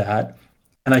top of that,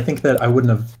 and I think that I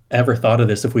wouldn't have ever thought of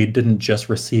this if we didn't just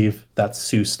receive that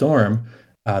Sue Storm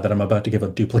that I'm about to give a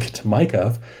duplicate to Mike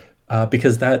of,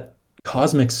 because that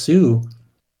Cosmic Sue,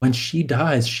 when she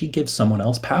dies, she gives someone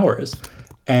else powers.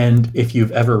 And if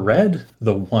you've ever read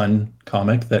the one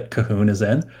comic that Cahoon is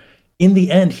in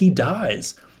the end, he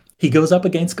dies. He goes up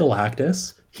against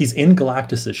Galactus. He's in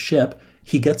Galactus's ship.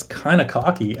 He gets kind of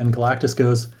cocky, and Galactus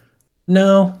goes,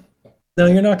 no,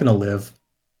 you're not going to live.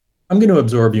 I'm going to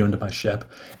absorb you into my ship.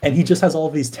 And he just has all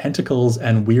these tentacles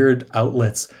and weird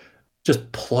outlets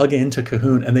just plug into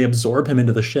Cahoon, and they absorb him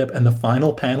into the ship. And the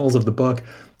final panels of the book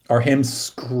are him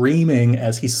screaming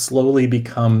as he slowly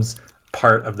becomes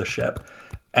part of the ship.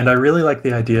 And I really like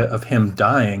the idea of him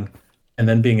dying and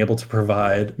then being able to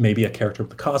provide maybe a character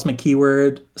with the cosmic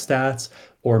keyword stats,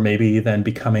 or maybe then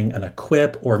becoming an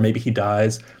equip, or maybe he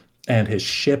dies and his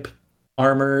ship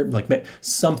armor, like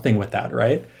something with that,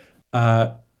 right?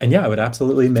 And yeah, I would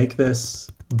absolutely make this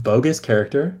bogus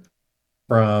character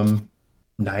from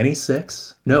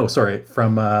 96. No, sorry,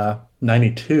 from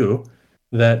 92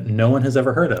 that no one has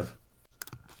ever heard of.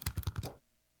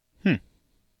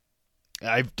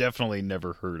 I've definitely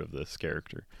never heard of this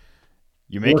character.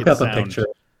 You make Look it up sound a picture.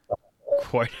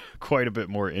 quite a bit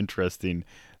more interesting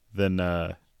than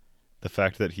the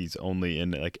fact that he's only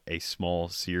in like a small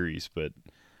series. But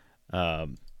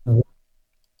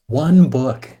one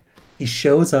book, he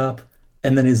shows up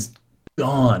and then is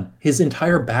gone. His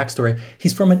entire backstory,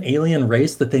 he's from an alien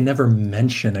race that they never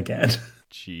mention again.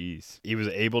 Jeez. He was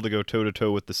able to go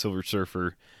toe-to-toe with the Silver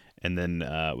Surfer, and then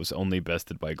was only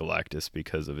bested by Galactus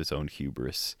because of his own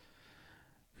hubris.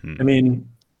 I mean,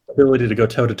 ability to go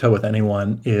toe-to-toe with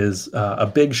anyone is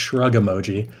a big shrug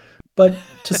emoji. But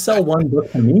to sell one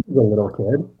book to me as a little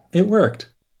kid, it worked.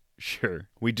 Sure.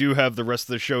 We do have the rest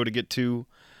of the show to get to,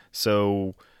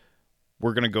 so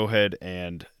we're going to go ahead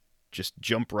and just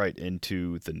jump right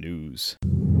into the news.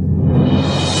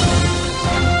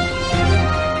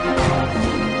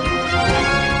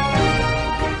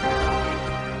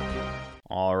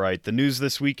 All right, the news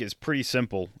this week is pretty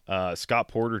simple. Scott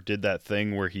Porter did that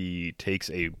thing where he takes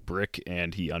a brick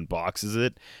and he unboxes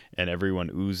it, and everyone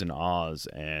oohs and ahs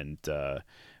and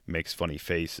makes funny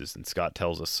faces. And Scott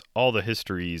tells us all the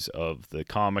histories of the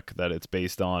comic that it's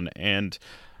based on and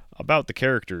about the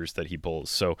characters that he pulls.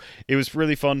 So it was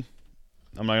really fun.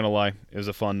 I'm not going to lie. It was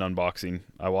a fun unboxing.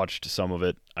 I watched some of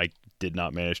it. I did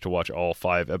not manage to watch all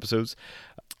 5 episodes.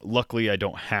 Luckily, I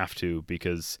don't have to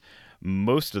because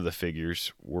most of the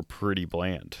figures were pretty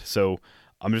bland. So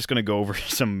I'm just going to go over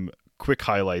some quick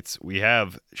highlights. We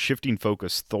have Shifting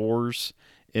Focus Thors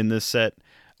in this set.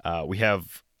 We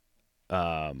have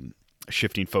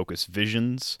Shifting Focus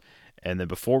Visions. And then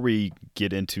before we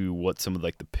get into what some of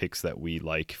like the picks that we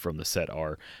like from the set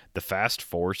are, the Fast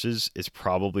Forces is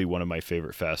probably one of my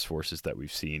favorite Fast Forces that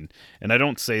we've seen. And I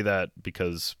don't say that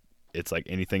because it's like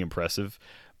anything impressive,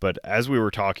 but as we were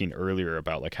talking earlier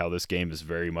about like how this game is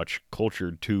very much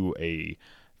cultured to a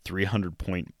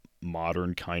 300-point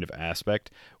modern kind of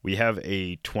aspect, we have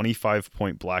a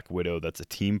 25-point Black Widow that's a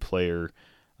team player,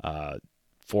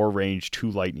 4 range,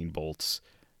 2 lightning bolts,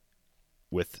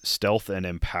 with stealth and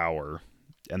empower,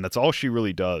 and that's all she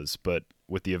really does. But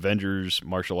with the Avengers,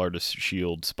 martial artist,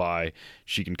 shield, spy,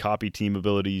 she can copy team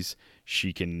abilities,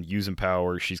 she can use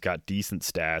empower, she's got decent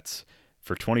stats,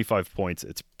 For 25 points,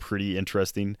 it's pretty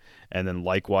interesting. And then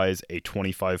likewise, a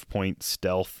 25-point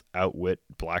stealth outwit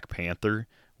Black Panther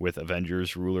with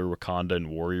Avengers, Ruler, Wakanda, and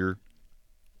Warrior.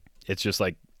 It's just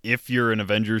like, if you're an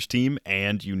Avengers team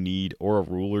and you need, or a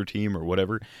Ruler team or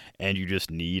whatever, and you just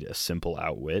need a simple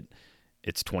outwit,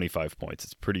 it's 25 points.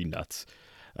 It's pretty nuts.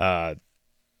 Along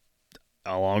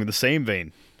the same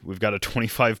vein, we've got a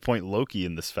 25-point Loki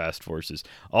in this Fast Forces.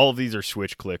 All of these are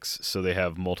switch clicks, so they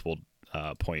have multiple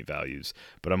point values,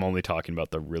 but I'm only talking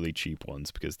about the really cheap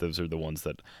ones because those are the ones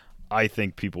that I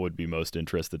think people would be most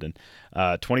interested in.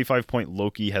 25-point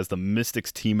Loki has the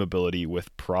Mystics team ability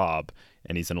with Prob,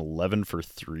 and he's an 11 for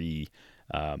 3.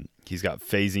 He's got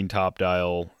phasing top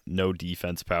dial, no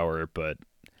defense power, but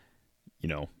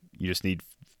you just need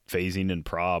phasing and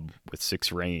Prob with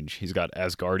 6 range. He's got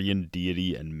Asgardian,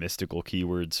 Deity, and Mystical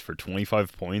keywords for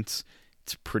 25 points.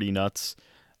 It's pretty nuts.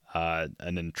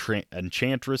 An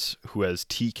Enchantress who has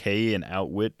TK and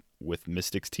Outwit with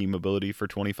Mystics team ability for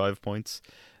 25 points.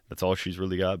 That's all she's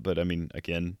really got, but I mean,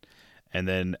 again. And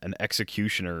then an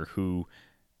Executioner who,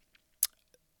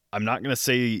 I'm not going to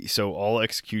say, so all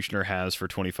Executioner has for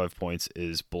 25 points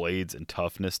is Blades and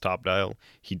Toughness top dial.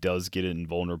 He does get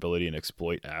Invulnerability and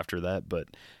Exploit after that, but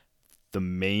the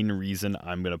main reason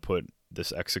I'm going to put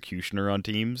this Executioner on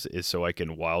teams is so I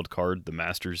can wildcard the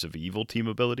Masters of Evil team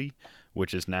ability,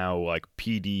 which is now like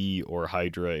PD or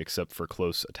Hydra except for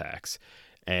close attacks.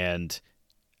 And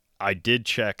I did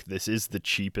check, this is the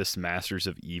cheapest Masters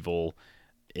of Evil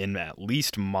in at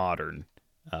least Modern,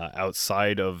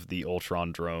 outside of the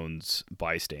Ultron drones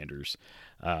bystanders.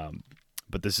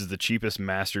 But this is the cheapest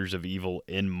Masters of Evil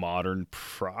in Modern,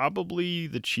 probably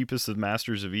the cheapest of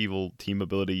Masters of Evil team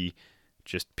ability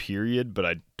just period, but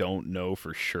I don't know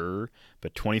for sure.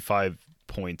 But 25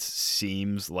 points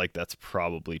seems like that's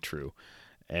probably true.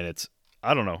 And it's,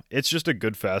 I don't know, it's just a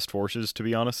good Fast Forces, to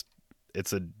be honest.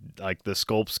 It's like the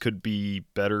sculpts could be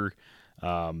better.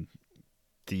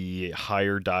 The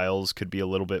higher dials could be a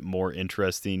little bit more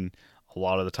interesting. A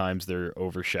lot of the times they're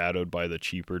overshadowed by the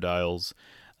cheaper dials.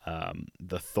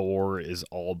 The Thor is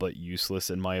all but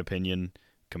useless in my opinion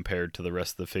compared to the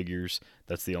rest of the figures.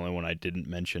 That's the only one I didn't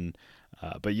mention.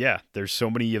 But yeah, there's so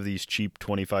many of these cheap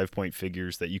 25-point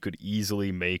figures that you could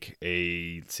easily make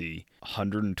a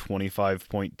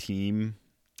 125-point team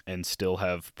and still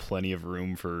have plenty of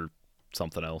room for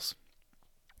something else.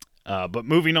 But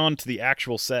moving on to the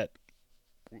actual set.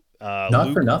 Not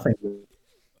Luke? for nothing.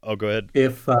 Oh, go ahead.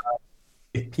 If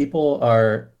people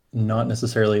are not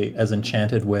necessarily as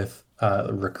enchanted with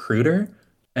Recruiter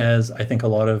as I think a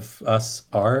lot of us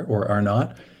are or are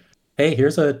not, hey,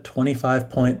 here's a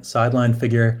 25-point sideline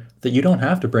figure that you don't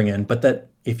have to bring in, but that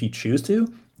if you choose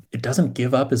to, it doesn't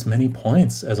give up as many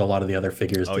points as a lot of the other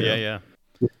figures do.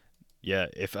 Yeah.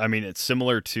 It's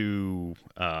similar to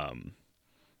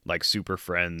like Super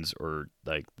Friends or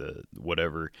like the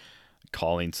whatever,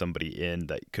 calling somebody in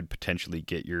that could potentially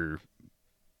get your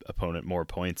opponent more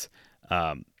points.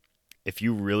 If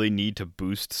you really need to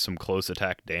boost some close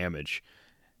attack damage,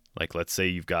 like let's say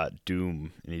you've got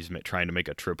Doom and he's trying to make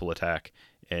a triple attack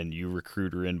and you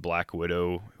recruit her in Black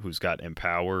Widow who's got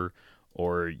Empower,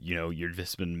 or you've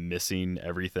just been missing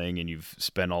everything and you've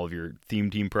spent all of your theme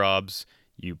team probs,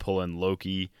 you pull in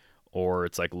Loki, or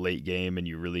it's like late game and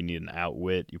you really need an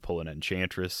outwit, you pull in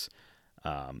Enchantress.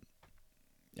 I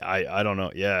don't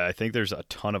know. Yeah, I think there's a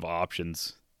ton of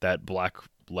options that Black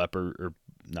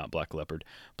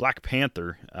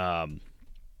Panther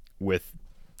with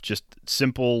just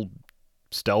simple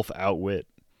stealth outwit.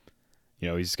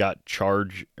 He's got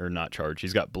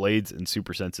he's got Blades and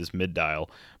Super Senses mid dial,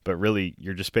 but really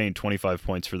you're just paying 25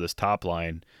 points for this top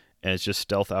line and it's just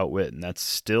stealth outwit, and that's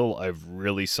still a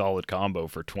really solid combo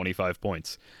for 25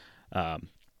 points. Yep.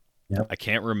 I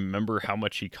can't remember how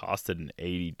much he costed in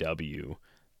ADW.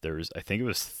 I think it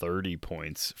was 30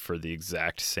 points for the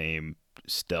exact same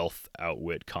stealth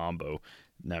outwit combo.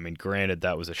 Now, I mean, granted,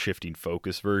 that was a shifting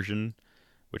focus version,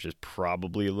 which is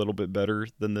probably a little bit better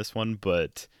than this one,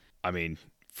 but I mean,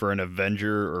 for an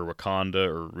Avenger or Wakanda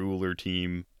or Ruler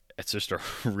team, it's just a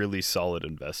really solid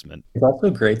investment. It's also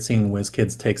great seeing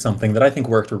WizKids take something that I think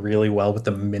worked really well with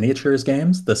the miniatures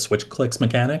games, the switch clicks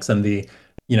mechanics and the,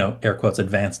 air quotes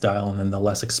advanced dial, and then the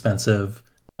less expensive,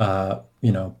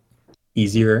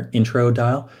 easier intro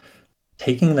dial.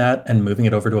 Taking that and moving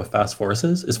it over to a Fast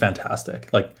Forces is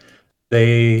fantastic. Like,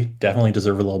 they definitely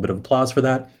deserve a little bit of applause for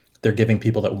that. They're giving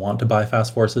people that want to buy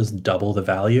Fast Forces double the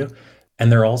value.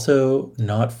 And they're also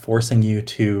not forcing you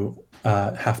to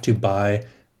have to buy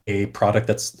a product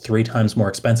that's 3 times more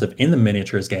expensive in the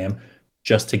miniatures game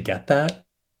just to get that.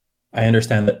 I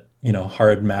understand that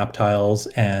hard map tiles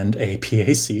and a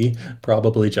PAC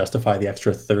probably justify the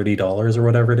extra $30 or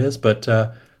whatever it is. But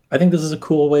I think this is a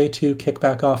cool way to kick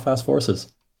back off Fast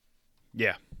Forces.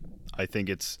 Yeah, I think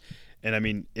and I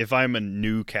mean, if I'm a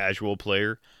new casual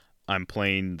player, I'm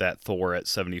playing that Thor at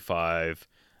 75,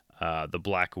 the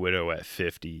Black Widow at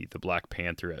 50, the Black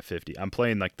Panther at 50. I'm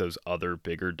playing like those other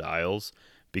bigger dials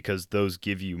because those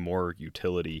give you more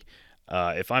utility.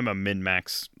 If I'm a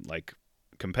min-max like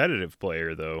competitive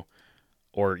player though,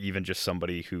 or even just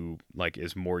somebody who like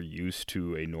is more used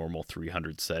to a normal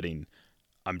 300 setting,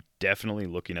 I'm definitely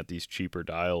looking at these cheaper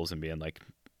dials and being like,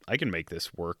 I can make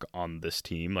this work on this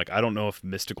team. Like, I don't know if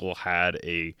Mystical had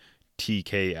a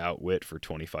TK outwit for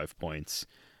 25 points.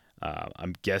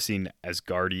 I'm guessing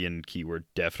Asgardian keyword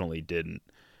definitely didn't.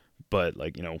 But,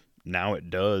 like, now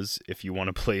it does if you want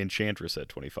to play Enchantress at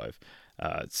 25.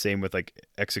 Same with, like,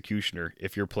 Executioner.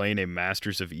 If you're playing a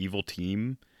Masters of Evil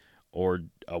team or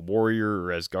a Warrior or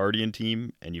Asgardian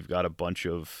team and you've got a bunch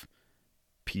of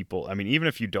people, I mean, even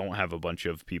if you don't have a bunch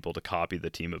of people to copy the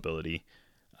team ability,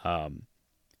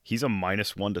 he's a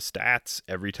 -1 to stats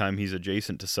every time he's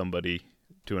adjacent to somebody,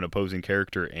 to an opposing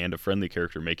character and a friendly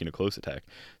character making a close attack.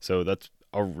 So that's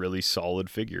a really solid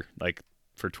figure, like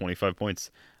for 25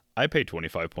 points. I pay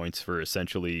 25 points for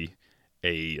essentially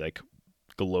a like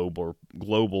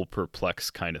global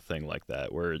perplex kind of thing like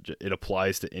that, where it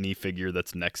applies to any figure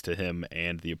that's next to him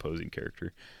and the opposing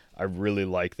character. I really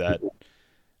like that.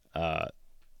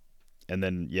 And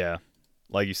then, yeah,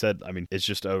 like you said, I mean, it's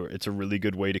a really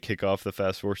good way to kick off the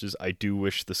Fast Forces. I do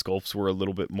wish the sculpts were a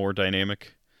little bit more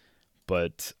dynamic,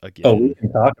 but again, we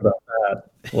can talk about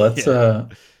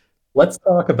that. Let's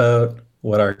talk about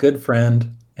what our good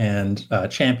friend and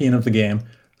champion of the game,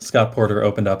 Scott Porter,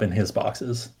 opened up in his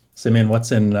boxes. Simeon,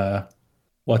 what's in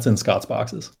Scott's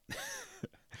boxes?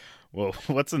 Well,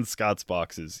 what's in Scott's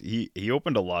boxes? He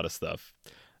opened a lot of stuff.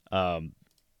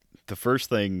 The first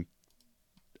thing,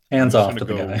 hands off to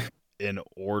the guy. In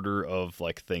order of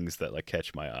like things that like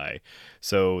catch my eye.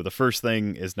 So the first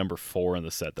thing is number 4 in the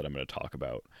set that I'm going to talk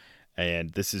about.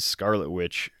 And this is Scarlet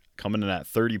Witch coming in at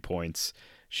 30 points.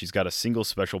 She's got a single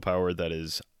special power that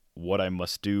is what I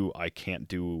must do, I can't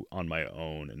do on my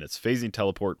own. And it's phasing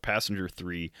teleport passenger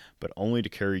 3, but only to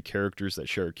carry characters that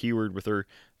share a keyword with her.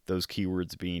 Those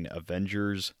keywords being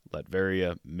Avengers,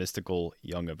 Latveria, Mystical,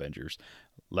 Young Avengers.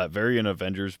 Latveria and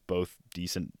Avengers, both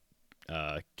decent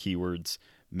keywords.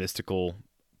 Mystical,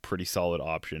 pretty solid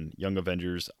option. Young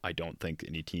Avengers, I don't think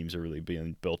any teams are really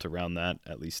being built around that,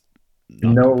 at least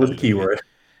not. No, it was a keyword.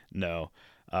 No.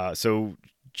 So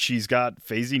she's got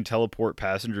phasing teleport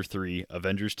passenger 3,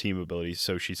 Avengers team ability,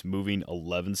 so she's moving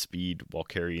 11 speed while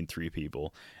carrying 3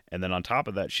 people. And then on top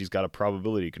of that, she's got a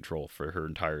probability control for her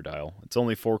entire dial. It's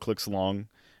only 4 clicks long.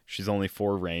 She's only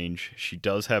 4 range. She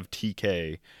does have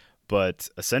TK, but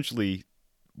essentially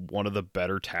one of the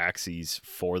better taxis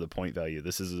for the point value.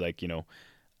 This is like,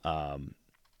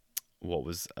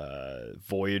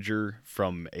 Voyager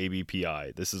from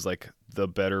ABPI. This is like the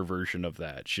better version of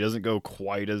that. She doesn't go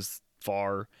quite as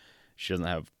far. She doesn't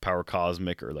have power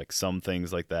cosmic or like some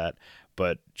things like that,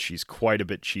 but she's quite a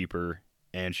bit cheaper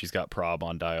and she's got prob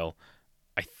on dial.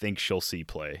 I think she'll see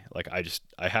play. Like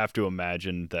I have to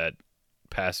imagine that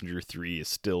passenger 3 is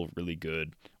still really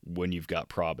good when you've got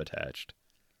prob attached.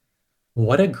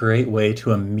 What a great way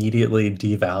to immediately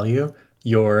devalue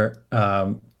your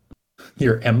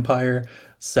Empire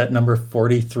set number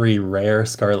 43 rare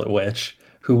Scarlet Witch,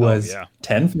 who was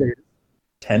 10 phase,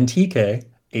 10 TK,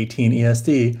 18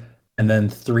 ESD, and then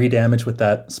 3 damage with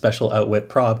that special outwit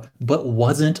prob, but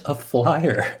wasn't a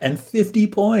flyer, and 50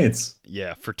 points.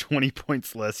 Yeah, for 20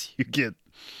 points less, you get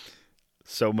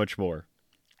so much more.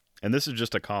 And this is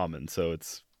just a common, so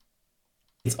it's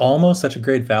almost such a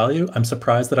great value. I'm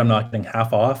surprised that I'm not getting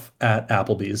half off at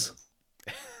Applebee's.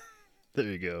 There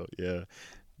you go. Yeah.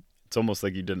 It's almost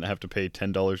like you didn't have to pay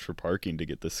 $10 for parking to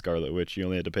get this Scarlet Witch. You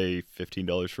only had to pay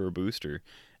 $15 for a booster,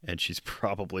 and she's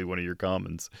probably one of your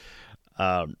commons.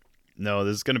 No,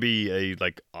 this is going to be a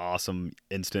like awesome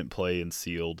instant play and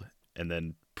sealed, and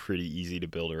then pretty easy to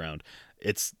build around.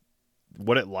 It's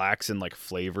what it lacks in like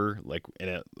flavor,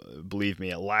 believe me,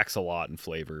 it lacks a lot in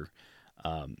flavor.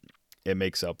 It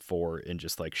makes up for in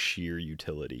just like sheer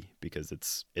utility because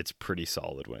it's pretty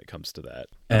solid when it comes to that.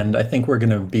 And I think we're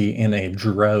going to be in a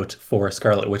drought for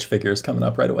Scarlet Witch figures coming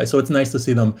up right away. So it's nice to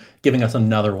see them giving us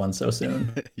another one so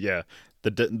soon. Yeah.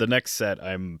 The next set,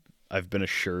 I've been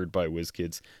assured by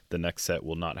WizKids, the next set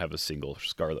will not have a single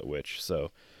Scarlet Witch. So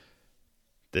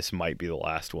this might be the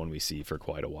last one we see for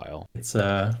quite a while. It's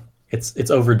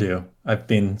overdue. I've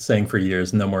been saying for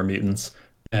years, no more mutants.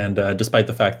 And despite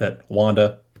the fact that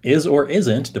Wanda is or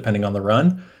isn't, depending on the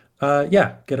run,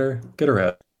 Yeah, get her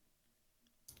out.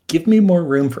 Give me more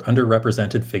room for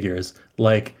underrepresented figures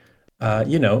like,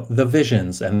 the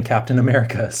Visions and Captain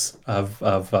Americas of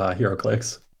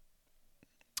HeroClix.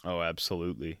 Oh,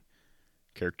 absolutely.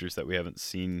 Characters that we haven't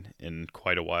seen in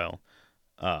quite a while.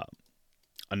 Uh,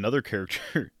 Another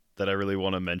character that I really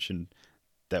want to mention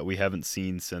that we haven't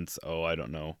seen since, I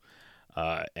don't know,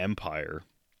 Empire,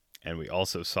 and we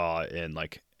also saw in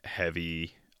like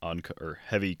heavy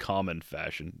common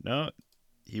fashion. No,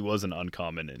 he wasn't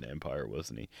uncommon in Empire,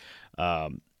 wasn't he?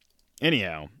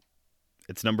 Anyhow,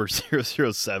 it's number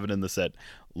 007 in the set,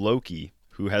 Loki,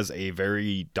 who has a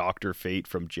very Dr. Fate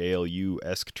from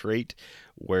JLU-esque trait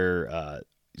where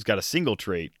he's got a single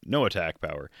trait, no attack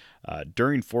power.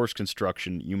 During force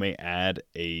construction, you may add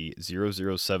a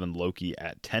 007 Loki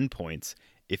at 10 points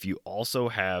if you also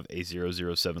have a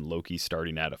 007 Loki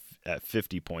starting at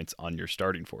 50 points on your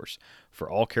starting force. For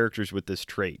all characters with this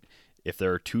trait, if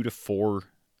there are 2 to 4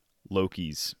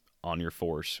 Lokis on your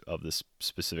force of this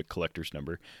specific collector's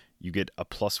number, you get a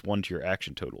 +1 to your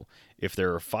action total. If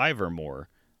there are 5 or more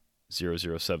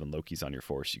 007 Lokis on your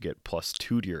force, you get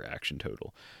 +2 to your action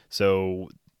total. So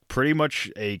pretty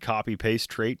much a copy-paste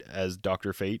trait as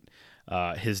Dr. Fate.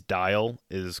 His dial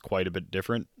is quite a bit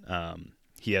different.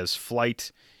 He has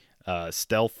flight,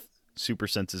 stealth, super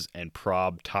senses, and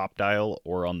prob top dial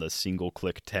or on the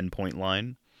single-click 10-point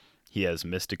line. He has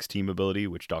Mystic's team ability,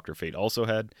 which Dr. Fate also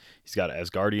had. He's got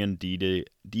Asgardian,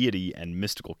 deity, and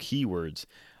mystical keywords.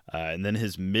 And then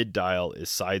his mid dial is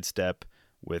sidestep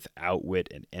with outwit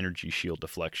and energy shield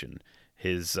deflection.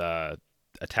 His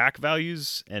attack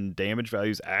values and damage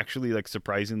values actually like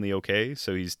surprisingly okay.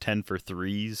 So he's 10 for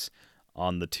 3s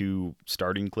on the 2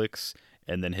 starting clicks.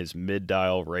 And then his mid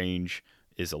dial range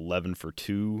is 11 for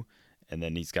 2. And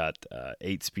then he's got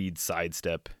 8 speed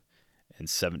sidestep and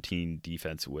 17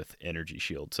 defense with energy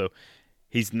shield. So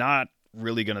he's not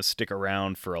really going to stick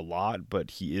around for a lot,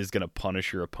 but he is going to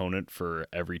punish your opponent for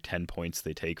every 10 points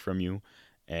they take from you.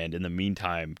 And in the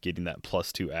meantime, getting that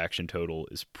 +2 action total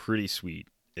is pretty sweet.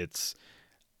 It's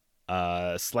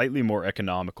a slightly more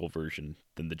economical version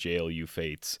than the JLU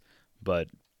Fates, but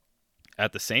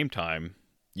at the same time,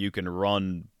 you can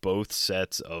run both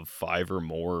sets of 5 or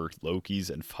more Lokis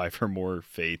and 5 or more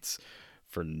Fates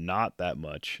for not that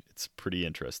much. It's pretty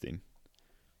interesting.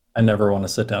 I never want to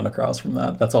sit down across from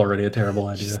that. That's already a terrible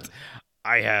idea.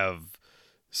 I have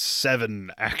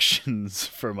 7 actions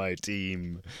for my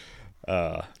team.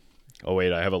 I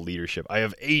have a leadership. I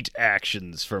have 8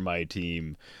 actions for my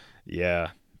team. Yeah,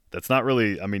 that's not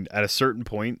really, at a certain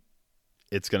point,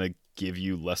 it's going to give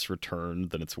you less return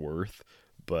than it's worth.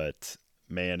 But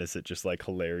man, is it just like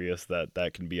hilarious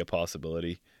that can be a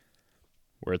possibility.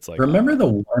 Where it's like, remember the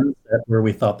one set where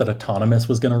we thought that Autonomous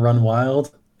was going to run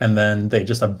wild and then they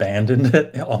just abandoned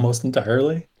it almost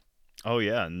entirely? Oh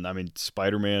yeah, and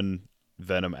Spider-Man,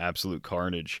 Venom, Absolute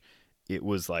Carnage, it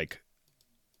was like,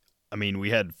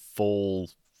 we had full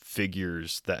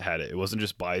figures that had it. It wasn't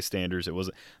just bystanders.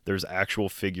 There's actual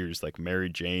figures like Mary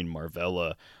Jane,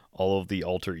 Marvella, all of the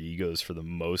alter egos for the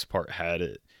most part had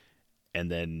it. And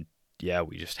then yeah,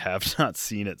 we just have not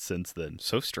seen it since then.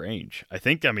 So strange. I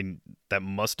think, that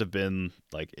must have been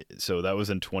so that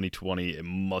was in 2020. It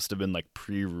must have been like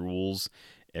pre-rules.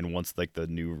 And once like the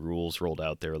new rules rolled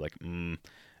out, they were like,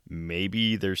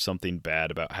 maybe there's something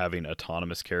bad about having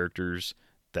autonomous characters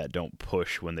that don't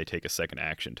push when they take a second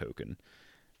action token.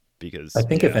 Because I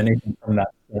think if anything from that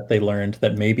they learned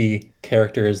that maybe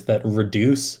characters that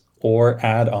reduce or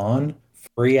add on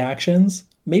free actions,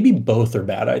 maybe both are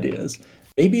bad ideas.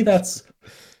 Maybe that's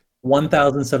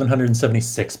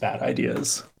 1,776 bad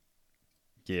ideas.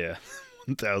 Yeah,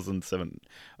 1,007,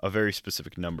 a very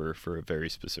specific number for a very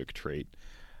specific trait.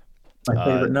 My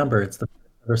favorite number. It's the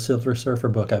Silver Surfer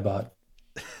book I bought.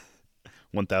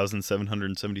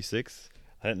 1,776?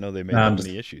 I didn't know they made that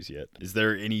many issues yet. Is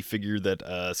there any figure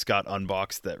that Scott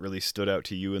unboxed that really stood out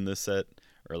to you in this set?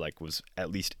 Or was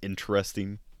at least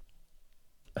interesting?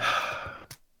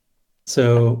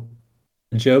 So,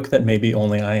 a joke that maybe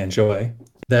only I enjoy,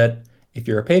 that if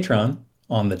you're a patron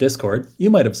on the Discord, you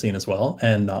might have seen as well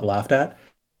and not laughed at.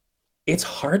 It's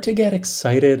hard to get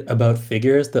excited about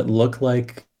figures that look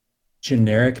like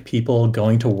generic people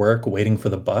going to work waiting for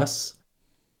the bus.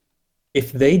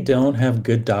 If they don't have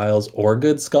good dials or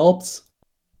good sculpts,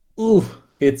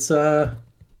 it's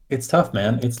tough,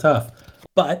 man. It's tough.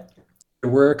 But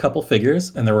there were a couple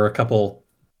figures, and there were a couple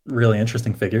really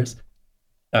interesting figures.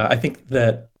 I think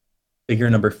that figure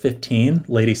number 15,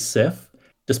 Lady Sif,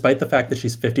 despite the fact that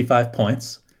she's 55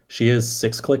 points, she is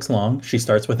 6 clicks long. She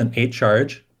starts with an 8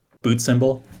 charge, boot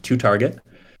symbol, 2 target,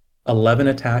 11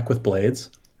 attack with blades,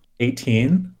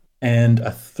 18 and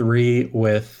a 3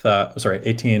 with,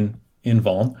 18 in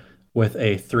Vuln with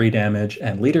a 3 damage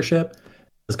and leadership.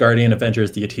 As Guardian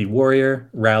Avengers Deity Warrior,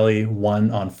 rally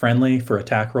 1 on friendly for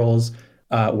attack rolls,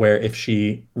 where if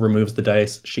she removes the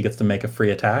dice, she gets to make a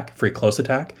free attack, free close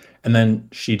attack. And then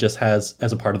she just has,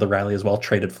 as a part of the rally as well,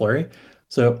 traded flurry.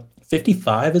 So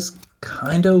 55 is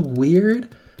kind of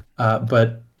weird,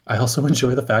 but I also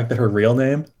enjoy the fact that her real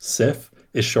name, Sif,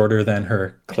 is shorter than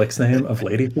her Click's name of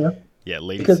Lady Sif. Yeah,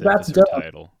 Lady Because Sif that's is her dope.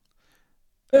 title.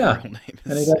 Yeah, Her real name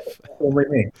and is it got Sif. only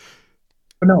me.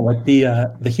 But no, like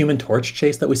the Human Torch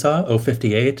chase that we saw,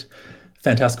 058,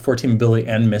 Fantastic Four Team Billy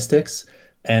and Mystics,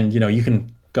 and you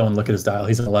can go and look at his dial.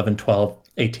 He's an 11, 12,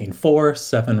 18, 4,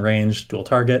 7 range, dual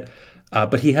target,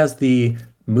 but he has the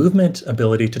movement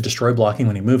ability to destroy blocking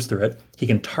when he moves through it. He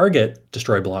can target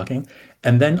destroy blocking,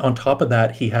 and then on top of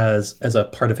that, he has, as a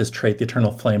part of his trait, the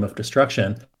Eternal Flame of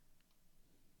Destruction.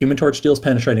 Human Torch deals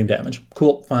penetrating damage.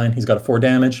 Cool, fine. He's got a 4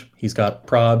 damage. He's got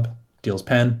prob, deals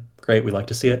pen. Great, we like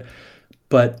to see it.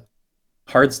 But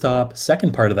hard stop,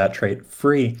 second part of that trait,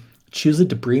 free. Choose a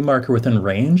debris marker within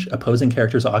range. Opposing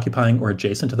characters occupying or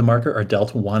adjacent to the marker are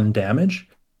dealt 1 damage.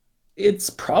 It's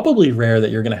probably rare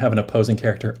that you're going to have an opposing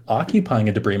character occupying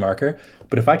a debris marker,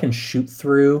 but if I can shoot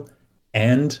through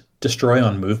and destroy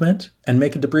on movement and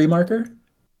make a debris marker,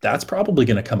 that's probably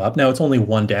going to come up. Now, it's only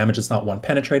 1 damage. It's not 1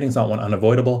 penetrating. It's not 1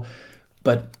 unavoidable.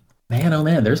 But man, oh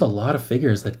man, there's a lot of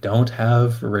figures that don't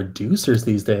have reducers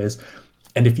these days.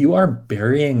 And if you are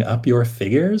burying up your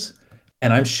figures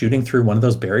and I'm shooting through one of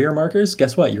those barrier markers,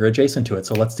 guess what? You're adjacent to it.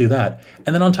 So let's do that.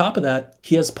 And then on top of that,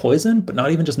 he has poison, but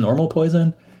not even just normal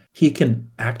poison. He can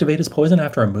activate his poison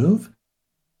after a move.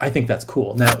 I think that's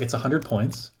cool. Now, it's 100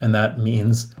 points, and that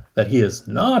means that he is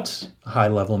not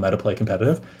high-level meta-play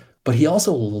competitive, but he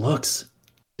also looks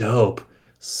dope.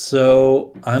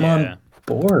 So I'm on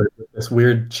board with this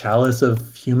weird chalice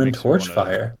of Human Torch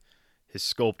fire. His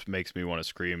sculpt makes me want to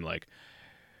scream like,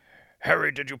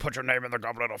 "Harry, did you put your name in the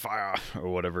goblet of fire?" or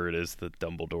whatever it is that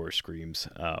Dumbledore screams.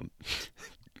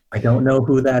 I don't know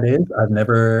who that is. I've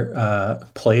never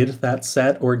played that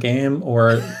set or game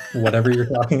or whatever you're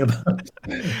talking about.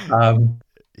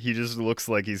 He just looks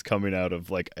like he's coming out of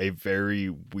like a very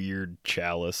weird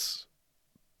chalice.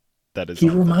 He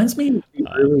reminds me of the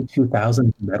early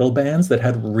 2000s metal bands that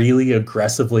had really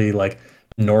aggressively like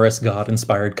Norse god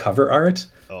inspired cover art.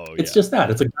 It's just that.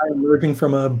 It's a guy emerging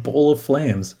from a bowl of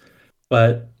flames.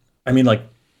 But I mean, like,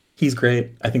 he's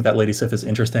great. I think that Lady Sif is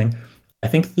interesting. I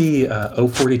think the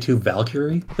 042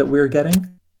 Valkyrie that we're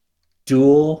getting,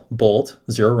 dual bolt,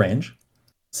 0 range,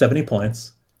 70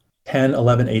 points, 10,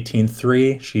 11, 18,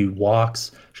 3. She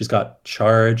walks. She's got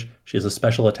charge. She has a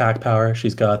special attack power.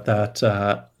 She's got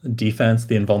that defense,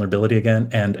 the invulnerability again,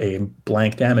 and a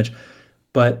blank damage.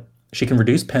 But she can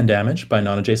reduce pen damage by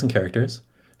non-adjacent characters.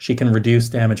 She can reduce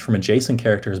damage from adjacent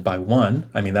characters by 1.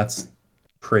 I mean, that's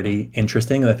pretty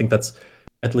interesting. And I think that's,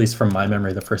 at least from my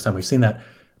memory, the first time we've seen that.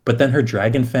 But then her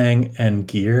Dragon Fang and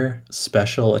Gear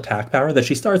special attack power that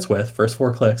she starts with, first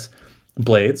 4 clicks,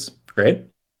 blades, great.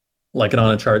 Like it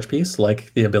on a charge piece,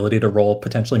 like the ability to roll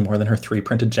potentially more than her 3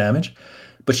 printed damage.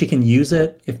 But she can use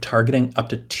it if targeting up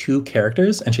to 2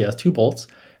 characters, and she has 2 bolts,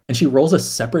 and she rolls a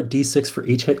separate d6 for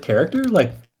each hit character.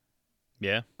 Like,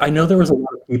 yeah, I know there was a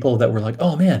lot of people that were like,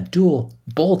 oh man, dual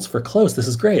bolts for close, this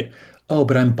is great. Oh,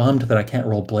 but I'm bummed that I can't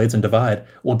roll blades and divide.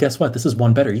 Well, guess what? This is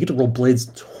one better. You get to roll blades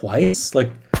twice.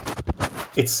 Like,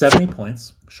 it's 70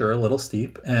 points. Sure, a little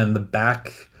steep. And the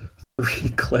back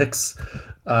 3 clicks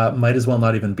might as well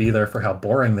not even be there for how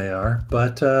boring they are.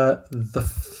 But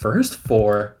the first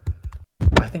 4,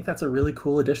 I think that's a really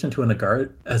cool addition to an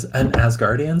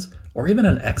Asgardians or even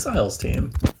an Exiles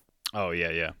team. Oh,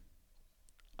 yeah.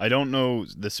 I don't know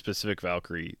the specific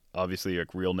Valkyrie. Obviously,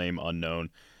 like, real name unknown.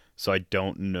 So I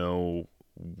don't know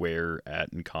where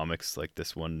at in comics like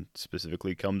this one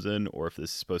specifically comes in, or if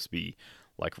this is supposed to be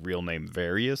like real name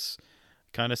various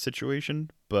kind of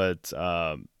situation. But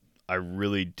I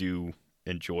really do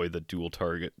enjoy the dual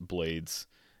target blades,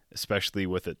 especially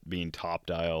with it being top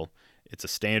dial. It's a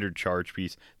standard charge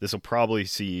piece. This will probably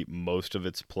see most of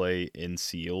its play in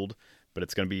sealed, but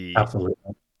it's going to be absolutely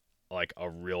like a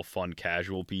real fun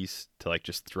casual piece to like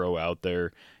just throw out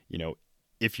there.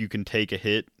 If you can take a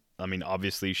hit. I mean,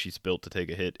 obviously she's built to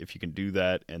take a hit. If you can do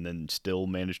that and then still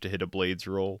manage to hit a blades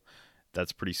roll,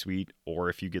 that's pretty sweet. Or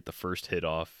if you get the first hit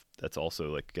off, that's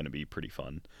also like going to be pretty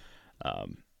fun.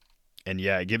 And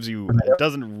yeah, it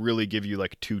doesn't really give you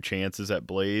like 2 chances at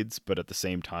blades, but at the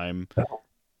same time,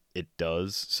 it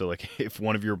does. So like if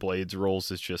one of your blades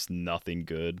rolls is just nothing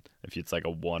good, if it's like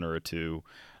a 1 or a 2,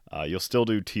 you'll still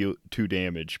do 2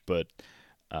 damage, but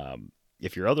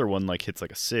if your other one like hits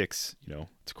like a 6,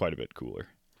 it's quite a bit cooler.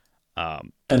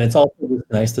 And it's also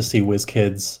nice to see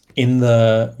WizKids in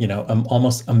the,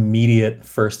 almost immediate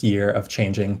first year of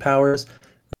changing powers,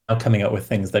 now coming out with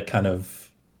things that kind of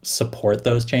support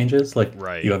those changes. Like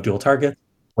Right. you have dual targets,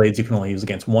 blades you can only use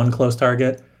against one close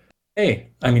target. Hey,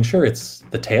 I mean, sure, it's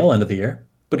the tail end of the year,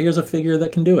 but here's a figure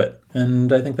that can do it.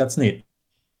 And I think that's neat.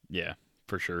 Yeah,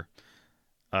 for sure.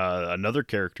 Another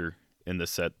character in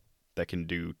this set that can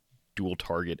do dual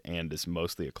target and is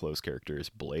mostly a close character is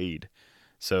Blade.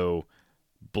 So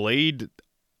Blade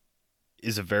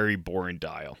is a very boring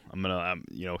dial.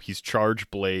 He's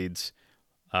charged blades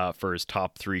for his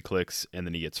top 3 clicks, and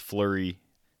then he gets flurry.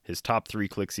 His top 3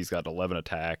 clicks, he's got 11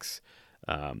 attacks,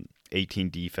 18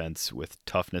 defense with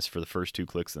toughness for the first 2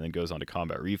 clicks, and then goes on to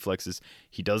combat reflexes.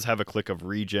 He does have a click of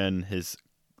regen. His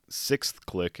 6th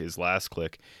click, his last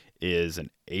click, is an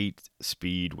 8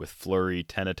 speed with flurry,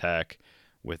 10 attack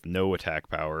with no attack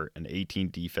power, an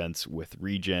 18 defense with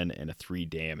regen, and a 3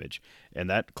 damage. And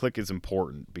that click is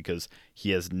important because he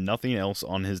has nothing else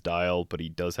on his dial, but he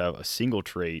does have a single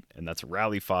trait, and that's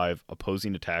Rally 5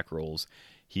 opposing attack rolls.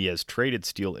 He has traded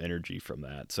Steel Energy from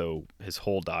that, so his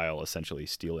whole dial essentially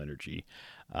is Steel Energy.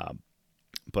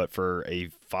 But for a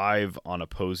 5 on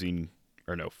opposing,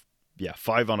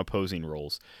 5 on opposing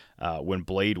rolls. When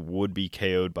Blade would be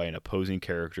KO'd by an opposing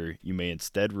character, you may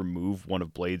instead remove one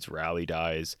of Blade's rally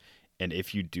dies, and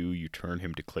if you do, you turn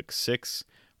him to click 6,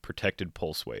 Protected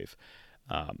Pulse Wave.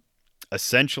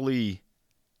 Essentially,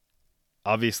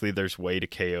 obviously there's way to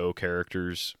KO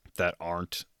characters that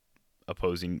aren't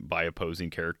opposing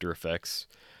character effects.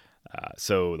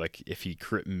 So like if he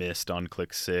crit missed on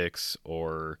click 6,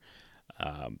 or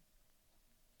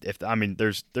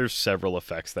there's several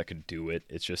effects that could do it.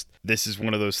 It's just, this is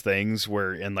one of those things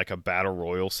where in like a battle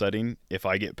royal setting, if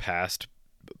I get past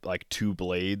like 2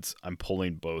 blades, I'm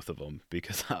pulling both of them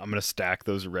because I'm going to stack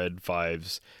those red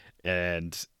 5s,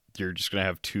 and you're just going to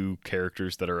have 2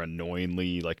 characters that are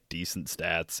annoyingly like decent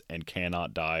stats and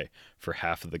cannot die for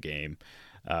half of the game.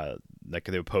 Like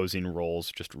the opposing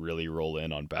rolls just really roll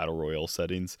in on battle royal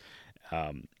settings.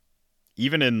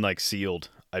 Even in like sealed,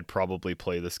 I'd probably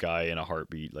play this guy in a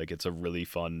heartbeat. Like it's a really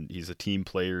fun, he's a team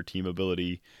player, team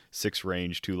ability, 6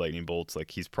 range, 2 lightning bolts.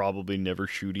 Like he's probably never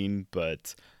shooting,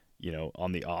 but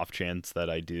on the off chance that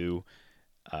I do,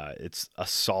 it's a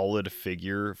solid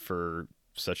figure for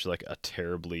such like a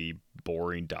terribly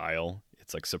boring dial.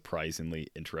 It's like surprisingly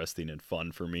interesting and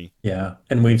fun for me. Yeah.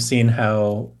 And we've seen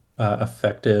how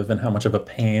effective and how much of a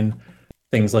pain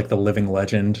things like the Living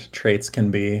Legend traits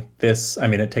can be.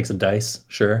 It takes a dice,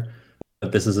 sure,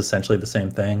 but this is essentially the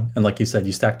same thing. And like you said,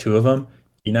 you stack 2 of them,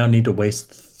 you now need to waste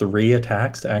 3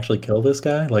 attacks to actually kill this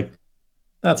guy. Like,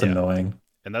 that's annoying.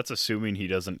 And that's assuming he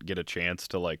doesn't get a chance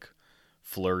to like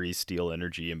flurry Steel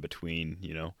Energy in between,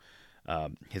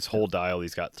 his whole dial,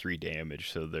 he's got 3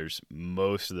 damage. So there's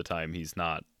most of the time he's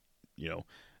not,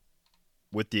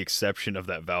 with the exception of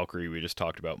that Valkyrie we just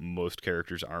talked about, most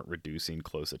characters aren't reducing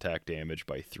close attack damage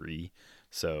by 3.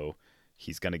 So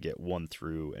he's going to get 1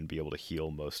 through and be able to heal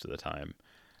most of the time.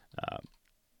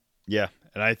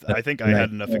 And I think I had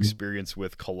enough experience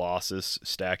with Colossus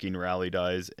stacking rally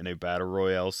dies in a battle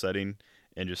royale setting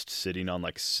and just sitting on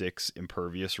like 6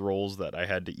 impervious rolls that I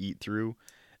had to eat through.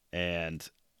 And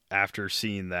after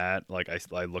seeing that, like I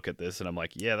look at this and I'm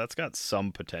like, yeah, that's got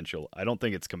some potential. I don't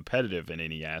think it's competitive in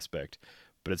any aspect,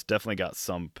 but it's definitely got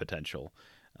some potential.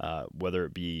 Whether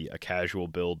it be a casual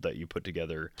build that you put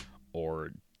together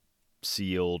or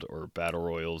sealed or battle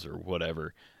royals or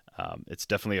whatever. It's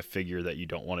definitely a figure that you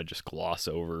don't want to just gloss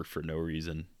over for no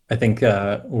reason. I think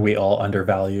we all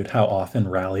undervalued how often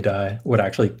rally die would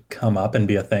actually come up and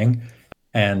be a thing.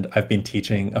 And I've been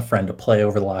teaching a friend to play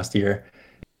over the last year.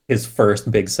 His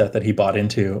first big set that he bought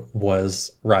into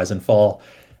was Rise and Fall.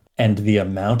 And the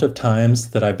amount of times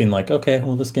that I've been like, okay,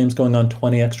 well, this game's going on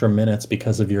 20 extra minutes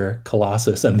because of your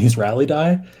Colossus and these rally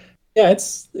die. Yeah,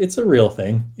 it's a real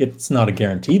thing. It's not a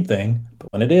guaranteed thing,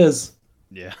 but when it is,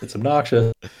 it's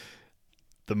obnoxious.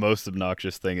 The most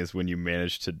obnoxious thing is when you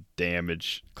manage to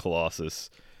damage Colossus,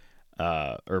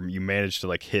 or you manage to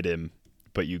like hit him,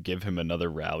 but you give him another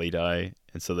rally die,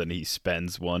 and so then he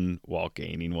spends one while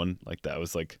gaining one. Like that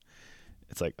was like,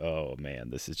 it's like, oh man,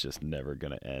 this is just never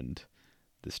gonna end.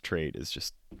 This trait is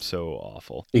just so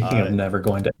awful. Speaking of never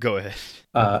going to... Go ahead.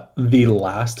 The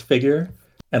last figure,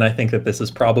 and I think that this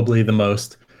is probably the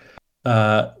most...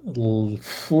 what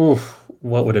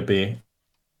would it be?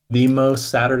 The most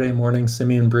Saturday morning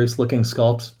Simeon Bruce looking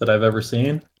sculpt that I've ever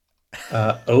seen.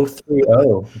 030,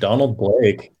 Donald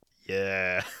Blake.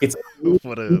 Yeah. It's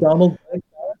what a Donald Blake.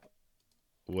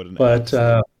 What an But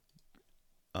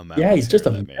amount Yeah, of he's just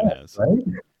hair a that man mess, has. right?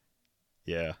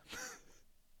 Yeah.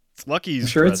 It's lucky he's I'm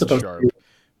sure it's dressed supposed sharp to be.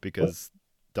 because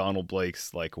Donald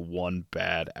Blake's like one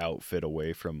bad outfit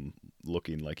away from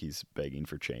looking like he's begging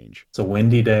for change. It's a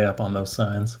windy day up on those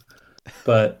signs.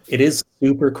 But it is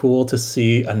super cool to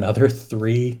see another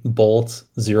 3 bolt,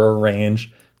 0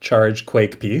 range charge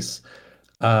Quake piece.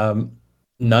 Um,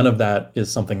 None of that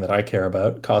is something that I care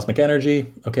about. Cosmic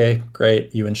energy, okay,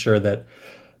 great. You ensure that,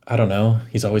 I don't know,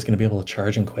 he's always going to be able to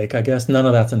charge in Quake, I guess. None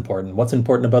of that's important. What's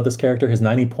important about this character? His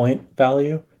 90-point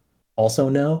value? Also,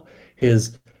 no.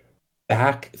 His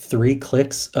back 3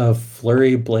 clicks of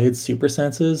Flurry Blade super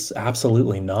senses?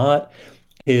 Absolutely not.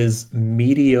 His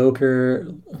mediocre,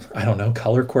 I don't know,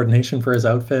 color coordination for his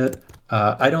outfit.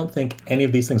 I don't think any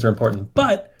of these things are important,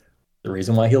 but the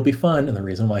reason why he'll be fun and the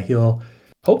reason why he'll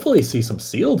hopefully see some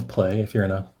sealed play if you're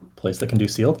in a place that can do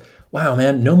sealed. Wow,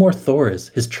 man, no more Thors.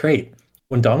 His trait.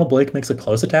 When Donald Blake makes a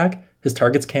close attack, his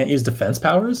targets can't use defense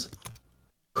powers.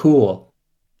 Cool.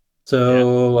 Yeah.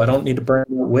 So I don't need to burn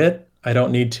wit. I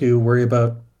don't need to worry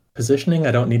about positioning.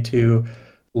 I don't need to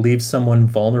leave someone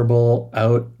vulnerable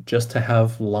out just to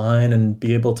have line and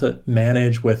be able to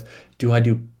manage with, do I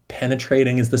do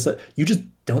penetrating? Is this you just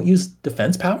don't use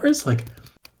defense powers? Like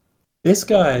this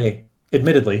guy,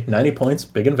 admittedly, 90 points,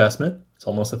 big investment. It's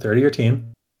almost a 30-year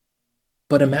team.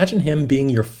 But imagine him being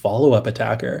your follow-up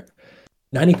attacker.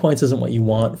 90 points isn't what you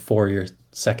want for your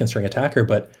second string attacker,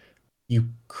 but you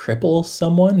cripple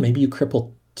someone, maybe you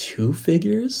cripple 2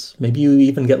 figures, maybe you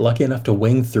even get lucky enough to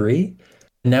wing 3.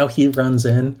 Now he runs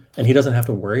in and he doesn't have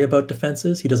to worry about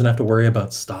defenses. He doesn't have to worry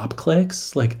about stop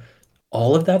clicks. Like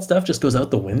all of that stuff just goes out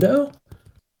the window.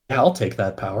 Yeah, I'll take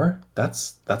that power.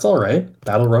 That's all right.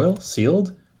 Battle Royal,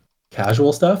 sealed,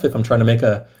 casual stuff. If I'm trying to make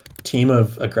a team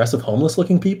of aggressive homeless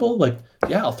looking people, like,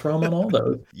 yeah, I'll throw them on all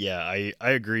those. Yeah, I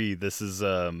agree. This is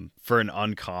for an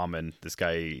uncommon, this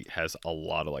guy has a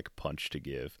lot of like punch to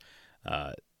give.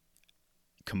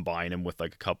 Combine him with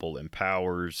like a couple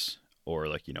empowers or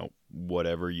like,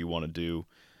 whatever you want to do.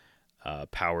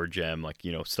 Power gem, like,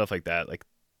 stuff like that. Like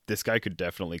this guy could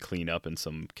definitely clean up in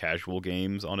some casual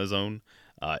games on his own.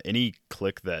 Any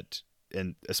click that,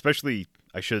 and especially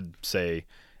I should say,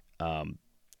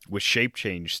 with shape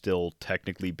change still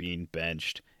technically being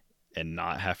benched and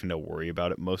not having to worry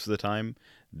about it most of the time,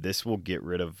 this will get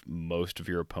rid of most of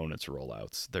your opponent's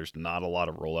rollouts. There's not a lot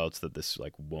of rollouts that this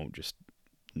like won't just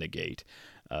negate.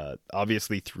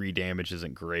 Obviously 3 damage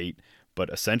isn't great, but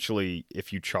essentially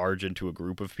if you charge into a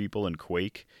group of people in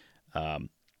Quake,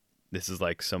 this is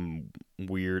like some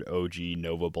weird OG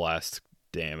Nova Blast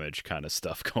damage kind of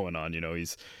stuff going on.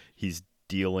 He's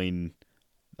dealing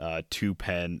 2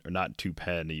 pen, or not 2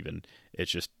 pen even.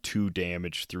 It's just 2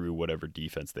 damage through whatever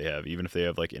defense they have. Even if they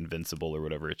have like invincible or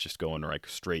whatever, it's just going like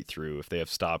straight through. If they have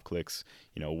stop clicks,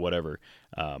 whatever.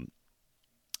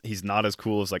 He's not as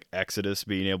cool as like Exodus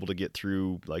being able to get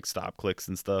through like stop clicks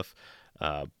and stuff.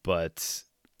 But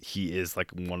he is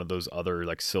like one of those other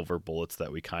like silver bullets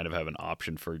that we kind of have an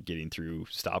option for getting through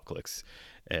stop clicks.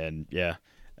 And yeah,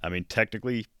 I mean,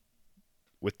 technically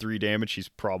with 3 damage, he's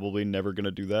probably never going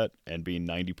to do that. And being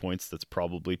 90 points, that's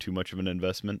probably too much of an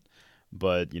investment.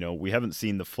 But, we haven't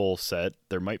seen the full set.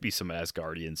 There might be some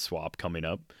Asgardian swap coming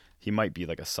up. He might be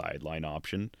like a sideline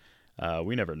option.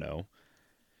 We never know.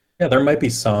 Yeah, there might be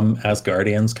some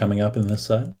Asgardians coming up in this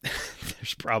set.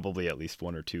 There's probably at least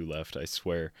 1 or 2 left, I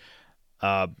swear.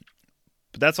 But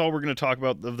that's all we're going to talk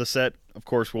about of the set. Of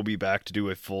course, we'll be back to do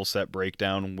a full set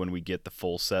breakdown when we get the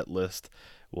full set list.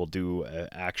 We'll do an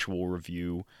actual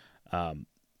review.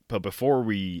 But before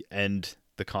we end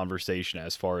the conversation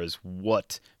as far as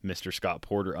what Mr. Scott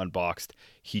Porter unboxed,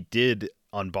 he did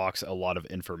unbox a lot of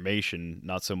information,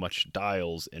 not so much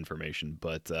Dials information,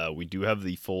 but we do have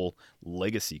the full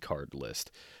legacy card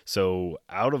list. So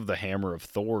out of the Hammer of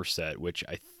Thor set, which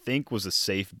I think was a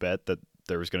safe bet that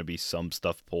there was going to be some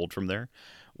stuff pulled from there,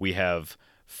 we have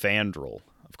Fandral,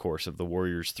 of course, of the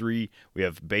Warriors 3. We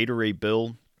have Beta Ray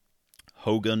Bill,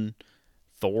 Hogun,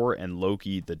 Thor and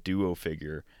Loki, the duo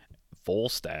figure,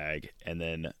 Volstagg, and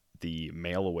then the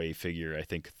mail away figure, I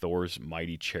think Thor's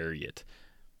Mighty Chariot.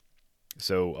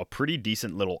 So a pretty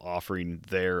decent little offering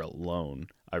there alone.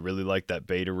 I really like that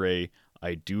Beta Ray.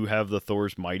 I do have the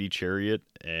Thor's Mighty Chariot,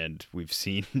 and we've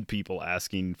seen people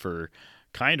asking for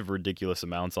kind of ridiculous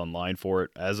amounts online for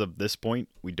it. As of this point,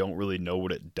 we don't really know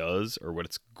what it does or what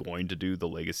it's going to do, the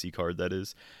legacy card that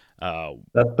is. That's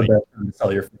the best time to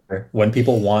sell your figure. When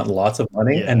people want lots of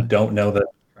money and don't know that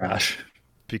it's trash.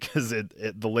 Because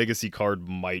the legacy card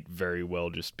might very well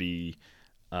just be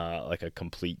like a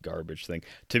complete garbage thing.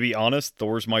 To be honest,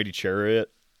 Thor's Mighty Chariot,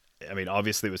 I mean,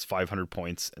 obviously it was 500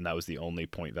 points, and that was the only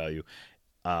point value.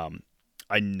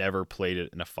 I never played it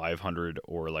in a 500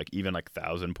 or like even like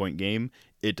 1,000 point game.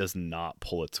 It does not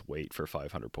pull its weight for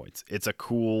 500 points. It's a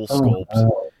cool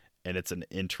sculpt and it's an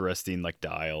interesting like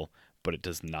dial, but it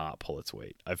does not pull its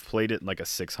weight. I've played it in like a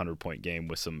 600 point game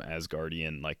with some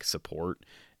Asgardian like support,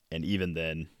 and even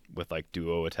then with like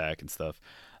duo attack and stuff.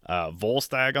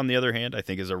 Volstagg, on the other hand, I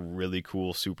think is a really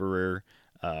cool super rare,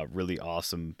 really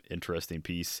awesome, interesting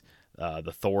piece.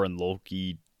 The Thor and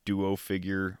Loki duo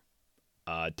figure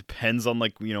depends on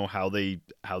like, you know, how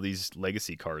these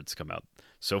legacy cards come out.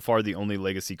 So far, the only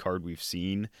legacy card we've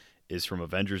seen is from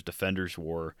Avengers Defenders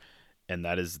War, and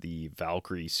that is the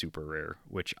Valkyrie super rare,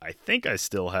 which I think I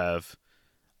still have.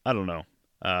 I don't know.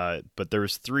 But there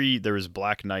was three. There was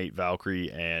Black Knight,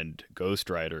 Valkyrie, and Ghost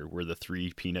Rider were the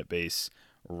 3 peanut base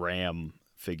Ram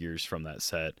figures from that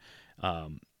set.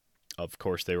 Of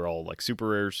course, they were all like super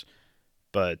rares,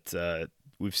 but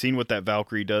we've seen what that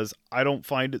Valkyrie does. I don't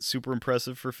find it super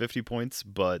impressive for 50 points,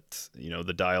 but you know,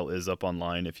 the dial is up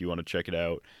online if you want to check it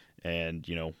out and,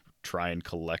 you know, try and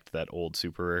collect that old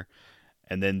super rare.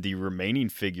 And then the remaining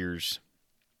figures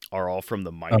are all from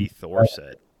the Mighty Thor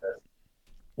set.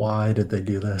 Why did they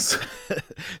do this?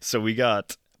 So we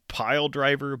got Pile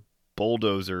Driver,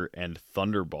 Bulldozer, and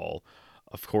Thunderball.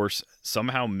 Of course,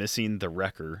 somehow missing the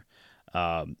Wrecker.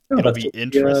 It'll be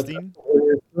interesting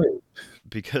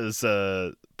because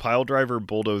Pile Driver,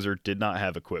 Bulldozer did not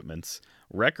have equipments.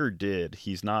 Wrecker did.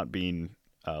 He's not being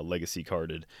legacy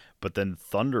carded. But then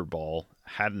Thunderball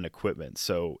had an equipment.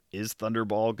 So is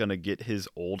Thunderball going to get his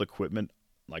old equipment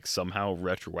like somehow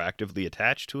retroactively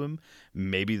attached to him?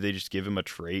 Maybe they just give him a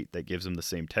trait that gives him the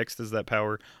same text as that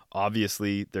power.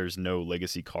 Obviously, there's no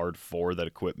legacy card for that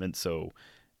equipment, so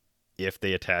if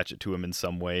they attach it to him in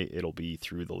some way, it'll be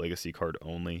through the legacy card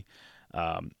only.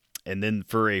 And then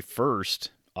for a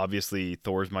first, obviously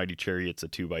Thor's Mighty Chariot's a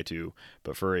 2x2,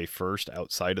 but for a first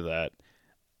outside of that,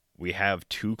 we have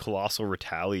 2 Colossal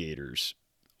Retaliators.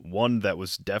 One that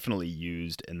was definitely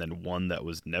used, and then one that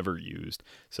was never used.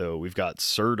 So we've got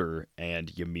Surtur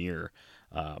and Ymir.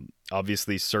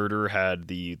 Obviously, Surtur had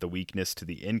the weakness to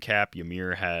the end cap.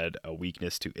 Ymir had a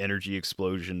weakness to energy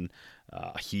explosion,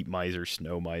 heat miser,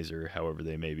 snow miser, however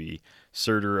they may be.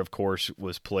 Surtur, of course,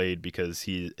 was played because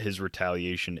his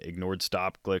retaliation ignored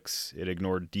stop clicks. It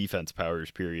ignored defense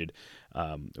powers, period,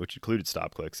 which included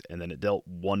stop clicks. And then it dealt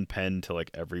 1 pen to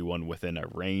like everyone within a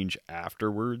range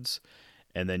afterwards.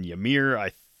 And then Ymir,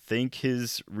 I think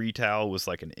his retal was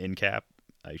like an end cap.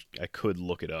 I could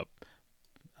look it up.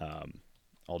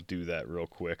 I'll do that real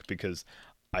quick because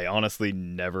I honestly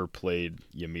never played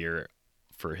Ymir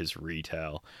for his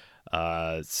retal.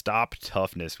 Stop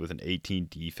toughness with an 18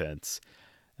 defense.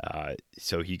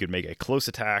 So he could make a close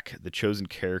attack, the chosen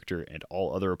character, and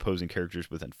all other opposing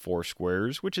characters within 4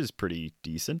 squares, which is pretty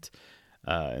decent.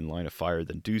 In line of fire,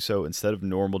 then do so. Instead of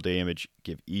normal damage,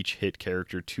 give each hit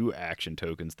character 2 action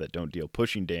tokens that don't deal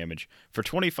pushing damage for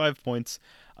 25 points.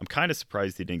 I'm kind of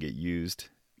surprised he didn't get used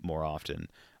more often.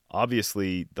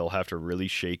 Obviously, they'll have to really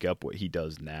shake up what he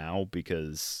does now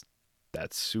because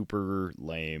that's super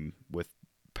lame with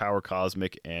Power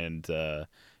Cosmic and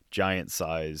Giant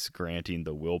Size granting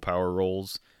the willpower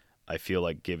rolls. I feel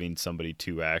like giving somebody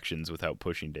 2 actions without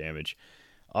pushing damage.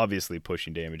 Obviously,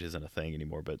 pushing damage isn't a thing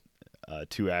anymore, but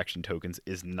 2 action tokens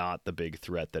is not the big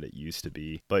threat that it used to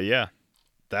be. But yeah,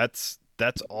 that's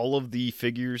all of the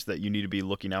figures that you need to be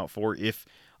looking out for. If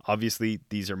obviously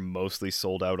these are mostly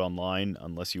sold out online,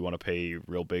 unless you want to pay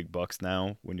real big bucks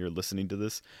now when you're listening to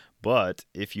this. But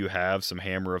if you have some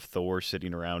Hammer of Thor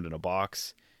sitting around in a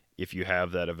box, if you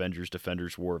have that Avengers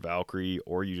Defenders War Valkyrie,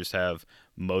 or you just have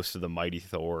most of the Mighty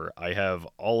Thor, I have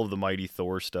all of the Mighty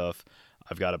Thor stuff.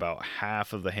 I've got about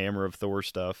half of the Hammer of Thor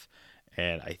stuff.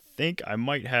 And I think I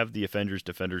might have the Avengers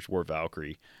Defenders War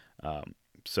Valkyrie.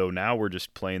 So now we're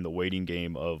just playing the waiting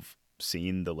game of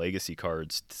seeing the legacy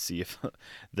cards to see if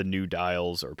the new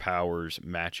dials or powers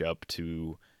match up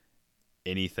to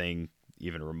anything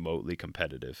even remotely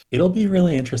competitive. It'll be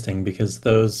really interesting because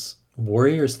those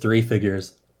Warriors 3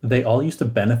 figures, they all used to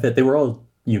benefit. They were all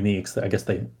uniques. I guess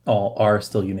they all are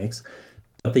still uniques.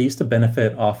 But they used to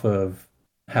benefit off of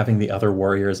having the other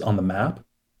Warriors on the map.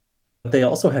 But they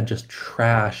also had just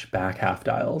trash back half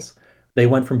dials. They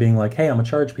went from being like, hey, I'm a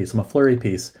charge piece, I'm a flurry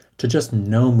piece, to just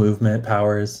no movement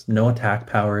powers, no attack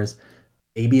powers,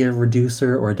 maybe a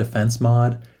reducer or a defense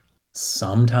mod,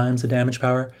 sometimes a damage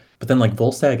power. But then like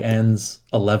Volstagg ends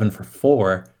 11 for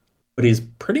 4, but he's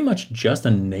pretty much just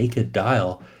a naked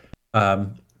dial.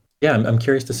 I'm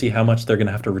curious to see how much they're going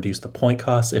to have to reduce the point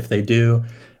costs if they do,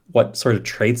 what sort of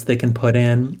traits they can put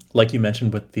in. Like you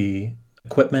mentioned with the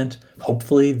equipment,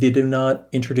 hopefully they do not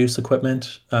introduce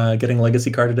equipment getting legacy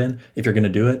carded in if you're going to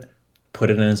do it. put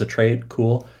it in as a trait,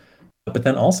 cool. But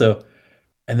then also,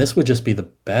 and this would just be the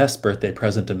best birthday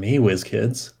present to me,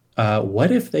 WizKids.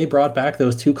 What if they brought back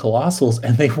those two Colossals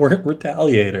and they weren't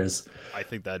Retaliators? I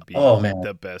think that'd be Oh man,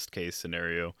 the best case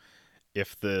scenario.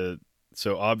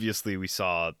 So obviously we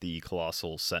saw the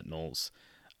Colossal Sentinels,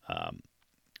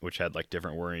 which had like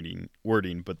different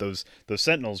wording, but those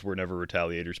Sentinels were never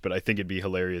Retaliators. But I think it'd be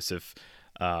hilarious if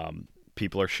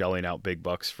people are shelling out big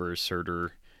bucks for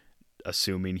Surtur,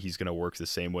 assuming he's going to work the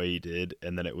same way he did,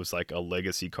 and then it was like a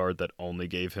legacy card that only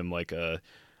gave him like a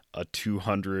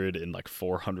 200 and like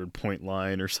 400 point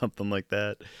line or something like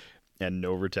that, and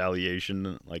no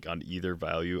retaliation like on either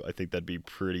value. I think that'd be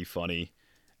pretty funny.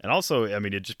 And also, I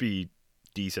mean, it'd just be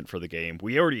decent for the game.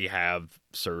 We already have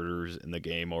Surturs in the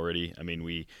game already. I mean,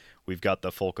 we've got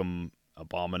the Fulcrum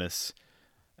Abominus.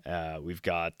 We've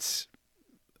got,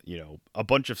 a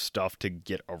bunch of stuff to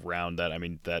get around that. I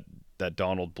mean, that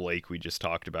Donald Blake we just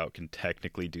talked about can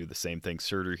technically do the same thing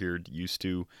Surtur here used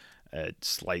to, a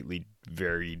slightly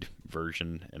varied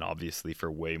version, and obviously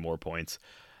for way more points.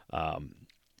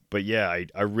 But yeah,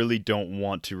 I really don't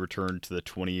want to return to the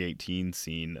 2018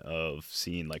 scene of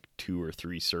seeing like 2 or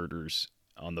 3 Surturs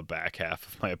on the back half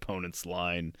of my opponent's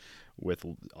line with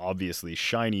obviously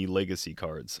shiny legacy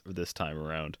cards this time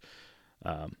around.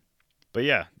 But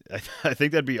yeah, I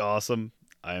think that'd be awesome.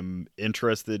 I'm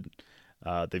interested.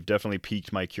 They've definitely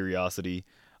piqued my curiosity.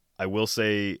 I will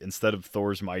say, instead of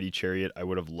Thor's Mighty Chariot, I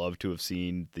would have loved to have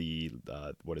seen the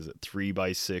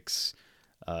 3x6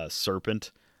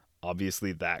 Serpent.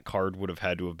 Obviously, that card would have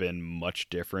had to have been much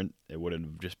different. It would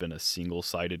have just been a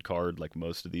single-sided card like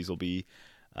most of these will be.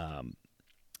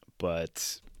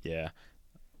 But yeah,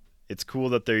 it's cool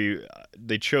that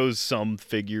they chose some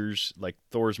figures. Like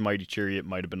Thor's Mighty Chariot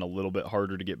might have been a little bit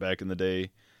harder to get back in the day.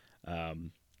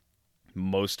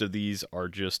 Most of these are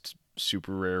just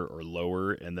super rare or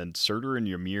lower, and then Surtur and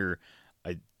Ymir,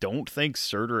 I don't think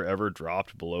Surtur ever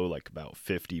dropped below like about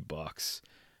 $50,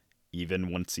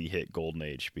 even once he hit Golden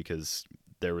Age, because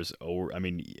there was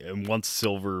and once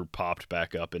Silver popped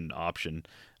back up in option,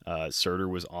 Surtur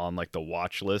was on like the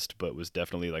watch list, but was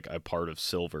definitely like a part of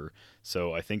Silver.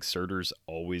 So I think Surtur's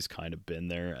always kind of been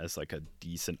there as like a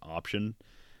decent option.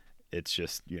 It's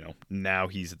just, now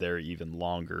he's there even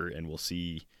longer, and we'll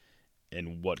see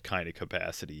in what kind of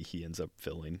capacity he ends up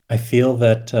filling. I feel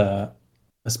that,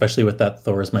 especially with that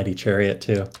Thor's Mighty Chariot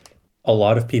too, a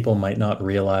lot of people might not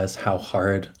realize how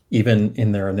hard, even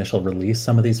in their initial release,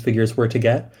 some of these figures were to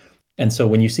get. And so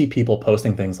when you see people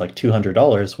posting things like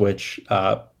 $200, which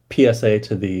PSA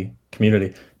to the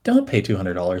community, don't pay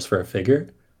 $200 for a figure.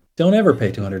 Don't ever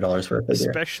pay $200 for a figure.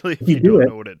 Especially if you don't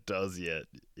know what it does yet.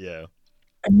 Yeah.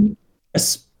 I mean,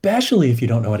 especially if you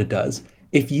don't know what it does.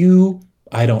 If you,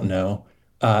 I don't know,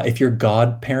 if your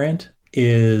godparent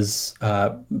is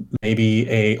maybe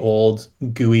a old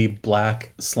gooey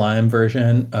black slime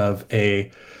version of a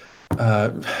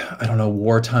I don't know,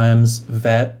 war times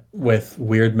vet with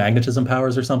weird magnetism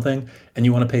powers or something, and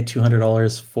you want to pay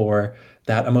 $200 for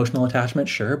that emotional attachment,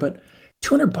 sure, but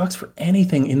 $200 for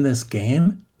anything in this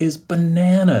game is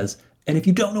bananas. And if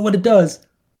you don't know what it does,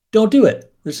 don't do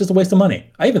it. It's just a waste of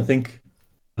money. I even think,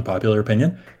 unpopular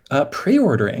opinion,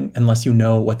 pre-ordering, unless you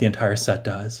know what the entire set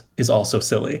does, is also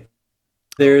silly.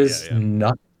 There's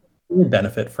nothing to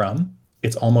benefit from.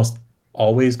 It's almost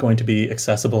always going to be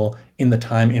accessible in the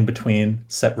time in between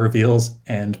set reveals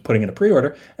and putting in a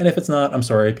pre-order. And if it's not, I'm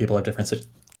sorry, people have different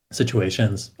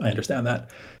situations. I understand that.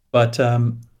 But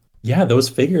yeah, those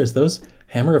figures, those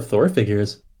Hammer of Thor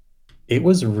figures, it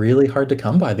was really hard to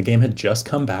come by. The game had just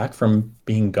come back from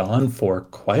being gone for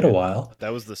quite a while.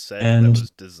 That was the set that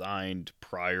was designed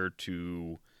prior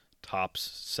to Topps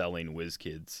selling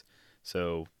WizKids.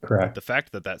 So correct. The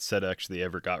fact that set actually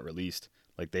ever got released,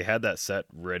 like they had that set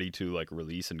ready to like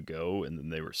release and go, and then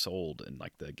they were sold, and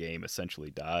like the game essentially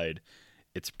died.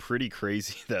 It's pretty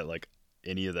crazy that like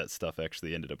any of that stuff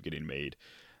actually ended up getting made.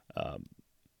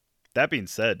 That being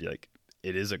said, like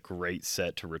it is a great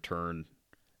set to return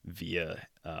via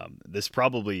this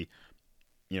probably,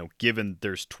 given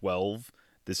there's 12,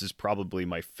 this is probably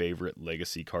my favorite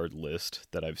legacy card list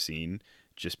that I've seen,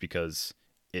 just because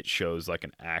it shows like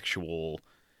an actual,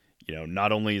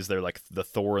 not only is there like the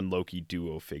Thor and Loki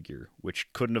duo figure,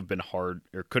 which couldn't have been hard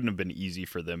or couldn't have been easy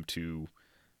for them to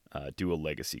do a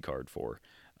legacy card for.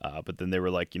 But then they were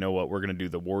like, you know what, we're going to do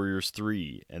the Warriors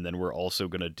 3, and then we're also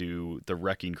going to do the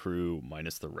Wrecking Crew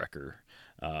minus the Wrecker.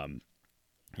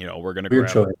 We're going to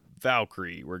grab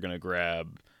Valkyrie, we're going to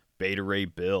grab Beta Ray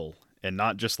Bill, and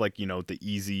not just like, the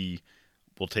easy,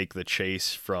 we'll take the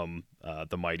chase from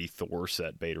the Mighty Thor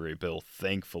set Beta Ray Bill.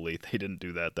 Thankfully, they didn't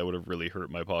do that. That would have really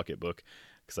hurt my pocketbook,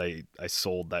 because I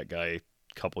sold that guy a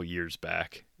couple years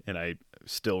back, and I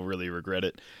still really regret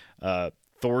it.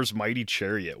 Thor's Mighty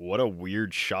Chariot. What a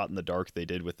weird shot in the dark they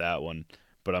did with that one.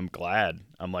 But I'm glad.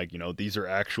 I'm like, these are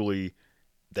actually,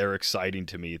 they're exciting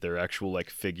to me. They're actual like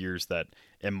figures that,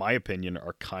 in my opinion,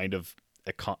 are kind of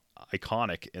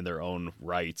iconic in their own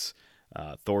rights.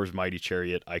 Thor's Mighty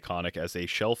Chariot, iconic as a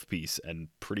shelf piece, and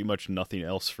pretty much nothing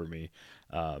else for me.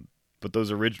 But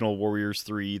those original Warriors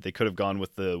 3, they could have gone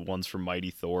with the ones from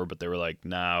Mighty Thor, but they were like,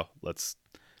 nah, let's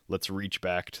reach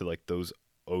back to like those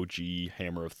OG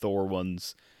Hammer of Thor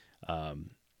ones.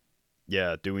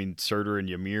 Doing Surtur and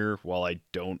Ymir, while I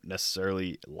don't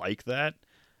necessarily like that,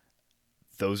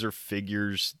 those are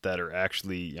figures that are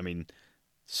actually,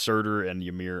 Surtur and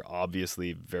Ymir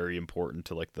obviously very important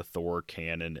to like the Thor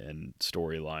canon and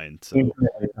storyline. So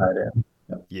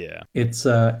yeah, it's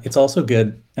also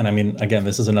good, and again,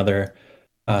 this is another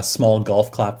small golf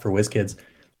clap for WizKids.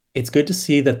 It's good to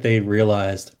see that they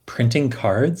realized printing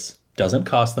cards doesn't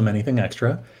cost them anything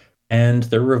extra, and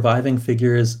they're reviving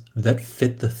figures that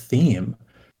fit the theme.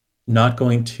 Not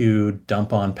going to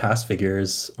dump on past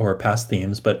figures or past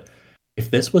themes, but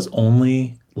if this was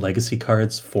only legacy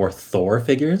cards for Thor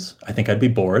figures, I think I'd be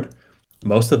bored.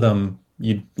 Most of them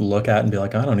you'd look at and be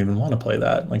like, I don't even want to play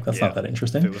that. Like, that's not that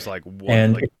interesting. If it was like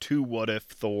one, like 2 What If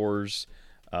Thors,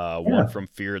 one from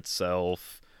Fear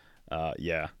itself.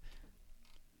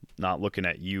 Not looking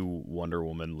at you, Wonder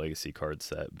Woman Legacy card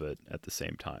set, but at the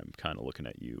same time, kind of looking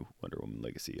at you, Wonder Woman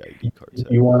Legacy ID card set.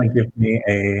 If you want to give me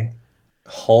a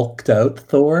hulked out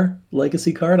Thor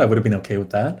Legacy card, I would have been okay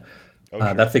with that.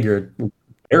 Sure. That figure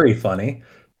very funny.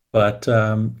 But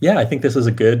I think this is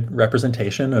a good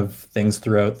representation of things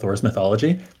throughout Thor's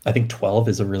mythology. I think 12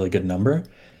 is a really good number.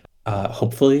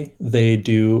 Hopefully they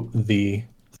do the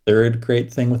third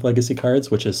great thing with legacy cards,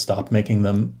 which is stop making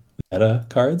them meta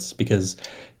cards, because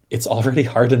it's already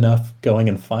hard enough going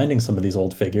and finding some of these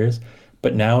old figures.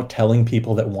 But now telling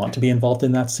people that want to be involved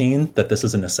in that scene that this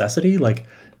is a necessity, like,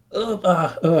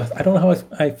 I don't know how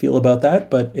I feel about that,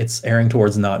 but it's airing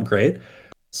towards not great.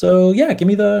 So yeah, give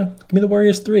me the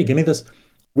Warriors 3. Give me this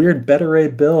weird Beta Ray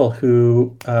Bill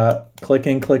who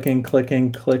clicking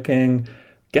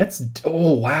gets,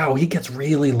 oh wow, he gets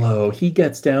really low. He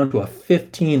gets down to a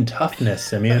 15 toughness,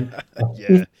 Simeon.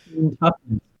 Yeah. 15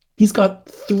 toughness. He's got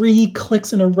 3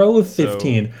 clicks in a row of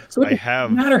 15. So it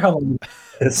doesn't matter how long it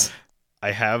is.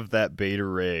 I have that Beta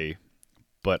Ray,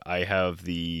 but I have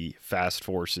the Fast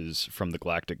Forces from the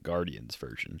Galactic Guardians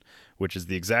version, which is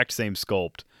the exact same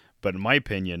sculpt, but in my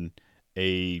opinion,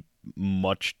 a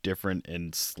much different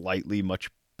and slightly much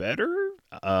better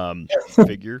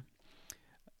figure.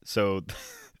 So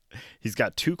he's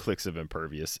got 2 clicks of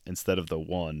Impervious instead of the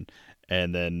 1.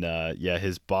 And then,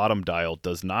 his bottom dial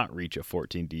does not reach a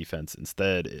 14 defense.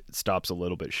 Instead, it stops a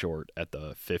little bit short at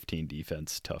the 15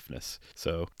 defense toughness.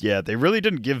 So, yeah, they really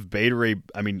didn't give Beta Ray...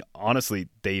 honestly,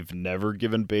 they've never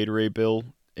given Beta Ray Bill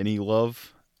any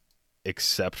love,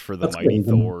 except for the Mighty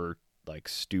Thor, like,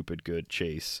 stupid good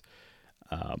chase.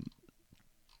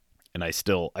 And I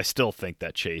still think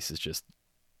that chase is just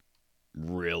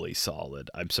really solid.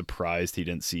 I'm surprised he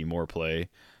didn't see more play,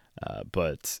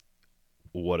 but...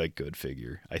 what a good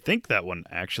figure. I think that one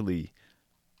actually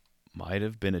might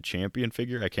have been a champion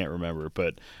figure. I can't remember,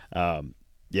 but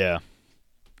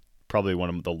probably one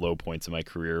of the low points of my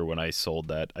career when I sold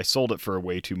that. I sold it for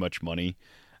way too much money,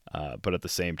 but at the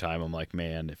same time, I'm like,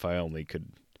 man, if I only could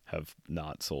have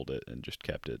not sold it and just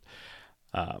kept it.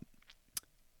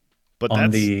 But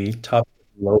on the top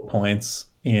low points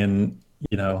in,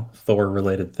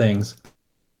 Thor-related things,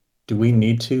 do we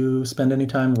need to spend any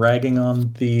time ragging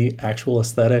on the actual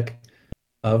aesthetic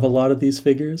of a lot of these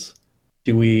figures?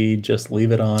 Do we just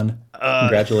leave it on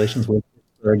congratulations for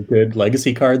a good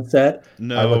legacy card set?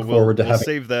 No, I look forward to we'll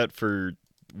save that for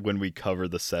when we cover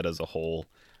the set as a whole.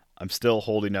 I'm still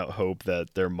holding out hope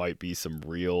that there might be some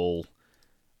real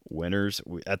winners.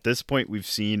 At this point, we've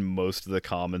seen most of the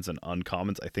commons and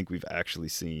uncommons. I think we've actually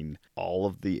seen all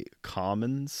of the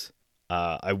commons.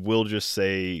 I will just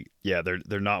say,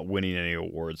 they're not winning any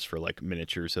awards for like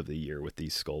miniatures of the year with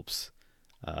these sculpts.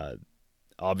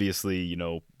 Obviously,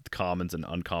 the commons and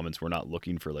uncommons, we're not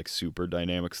looking for like super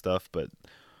dynamic stuff, but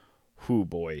whoo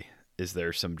boy, is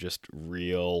there some just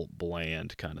real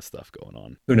bland kind of stuff going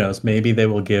on. Who knows? Maybe they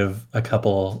will give a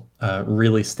couple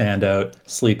really standout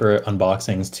sleeper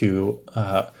unboxings to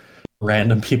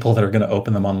random people that are going to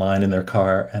open them online in their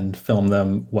car and film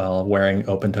them while wearing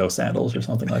open toe sandals or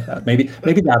something like that. Maybe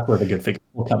that's where the good figure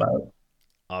will come out.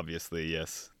 Obviously,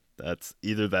 yes. That's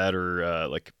either that or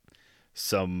like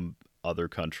some other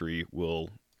country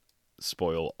will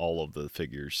spoil all of the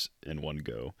figures in one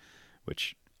go,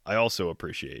 which I also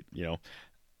appreciate,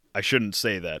 I shouldn't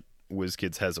say that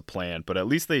WizKids has a plan, but at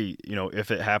least they,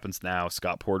 if it happens now,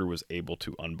 Scott Porter was able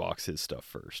to unbox his stuff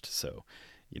first. So,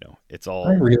 it's all,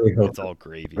 I really hope it's all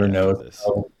gravy Porter after knows this.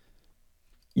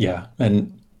 yeah,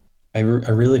 and I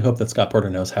really hope that Scott Porter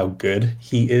knows how good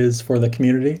he is for the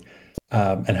community,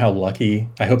 and how lucky.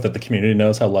 I hope that the community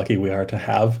knows how lucky we are to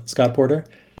have Scott Porter.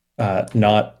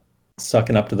 Not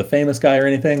sucking up to the famous guy or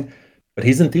anything, but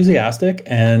he's enthusiastic,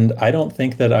 and I don't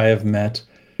think that I have met,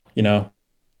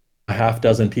 a half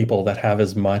dozen people that have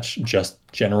as much just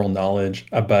general knowledge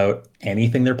about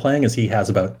anything they're playing as he has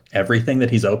about everything that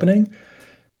he's opening.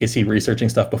 Is he researching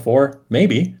stuff before?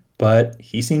 Maybe, but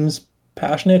he seems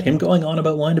passionate. Him going on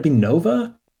about wanting to be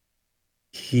Nova,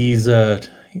 he's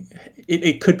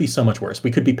it could be so much worse.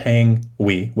 We could be paying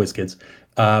WizKids.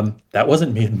 That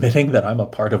wasn't me admitting that I'm a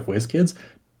part of WizKids.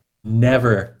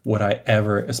 Never would I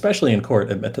ever, especially in court,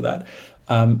 admit to that.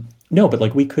 No, but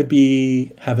like we could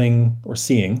be having or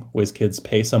seeing WizKids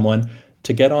pay someone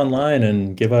to get online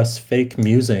and give us fake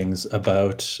musings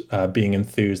about being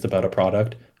enthused about a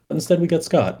product. But instead we get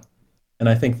Scott. And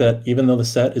I think that even though the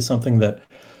set is something that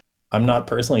I'm not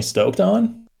personally stoked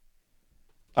on,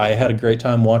 I had a great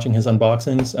time watching his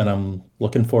unboxings, and I'm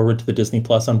looking forward to the Disney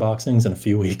Plus unboxings in a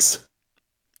few weeks.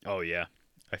 Oh, yeah.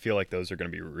 I feel like those are going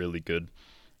to be really good.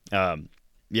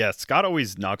 Yeah, Scott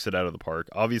always knocks it out of the park.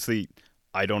 Obviously,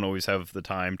 I don't always have the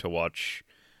time to watch,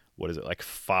 like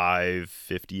 5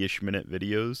 50-ish minute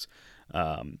videos.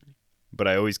 But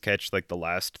I always catch like the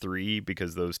last 3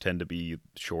 because those tend to be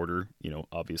shorter.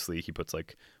 Obviously he puts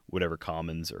like whatever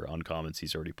commons or uncommons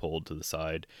he's already pulled to the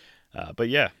side. But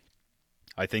yeah,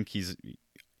 I think he's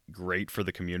great for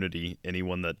the community.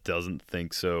 Anyone that doesn't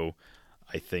think so,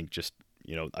 I think just,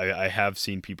 I have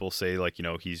seen people say like,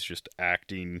 he's just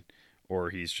acting, or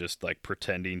he's just like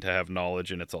pretending to have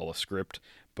knowledge and it's all a script.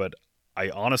 But I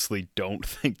honestly don't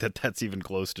think that that's even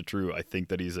close to true. I think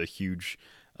that he's a huge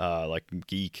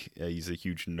geek. He's a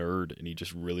huge nerd, and he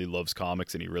just really loves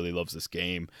comics, and he really loves this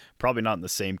game. Probably not in the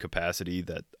same capacity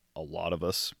that a lot of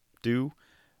us do.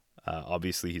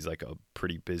 Obviously he's like a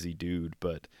pretty busy dude,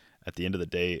 but at the end of the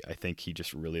day, I think he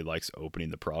just really likes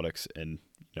opening the products, and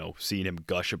seeing him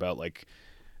gush about like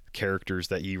characters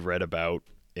that he read about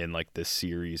in like this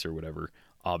series or whatever.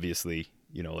 Obviously,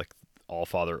 like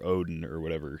Allfather Odin or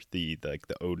whatever, the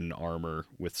Odin armor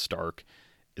with Stark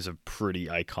is a pretty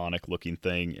iconic looking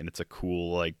thing, and it's a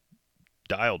cool like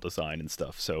dial design and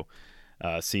stuff. So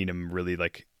seeing him really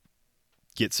like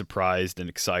get surprised and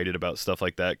excited about stuff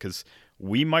like that, because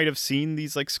we might have seen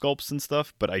these like sculpts and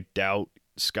stuff, but I doubt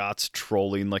Scott's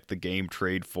trolling like the Game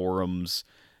Trade forums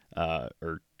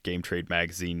or Game Trade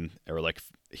magazine or like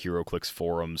HeroClix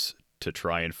forums to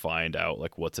try and find out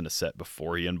like what's in a set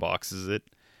before he unboxes it.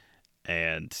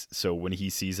 And so when he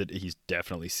sees it, he's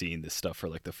definitely seeing this stuff for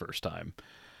like the first time.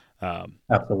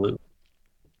 Absolutely.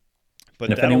 But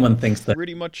and if anyone thinks that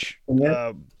pretty much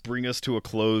bring us to a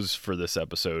close for this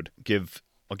episode.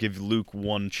 I'll give Luke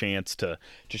one chance to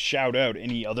shout out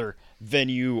any other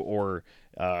venue, or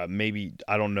maybe,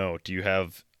 I don't know, do you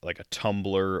have like a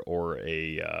Tumblr or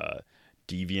a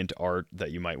DeviantArt that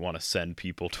you might want to send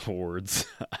people towards?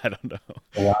 I don't know.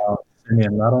 Wow.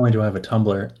 Simeon, not only do I have a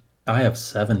Tumblr, I have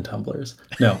 7 Tumblrs.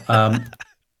 No,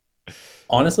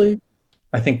 honestly,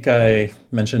 I think I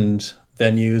mentioned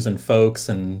venues and folks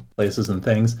and places and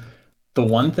things. The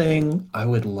one thing I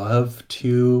would love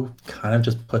to kind of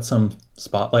just put some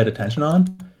spotlight attention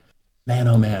on, man,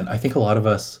 oh man, I think a lot of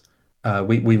us,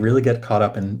 we really get caught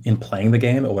up in playing the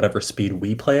game at whatever speed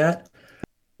we play at.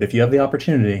 If you have the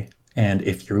opportunity, and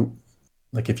if you're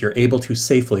able to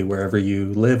safely, wherever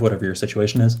you live, whatever your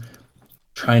situation is,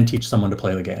 try and teach someone to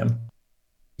play the game.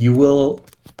 You will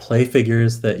play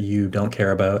figures that you don't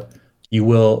care about. You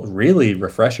will really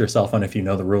refresh yourself on if you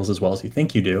know the rules as well as you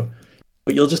think you do.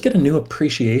 But you'll just get a new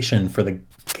appreciation for the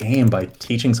game by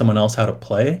teaching someone else how to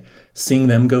play, seeing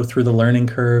them go through the learning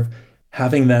curve,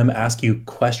 having them ask you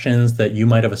questions that you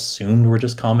might have assumed were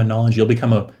just common knowledge. You'll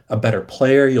become a better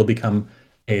player. You'll become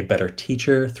a better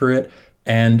teacher through it.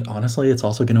 And honestly, it's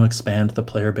also going to expand the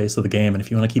player base of the game. And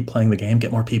if you want to keep playing the game,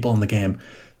 get more people in the game.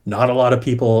 Not a lot of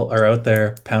people are out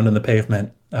there pounding the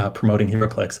pavement, promoting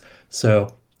HeroClix.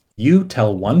 So you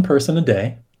tell one person a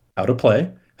day how to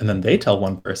play, and then they tell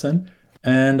one person.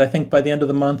 And I think by the end of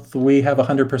the month, we have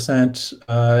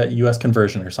 100% US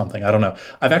conversion or something. I don't know.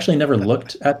 I've actually never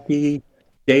looked at the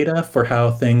data for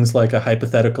how things like a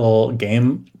hypothetical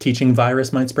game teaching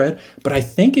virus might spread. But I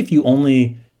think if you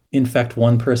only infect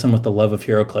one person with the love of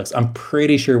HeroClix, I'm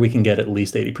pretty sure we can get at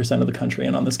least 80% of the country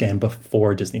in on this game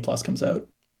before Disney Plus comes out.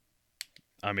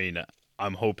 I mean,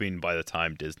 I'm hoping by the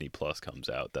time Disney Plus comes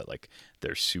out that like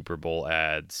there's Super Bowl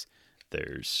ads,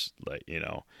 there's like, you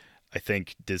know, I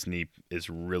think Disney is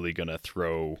really gonna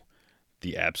throw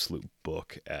the absolute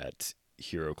book at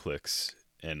HeroClix,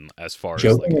 and as far as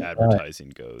like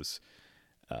advertising goes.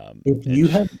 If you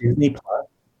have Disney Plus,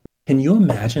 can you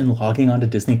imagine logging onto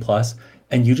Disney Plus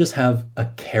and you just have a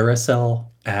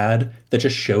carousel ad that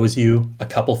just shows you a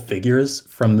couple figures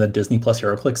from the Disney Plus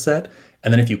HeroClix set,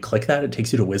 and then if you click that, it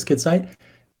takes you to WizKids site?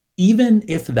 Even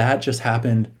if that just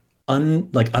happened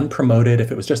unpromoted, if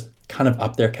it was just kind of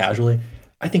up there casually,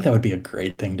 I think that would be a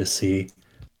great thing to see.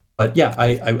 But yeah,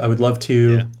 I would love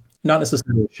to not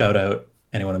necessarily shout out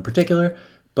anyone in particular,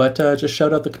 but just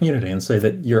shout out the community and say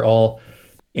that you're all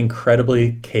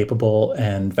incredibly capable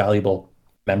and valuable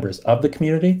members of the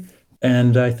community.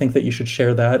 And I think that you should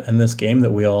share that and this game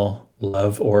that we all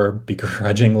love or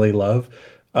begrudgingly love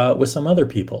with some other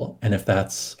people. And if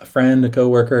that's a friend, a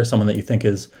coworker, someone that you think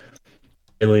is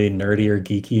really nerdy or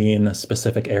geeky in a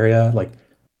specific area, like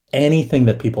anything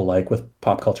that people like with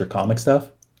pop culture comic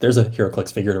stuff, there's a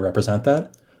HeroClix figure to represent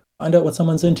that. Find out what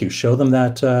someone's into. Show them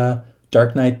that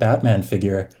Dark Knight Batman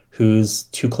figure who's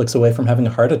 2 clicks away from having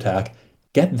a heart attack.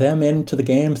 Get them into the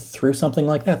game through something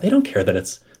like that. They don't care that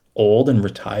it's old and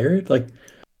retired. Like,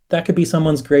 that could be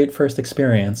someone's great first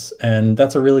experience, and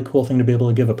that's a really cool thing to be able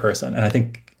to give a person. And I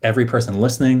think every person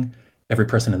listening, every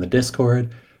person in the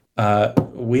Discord,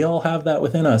 we all have that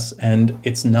within us, and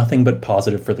it's nothing but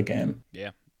positive for the game.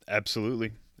 Yeah,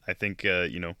 absolutely. I think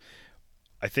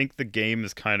I think the game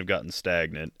has kind of gotten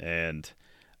stagnant, and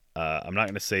I'm not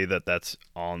going to say that that's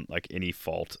on like any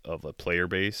fault of a player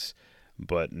base,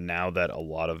 but now that a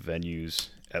lot of venues,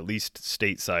 at least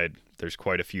stateside, there's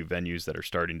quite a few venues that are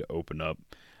starting to open up.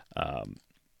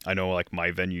 I know like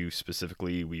my venue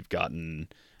specifically, we've gotten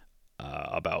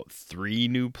about 3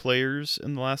 new players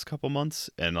in the last couple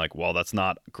months, and like while that's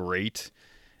not great,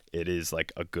 it is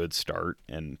like a good start,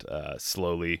 and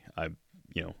slowly I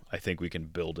think we can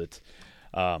build it.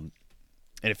 And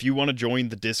if you want to join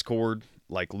the Discord,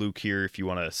 like Luke here, if you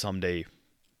want to someday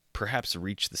perhaps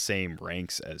reach the same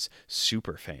ranks as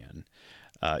Superfan,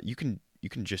 you can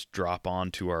just drop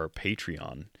on to our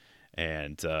Patreon,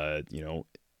 and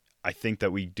I think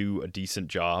that we do a decent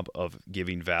job of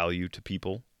giving value to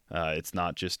people. It's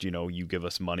not just, you give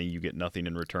us money, you get nothing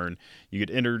in return. You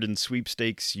get entered in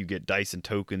sweepstakes, you get dice and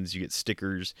tokens, you get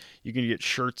stickers, you can get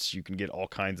shirts, you can get all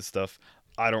kinds of stuff.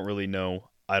 I don't really know.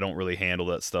 I don't really handle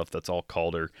that stuff. That's all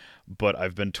Calder. But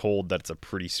I've been told that it's a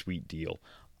pretty sweet deal.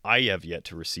 I have yet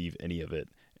to receive any of it,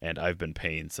 and I've been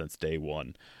paying since day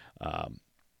one,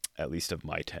 at least of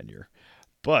my tenure.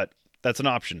 But that's an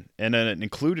option. And then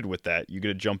included with that, you get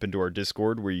to jump into our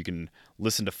Discord where you can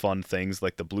listen to fun things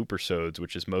like the blooper-sodes,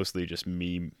 which is mostly just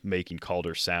me making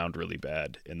Calder sound really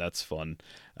bad, and that's fun.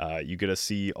 You get to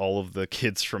see all of the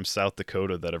kids from South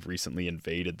Dakota that have recently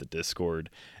invaded the Discord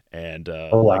and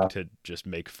like to just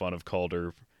make fun of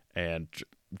Calder and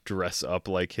dress up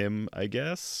like him, I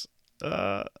guess.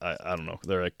 I don't know.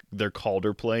 They're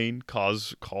Calder playing,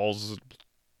 calls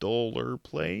Dollar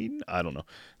plane. I don't know.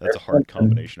 That's a hard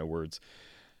combination of words.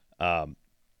 But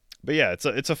yeah,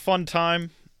 it's a fun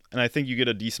time, and I think you get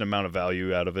a decent amount of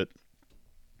value out of it.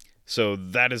 So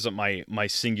that is my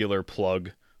singular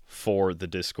plug for the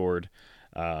Discord.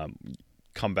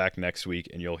 Come back next week,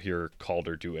 and you'll hear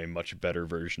Calder do a much better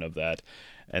version of that.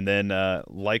 And then,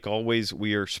 like always,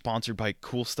 we are sponsored by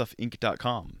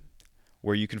CoolStuffInc.com,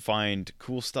 where you can find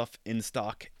cool stuff in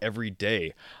stock every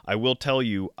day. I will tell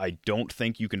you, I don't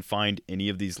think you can find any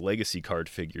of these legacy card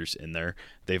figures in there.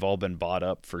 They've all been bought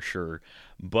up for sure.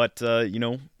 But,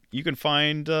 you can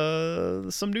find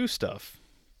some new stuff,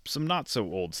 some not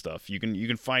so old stuff. You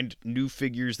can find new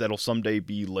figures that'll someday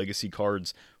be legacy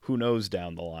cards. Who knows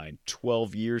down the line?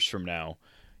 12 years from now,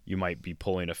 you might be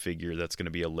pulling a figure that's going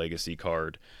to be a legacy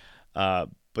card.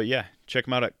 But yeah, check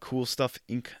them out at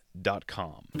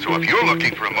CoolStuffInc.com. So if you're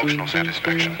looking for emotional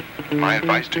satisfaction, my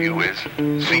advice to you is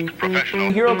seek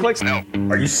professional HeroClix? No.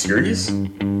 Are you serious?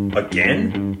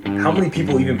 Again? How many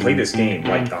people even play this game?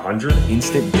 Like 100?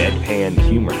 Instant deadpan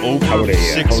humor. Over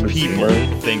 6 people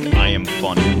think I am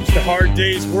funny. It's the hard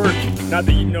day's work. Not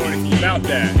that you know anything about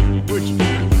that. Which,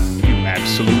 You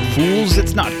absolute fools,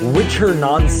 it's not. Witcher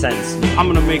nonsense. I'm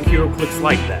gonna make HeroClix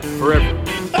like that forever.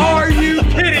 Are you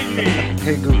kidding me?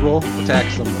 Hey Google,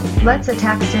 attack someone. Let's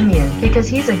attack Simeon because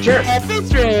he's a jerk.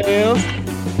 Trails.